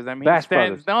 No, because I mean, Bash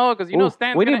Stanton's, Brothers. no, because you know Ooh,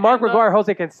 Stanton's we need gonna Mark end up- McGuire,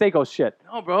 Jose Canseco shit.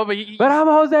 No, bro, but But I'm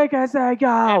Jose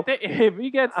Canseco. if he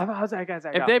gets I'm Jose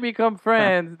Canseco. if they become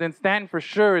friends, then Stanton for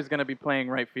sure is going to be playing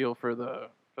right field for the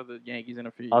Yankees in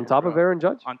a few years. On top bro. of Aaron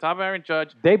Judge? On top of Aaron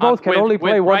Judge. They both on- can with- only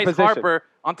play with one Bryce position. Harper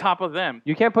on top of them.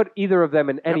 You can't put either of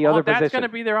them in any Well, other that's position. going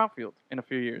to be their outfield in a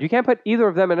few years. You can't put either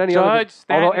of them in any other Judge, position.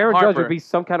 Stanton, Although Aaron Judge Harper. would be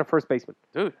some kind of first baseman.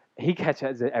 Dude, He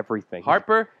catches everything.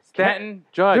 Harper, Stanton,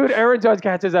 Judge. Dude, Aaron Judge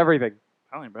catches everything.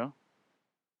 Tell me, bro.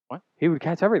 He would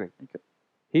catch everything.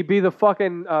 He'd be the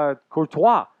fucking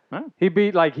Courtois. Huh? He'd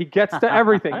be like, he gets to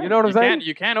everything. You know what I'm saying?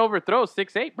 You can't overthrow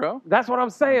 6'8", bro. That's what I'm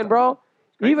saying, bro.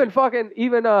 crazy.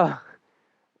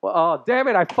 Oh, damn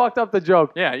it, I fucked up the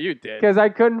joke Yeah, you did. because I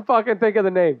couldn't fucking think of the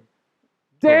name.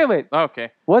 Damn it.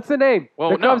 Okay. What's the name?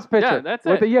 Well, the no, Cubs pitcher yeah, that's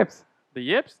with it. the yips. The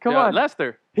Yips? Come on.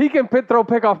 Lester. He can throw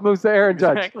pickoff moves to Aaron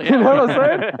Judge. Exactly. You know what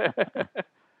I'm saying?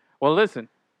 Well, listen,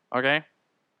 okay?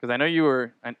 Because I know you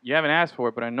haven't asked for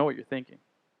it, but I know what you're thinking.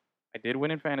 I did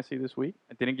win in fantasy this week.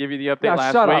 I didn't give you the update Now,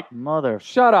 last shut week. up. Mother.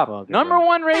 Shut up. fucker, Number bro.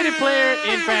 1 rated player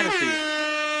in fantasy.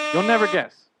 You'll never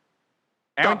guess.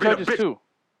 Aaron Stop being Judge a is 2.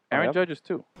 Aaron yep. Judge is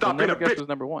 2. You'll Stop being never a guess bitch. who's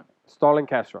number 1. Starling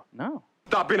Castro. No.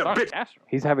 Stop being a Oh, bitch. Castro.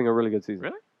 He's having a really good season.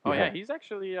 Really? Oh Yeah. yeah, he's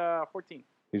actually 14.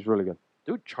 He's really good.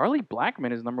 Dude, Charlie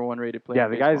Blackman is number 1 rated player. Yeah,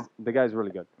 in the baseball. guy's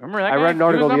really good. Remember that I guy? read an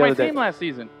article he was on the my other day. team last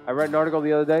season. I read an article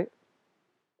the other day.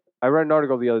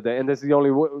 And this is the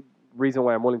only reason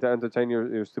why I'm willing to entertain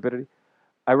your stupidity.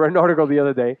 I read an article the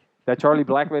other day that Charlie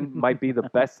Blackman might be the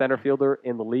best center fielder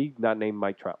in the league, not named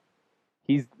Mike Trout.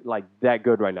 He's like that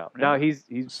good right now. Really? Now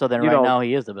he's So then, you right know, now,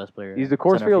 he is the best player. he's the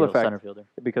course field effect. Center fielder.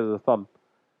 because of the thumb.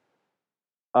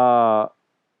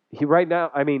 He right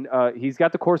now, he's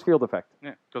got the course field effect.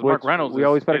 Yeah, because Which Mark Reynolds we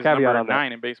always put a is caveat number on that.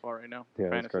 9 in baseball right now. Yeah,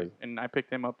 that's fantasy. crazy. And I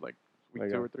picked him up like week There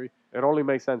you 2 go. or 3. It only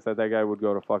makes sense that guy would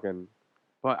go to fucking.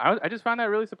 But I just found that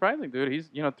really surprising, dude. He's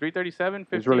 337,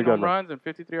 15 really good, home man. runs, and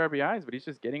 53 RBIs, but he's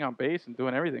just getting on base and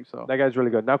doing everything. So That guy's really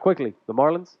good. Now, quickly, the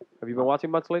Marlins. Have you been watching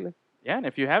much lately? yeah, and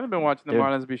if you haven't been watching the Dude.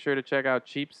 Marlins, be sure to check out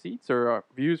Cheap Seats or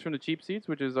Views from the Cheap Seats,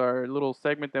 which is our little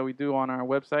segment that we do on our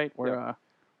website where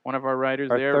one of our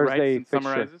writers Our there Thursday writes and fixture.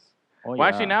 summarizes. Oh, Well,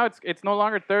 actually, now it's no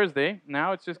longer Thursday.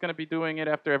 Now it's just going to be doing it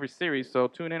after every series. So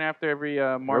tune in after every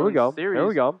Marlins There we go. series. There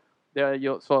we go.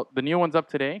 So the new one's up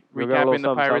today, We've got a recapping little the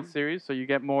something, Pirates something. series. So you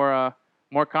get more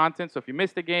content. So if you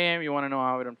missed the game, you want to know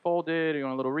how it unfolded, you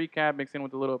want a little recap mixed in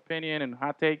with a little opinion and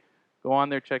hot take, go on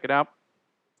there, check it out.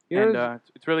 Here's- And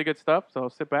it's really good stuff. So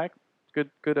sit back. It's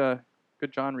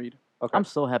good John Reed. Okay. I'm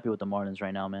so happy with the Marlins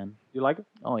right now, man. You like it?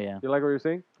 Oh yeah, You like what you're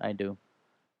seeing? I do.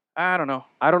 I don't know.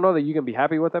 I don't know that you can be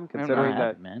happy with them, I'm not considering I'm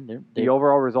that happy, man. the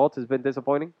overall results has been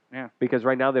disappointing. Yeah. Because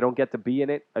right now they don't get to be in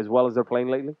it as well as they're playing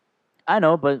lately. I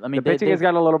know, but I mean, The pitching has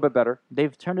gotten a little bit better.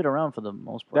 they've turned it around for the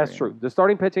most part. That's you true. know? The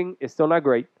starting pitching is still not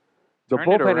great. The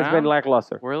Turned it bullpen has been around?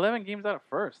 lackluster. We're 11 games out of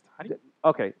first. How do you,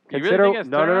 Okay, you consider really think it's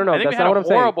no. turned around? I think That's we had not what a I'm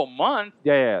saying. horrible month.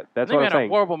 Yeah. That's I think what we I'm had a saying.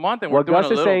 horrible month, and we're What doing Gus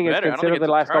a is little saying is better. I don't consider think the it's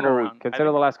a last couple turnaround. weeks. Consider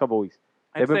the last couple weeks.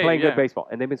 They've been playing good baseball,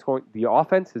 and they've been scoring. The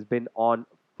offense has been on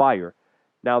fire.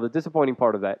 Now, the disappointing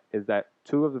part of that is that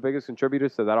two of the biggest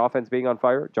contributors to that offense being on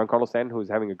fire, Giancarlo Stanton, who is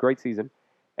having a great season,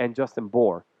 and Justin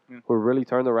Bohr, who really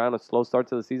turned around a slow start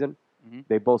to the season,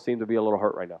 they both seem to be a little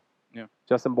hurt right now. Yeah.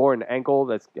 Justin Bohr, an ankle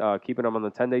that's keeping him on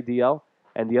the 10-day DL.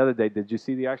 And the other day, did you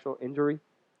see the actual injury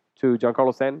to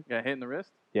Giancarlo Stanton? Yeah, hitting the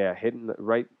wrist. Yeah, hitting the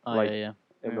right, Oh yeah.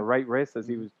 in the right wrist as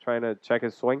he was trying to check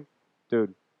his swing.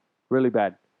 Dude, really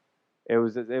bad. It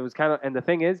was kind of, and the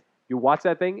thing is, you watch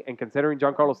that thing, and considering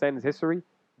Giancarlo Stanton's history,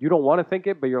 you don't want to think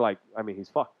it, but you're like, I mean, he's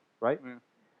fucked, right? Yeah.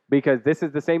 Because this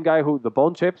is the same guy who the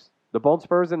bone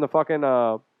spurs in the fucking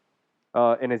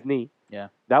in his knee. Yeah.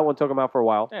 That one took him out for a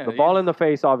while. Yeah, the ball he's- in the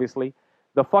face, obviously.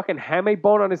 The fucking hamate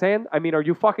bone on his hand. I mean, are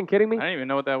you fucking kidding me? I didn't even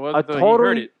know what that was A until he heard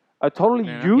totally, it. a totally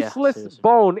Yeah. useless seriously.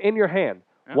 bone in your hand.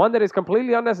 Yeah. One that is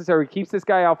completely unnecessary, keeps this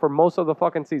guy out for most of the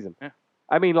fucking season. Yeah.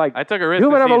 I mean, like, I took a risk.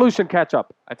 human this season. evolution catch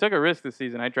up. I took a risk this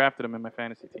season. I drafted him in my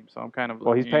fantasy team, so I'm kind of.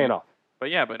 Well, he's paying off. But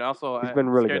yeah, but also He's I'm been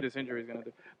really scared good. this injury is gonna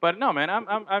do. But no, man, I'm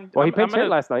Well, he I'm pinch hit gonna,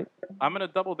 last night. I'm gonna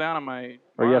double down on my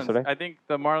Or Marlins. yesterday. I think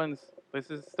the Marlins. This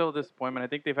is still a disappointment. I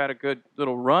think they've had a good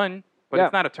little run, but Yeah.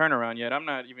 it's not a turnaround yet. I'm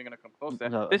not even gonna come close to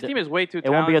that. No, This team is way too It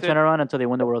won't talented. be a turnaround until they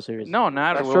win the World Series. No,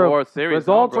 not That's a true. World Series.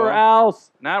 Results no, or bro.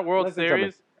 else. Not World Listen to me.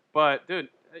 Series, but dude,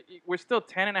 we're still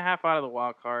 10.5 out of the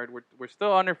wild card. We're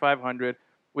still under 500.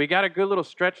 We got a good little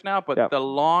stretch now, but Yeah. the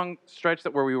long stretch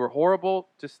that where we were horrible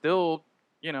to still,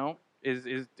 is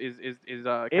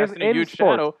casting a In huge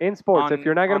sports, shadow. in sports, on, if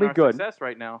you're not going on to be our good, success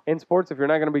right now. in sports, if you're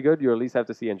not going to be good, you at least have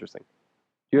to see interesting.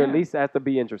 You at Yeah. least have to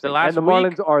be interesting. The last and the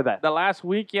week- Marlins are that. The last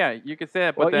week, yeah, you could say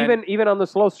that, but Well, then, even on the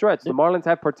slow stretch, the Marlins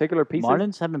have particular pieces.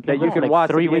 Marlins have been that playing you well can for watch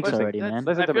like 3 to be weeks interesting. already, man.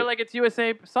 Listen I to feel me. like it's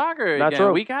USA Soccer Not again.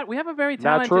 true. We have a very Not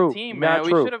talented true. team, Not man. We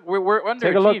true. should have. We're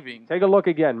Take a look. underachieving. Take a look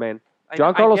again, man. I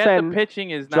Giancarlo get Stanton- the pitching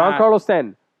is not. Giancarlo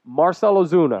Stanton, Marcel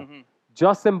Ozuna, Mhm.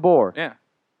 Justin Bohr, Yeah,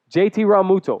 JT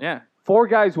Realmuto. yeah. 4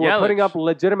 guys who are putting Yelich. up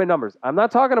legitimate numbers. I'm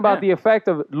not talking about Yeah. the effect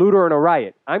of Luder and a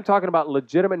riot. I'm talking about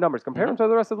legitimate numbers. Compare them Mhm. to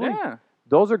the rest of the league. Yeah.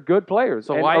 Those are good players.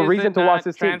 So and why a is reason it to not watch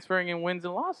this team. transferring in wins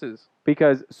and losses?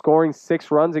 Because scoring 6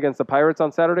 runs against the Pirates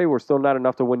on Saturday were still not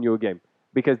enough to win you a game.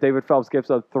 Because David Phelps gives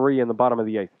up 3 in the bottom of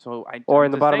the 8th. So Or I'm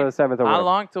in the just bottom saying, of the 7th or How whatever.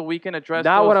 long till we can address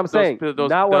Not those, what I'm saying. those,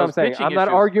 Not what those I'm saying. pitching I'm not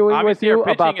issues? arguing with Obviously, you our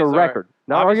pitching about the is our- record.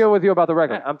 Not obvious- arguing with you about the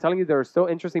record. Yeah. I'm telling you there are still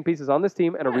interesting pieces on this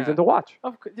team and a Yeah. reason to watch.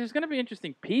 There's going to be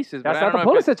interesting pieces. That's but I not don't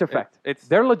the know if Pulisic effect. It's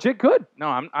They're legit good. no.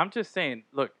 I'm just saying.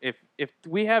 Look, if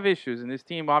we have issues, and this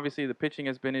team obviously the pitching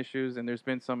has been issues, and there's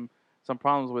been some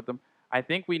problems with them. I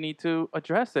think we need to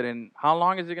address it. And how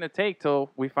long is it going to take till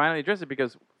we finally address it?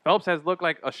 Because Phelps has looked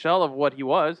like a shell of what he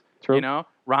was. True. You know,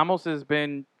 Ramos has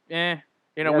been, He we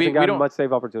hasn't gotten don't much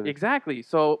save opportunity. exactly.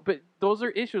 So, but those are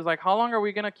issues. Like, how long are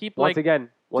we going to keep Once like again,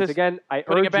 just I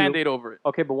putting urge a Band-Aid over it?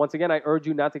 Okay, but once again, I urge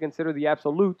you not to consider the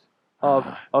absolute of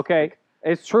okay.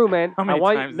 It's true, man. How many I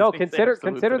want times no did he say consider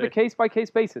absolute consider the today? case by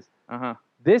case basis. Uh-huh.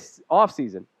 This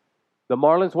offseason, the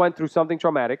Marlins went through something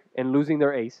traumatic in losing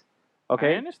their ace.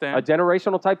 Okay, I understand. a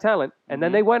generational type talent, and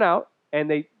then Mhm. they went out and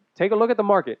they take a look at the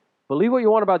market. Believe what you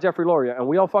want about Jeffrey Loria, and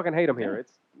we all fucking hate him here.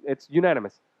 Yeah. It's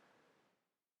unanimous.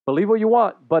 Believe what you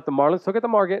want, but the Marlins took at the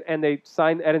market and they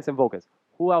signed Edinson Volquez.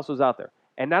 Who else was out there?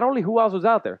 And not only who else was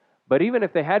out there, but even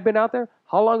if they had been out there,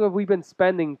 how long have we been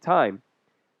spending time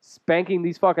spanking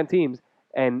these fucking teams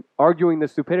and arguing the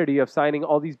stupidity of signing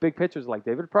all these big pitchers like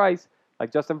David Price,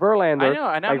 like Justin Verlander, I know,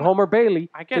 and like I'm- Homer Bailey,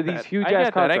 I get to that. these huge I ass get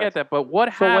that. contracts? I get that. But what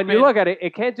So happened? when you look at it,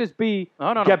 it can't just be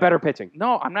no. get better pitching.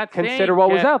 No, I'm not saying Consider what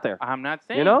was get- out there. I'm not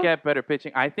saying know? get better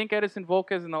pitching. I think Edison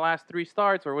Volquez in the last 3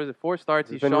 starts, or was it 4 starts?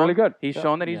 He's He's been shown really good. He's Yeah.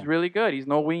 shown that he's Yeah. really good. He's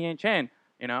no Wei Yin Chen.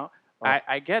 You know, Oh.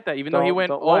 I get that. Even though he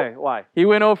went Why? he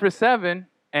went 0 for 7,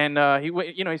 and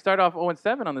he started off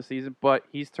 0-7 on the season, but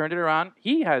he's turned it around.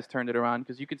 He has turned it around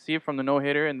because you could see it from the no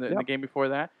hitter in the Yep. game before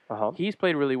that. Uh-huh. He's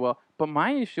played really well. But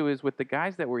my issue is with the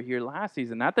guys that were here last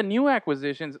season, not the new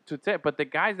acquisitions but the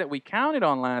guys that we counted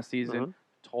on last season. Mhm.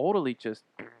 Totally just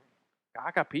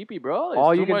caca pee bro. It's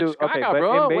All too you can much do, okay, caca, but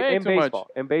bro. in, Way in too baseball,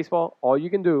 in baseball, all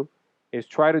you can do is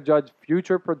try to judge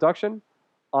future production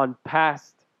on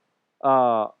past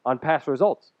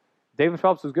results. David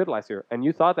Phelps was good last year, and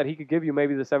you thought that he could give you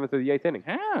maybe the 7th or the 8th inning.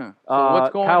 much. Yeah. So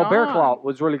what's going Kyle on? Bearclaw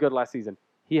was really good last season.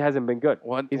 He hasn't been good.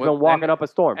 He's been walking up a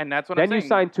storm. And that's what Then I'm saying. you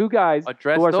sign 2 guys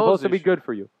Address who are those supposed to be issues. good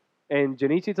for you, and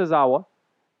Junichi Tozawa,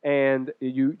 and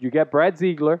you get Brad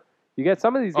Ziegler. You get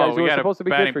some of these guys Oh, who we are got supposed to a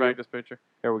be good batting for you. practice pitcher.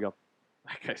 There we go.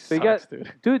 That guy So you sucks, get-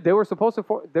 dude. Dude, they were supposed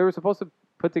to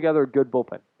put together a good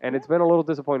bullpen, and it's been a little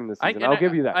disappointing this season. I'll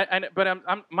give you that. But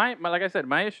my like I said,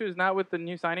 my issue is not with the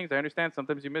new signings. I understand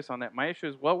sometimes you miss on that. My issue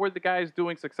is what were the guys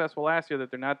doing successful last year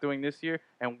that they're not doing this year,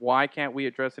 and why can't we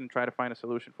address it and try to find a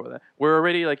solution for that? We're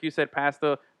already, like you said, past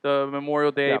the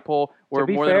Memorial Day Yeah. poll. We're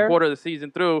be more than fair- a quarter of the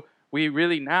season through. We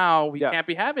really we Yeah. can't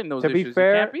be having those To issues. be You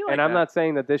fair, can't be like and I'm that. not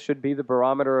saying that this should be the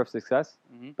barometer of success,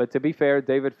 Mhm. but to be fair,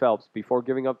 David Phelps, before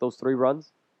giving up those 3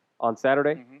 runs on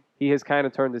Saturday, Mhm. he has kind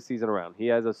of turned the season around. He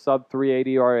has a sub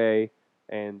 380 ERA,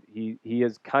 and he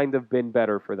has kind of been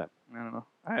better for them. I don't know.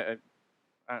 I don't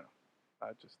know.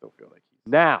 I just still feel like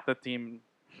Now, the team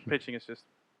pitching is just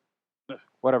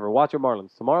whatever. Watch your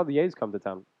Marlins. Tomorrow the A's come to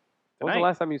town. When was the Tonight.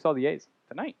 last time you saw the A's?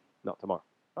 tonight. No, tomorrow.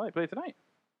 Oh, they play tonight.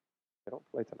 They don't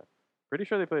play tonight. Pretty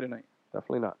sure they play tonight.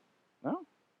 Definitely not. No?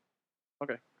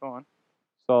 Okay, go on.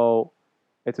 So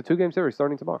it's a 2-game series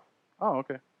starting tomorrow. Oh,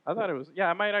 okay. I thought it was. Yeah,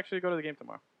 I might actually go to the game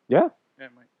tomorrow. Yeah. Yeah, I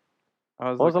might. I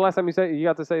was When was the looking- last time you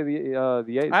got to say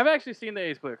the A's? I've actually seen the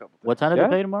A's play a couple times. What time do Yeah? they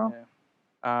play tomorrow?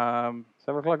 Yeah.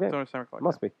 7 o'clock game. It's only 7 o'clock.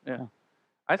 Must be.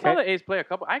 I saw Okay. the A's play a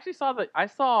couple. I actually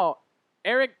saw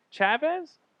Eric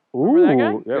Chavez. Ooh, Remember that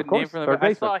guy? yeah, Good of course. name for the Third I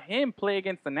baseman. saw him play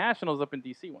against the Nationals up in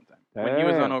DC one time when he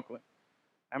was on Damn. Oakland.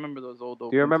 I remember those old. Do you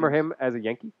Oakland remember teams. him as a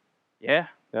Yankee? Yeah.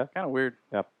 Yeah? Kind of weird.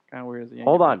 Yep. Kind of weird as a Yankee.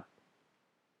 Hold on.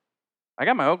 I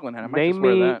got my Oakland hat. I might Name just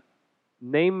wear me- that.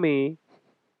 Name me.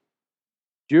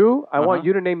 I want Uh-huh.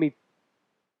 you to name me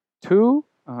 2,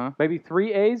 maybe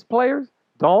 3 A's players.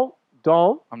 Don't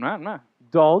I'm not.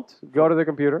 go to the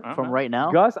computer. I'm From not. right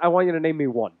now? Gus, I want you to name me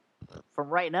 1. From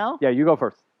right now? Yeah, you go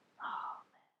first.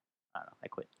 I don't know. I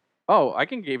quit. Oh, I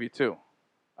can give you 2.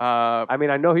 I mean,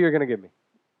 I know who you're going to give me.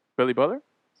 Billy Butler.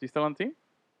 Is he still on the team?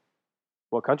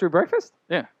 What, Country Breakfast?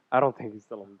 Yeah. I don't think he's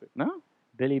still on the team. No.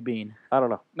 Billy Bean. I don't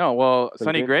know. No. Well, Billy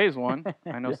Sonny Bean? Gray's one.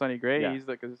 I know Yeah. Sonny Gray. Yeah. He's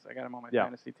because I got him on my Yeah.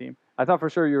 fantasy team. I thought for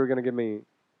sure you were going to give me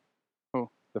Who?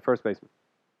 the first baseman.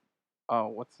 Oh,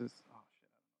 what's his? Oh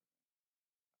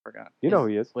shit. I forgot. You know who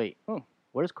he is. Wait. Who?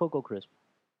 Where's Coco Crisp?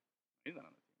 He's not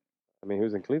on I mean, he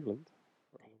was in Cleveland.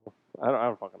 I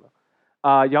don't fucking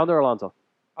know. Yonder Alonso.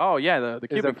 Oh yeah, the He's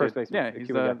Cuban their first kid. baseman, Yeah, the he's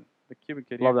Cuban guy. the Cuban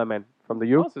kid. Love here. that man. From the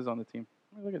Who U. else is on the team?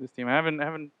 Let me look at this team. I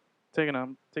haven't taken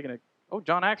a. Oh,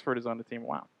 John Axford is on the team.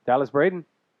 Wow. Dallas Braden.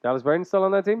 Dallas Braden still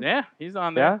on that team? Yeah, he's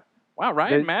on there. Yeah? Wow,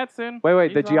 Ryan The- Madsen.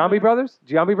 Wait, the he's on Giambi there. brothers?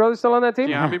 Giambi brothers still on that team?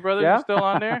 Giambi brothers Yeah? are still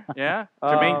on there. Yeah.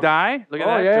 Um, Jermaine Dye. Look at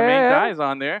oh, that. yeah, Jermaine yeah, yeah. Dye's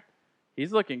on there.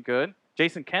 He's looking good.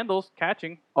 Jason Kendall's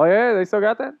catching. Oh, yeah, they still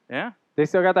got that? Yeah. They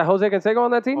still got that Jose Canseco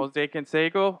on that team? Jose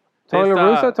Canseco. Tony There's,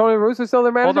 La Russa? Tony La Russa still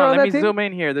their manager Hold on, on let that me team? zoom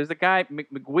in here. There's a guy,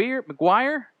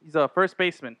 McGuire. He's a first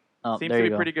baseman. Oh, Seems there to you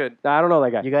be go. pretty good. Nah, I don't know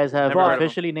that guy. You guys have Never heard of him.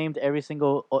 officially named every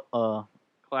single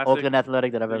Classic. Oakland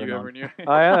Athletic that I've that ever you known. ever knew. Oh,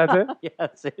 yeah, that's it? Yeah,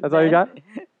 that's it. That's all you got?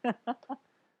 man.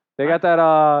 They got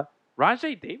that,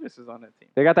 Rajay Davis is on that team.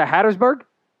 they got that Hattersburg?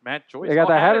 Matt Joyce. They got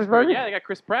that Hattersburg? Yeah, they got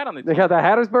Chris Pratt on the team. They got that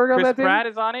Hattersburg on Chris that team? Pratt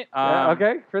is on it. Yeah,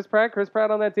 okay, Chris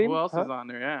Pratt on that team. Who else Huh? is on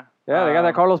there? Yeah. Yeah, they got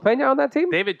that Carlos Pena on that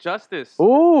team. David Justice.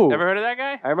 Ooh, Ever heard of that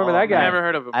guy? I remember Oh, that guy. man. Never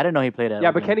heard of him. I didn't know he played at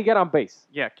Yeah, but Oakland. can he get on base?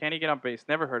 Yeah, can he get on base?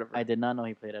 Never heard of him. I did not know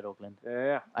he played at Oakland.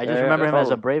 Yeah. I just remember him as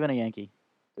a totally. Brave and a Yankee.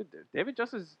 Dude, David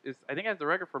Justice is, I think, has the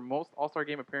record for most All-Star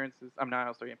game appearances. I'm not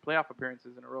All-Star game, playoff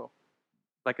appearances in a row,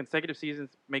 like consecutive seasons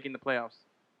making the playoffs,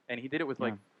 and he did it with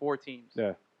like 4 teams.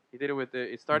 Yeah. He did it with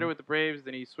it started with the Braves,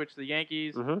 then he switched to the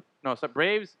Yankees. Mm-hmm. No, so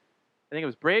Braves. I think it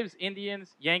was Braves,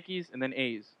 Indians, Yankees, and then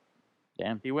A's.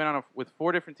 Damn, He went on with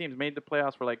 4 different teams, made the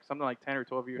playoffs for like something like 10 or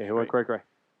 12 years. Yeah, he went straight. cray.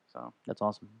 So that's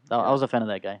awesome. I was a fan of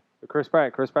that guy. Chris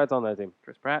Pratt's on that team.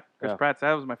 Chris Pratt, Yeah.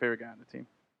 that was my favorite guy on the team.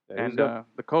 Yeah, he was And good.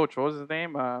 the coach, what was his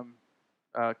name?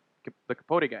 The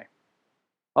Capote guy.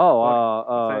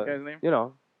 What's that guy's name? you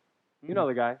know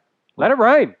the guy. Let it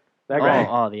rain. That guy.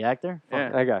 Oh, the actor? Fuck, Yeah.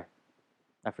 That guy.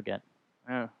 I forget.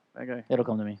 Yeah, that guy. It'll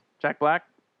come to me. Jack Black.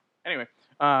 Anyway.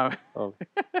 Oh.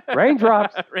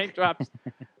 Raindrops. Raindrops.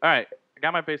 All right. I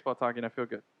got my baseball talking. I feel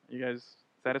good. You guys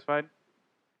satisfied?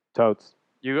 Totes.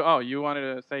 You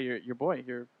wanted to say your boy,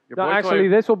 your No, boy actually, toy.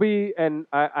 this will be, and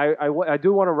I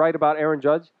do want to write about Aaron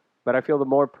Judge, but I feel the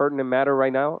more pertinent matter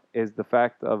right now is the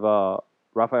fact of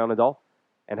Rafael Nadal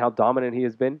and how dominant he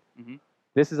has been. Mhm.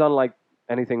 This is unlike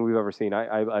anything we've ever seen,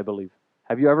 I believe.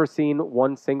 Have you ever seen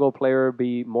one single player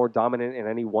be more dominant in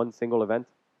any one single event?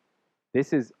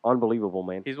 This is unbelievable,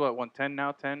 man. He's what, 110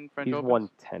 now? 10 French He's Opens? won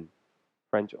 10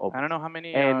 French Opens. I don't know how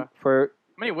many. And How for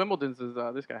many Wimbledons does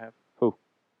this guy have?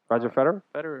 Roger Federer,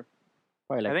 Federer.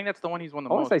 Probably I like, think that's the one he's won the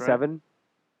I want most. to say right? 7,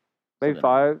 maybe Seven.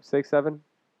 5, 6, 7.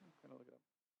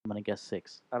 I'm going to guess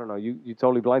 6. I don't know. You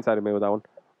totally blindsided me with that one.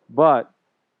 But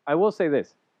I will say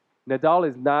this. Nadal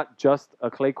is not just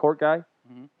a clay court guy.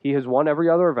 Mhm. He has won every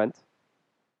other event.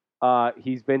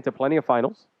 He's been to plenty of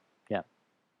finals. Yeah.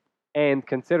 And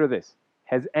consider this.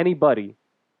 Has anybody,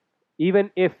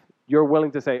 even if you're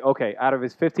willing to say, okay, out of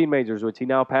his 15 majors, which he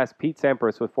now passed Pete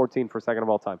Sampras with 14 for second of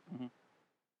all time, Mhm.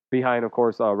 behind, of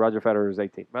course, Roger Federer's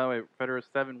 18. By the way, Federer's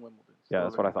 7 Wimbledons. Yeah,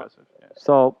 that's what I thought. Impressive. Yeah.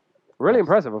 So, really Nice.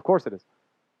 impressive. Of course it is.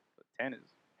 10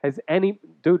 is. Has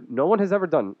dude? No one has ever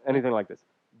done anything like this.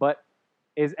 But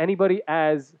is anybody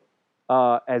as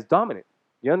dominant?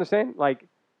 You understand? Like,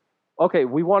 okay,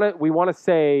 we want to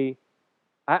say,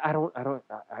 I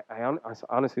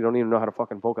honestly don't even know how to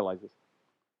fucking vocalize this.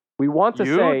 We want to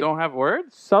You say don't have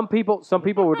words? some people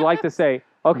would like to say,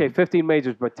 okay, 15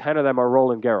 majors, but 10 of them are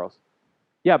Roland Garros.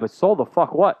 Yeah, but so the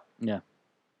fuck what? Yeah.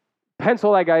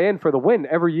 Pencil that guy in for the win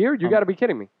every year? You got to be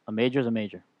kidding me. A major's a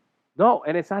major. No,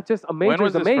 and it's not just a major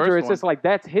was is a his major. first It's just like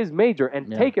that's his major, and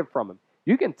Yeah. take it from him.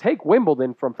 You can take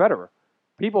Wimbledon from Federer.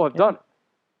 People have done it.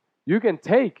 You can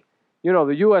take,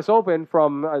 the U.S. Open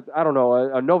from I don't know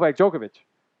a Novak Djokovic,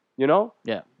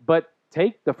 Yeah. But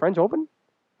take the French Open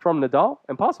from Nadal,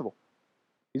 impossible.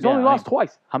 He's Yeah, only lost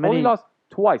twice. how Only many- lost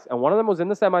twice, and one of them was in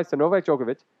the semis to Novak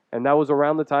Djokovic, and that was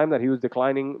around the time that he was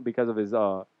declining because of his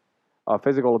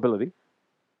physical ability.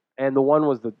 And the one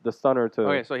was the stunner to.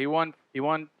 Okay, so he won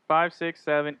 5, 6,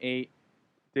 7, 8.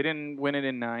 Didn't win it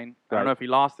in 9. I Right. don't know if he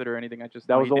lost it or anything. that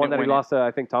know was the one didn't that he win it. lost to,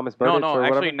 I think, Thomas Berdych No, or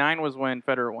actually whatever. 9 was when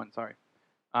Federer won, sorry. Is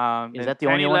Then that the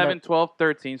 10, only one 11, that- 12,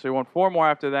 13, so he won 4 more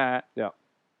after that. Yeah.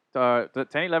 The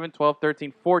 10, 11, 12,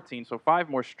 13, 14, so 5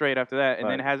 more straight after that, and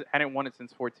Right. then hadn't won it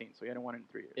since 14, so he hadn't won it in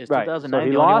 3 years. Is Right. 2009 So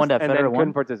he the only lost one that and then Federer couldn't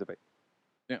won? participate.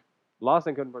 Yeah. Lost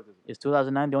and couldn't participate. Is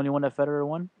 2009 the only one that Federer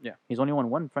won? Yeah. He's only won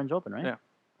 1 French Open, right? Yeah.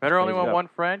 Federer only crazy. won Yeah. 1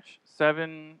 French,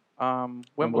 7 Wimbledon.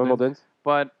 Wimbledon's.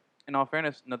 But in all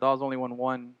fairness, Nadal's only won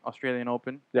 1 Australian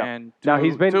Open Yeah. and Now,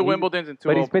 he's been- 2 he's- Wimbledons and 2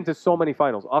 But he's Opens. been to so many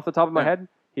finals. Off the top of my Yeah. head,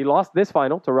 he lost this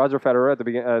final to Roger Federer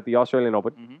at the Australian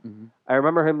Open. Mhm. Mm-hmm. I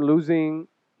remember him losing.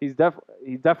 He's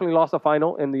definitely lost a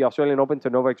final in the Australian Open to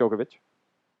Novak Djokovic.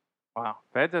 Wow.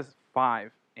 Fed has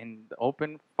 5 in the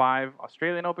Open, 5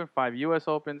 Australian Open, 5 U.S.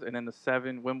 Opens, and then the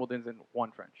 7 Wimbledons and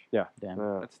 1 French. Yeah. Damn.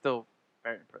 That's still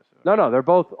very impressive. No, they're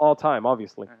both all time,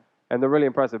 obviously, Yeah. and they're really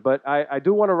impressive. But I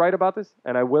do want to write about this,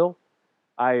 and I will.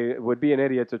 I would be an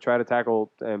idiot to try to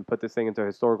tackle and put this thing into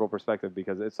historical perspective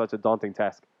because it's such a daunting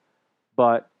task.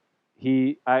 But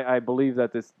I believe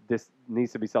that this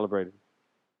needs to be celebrated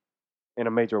in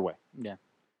a major way. Yeah.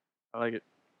 I like it.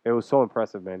 It was so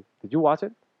impressive, man. Did you watch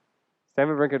it? Stan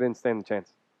Wawrinka didn't stand a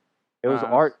chance. It was I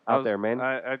art I out was- there, man.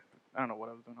 I don't know what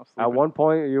I was doing. I was At sleeping. one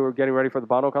point, you were getting ready for the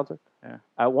Bono concert. Yeah.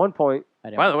 At one point, I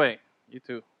didn't By watch the way, you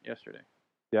too, yesterday.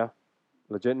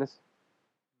 legitness.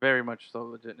 Very much so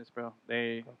legitness, bro.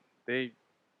 They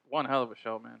one hell of a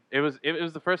show, man. It was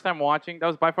the first time watching. That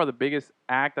was by far the biggest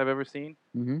act I've ever seen.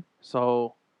 Mm-hmm.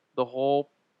 So the whole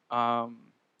how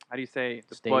do you say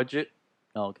the Stage? budget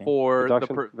Oh, okay. for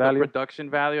Production the value? production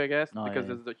value, I guess, Oh, because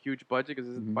yeah, this is a huge budget. Because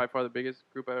this is Mhm. by far the biggest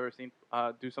group I've ever seen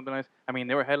do something nice. I mean,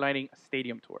 they were headlining a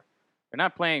stadium tour. They're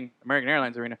not playing American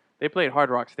Airlines Arena. They played Hard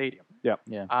Rock Stadium. Yeah.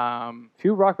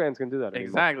 Few rock bands can do that anymore.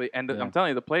 Exactly. And Yeah. I'm telling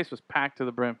you, the place was packed to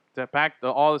the brim.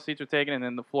 All the seats were taken, and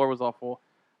then the floor was all full.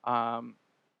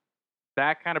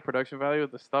 That kind of production value,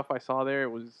 the stuff I saw there,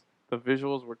 the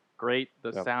visuals were great.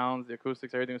 The sounds, the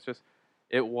acoustics, everything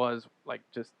was like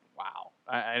just wow.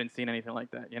 I hadn't seen anything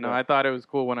like that. Yeah. I thought it was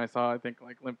cool when I saw, I think,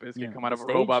 like Limp Bizkit come out of The a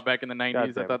stage? robot back in the 90s. I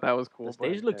damn thought that was cool. The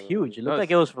stage but- looked huge. It looked does.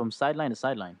 like it was from sideline to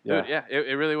sideline. Dude, yeah,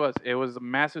 it really was. It was a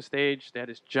massive stage. They had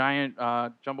this giant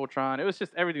jumbotron. It was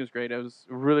just everything was great. It was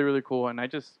really, really cool. And I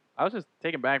was just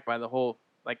taken back by the whole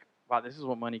like, wow, this is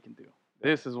what money can do.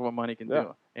 This is what money can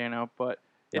do. But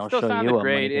it I'll still show you sounded what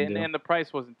great, money can do. and the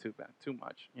price wasn't too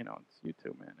much. It's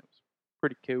YouTube, man. It was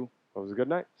pretty cool. It was a good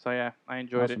night. So yeah, I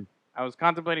enjoyed it. Awesome. I was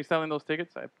contemplating selling those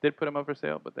tickets. I did put them up for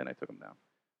sale, but then I took them down.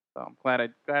 So I'm glad I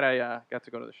got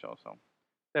to go to the show. So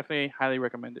definitely highly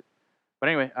recommend it. But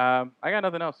anyway, I got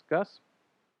nothing else. Gus,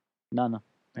 No.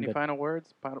 any good. final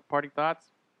words? Parting thoughts?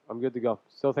 I'm good to go.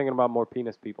 Still thinking about more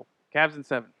penis people. Cavs in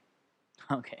 7.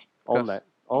 Okay. Own Gus. that.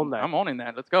 Own that. I'm owning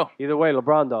that. Let's go, Either way,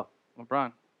 LeBron though.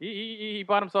 LeBron. He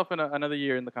bought himself in another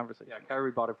year in the conversation. Yeah,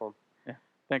 Kyrie bought it for him.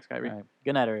 Thanks, Kyrie. All right.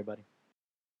 Good night, everybody.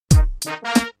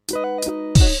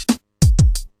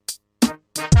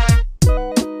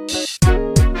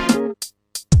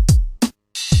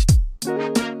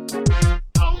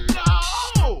 Oh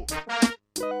no!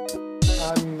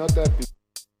 I'm not that big.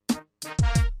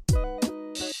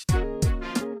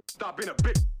 Stop being a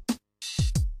bitch.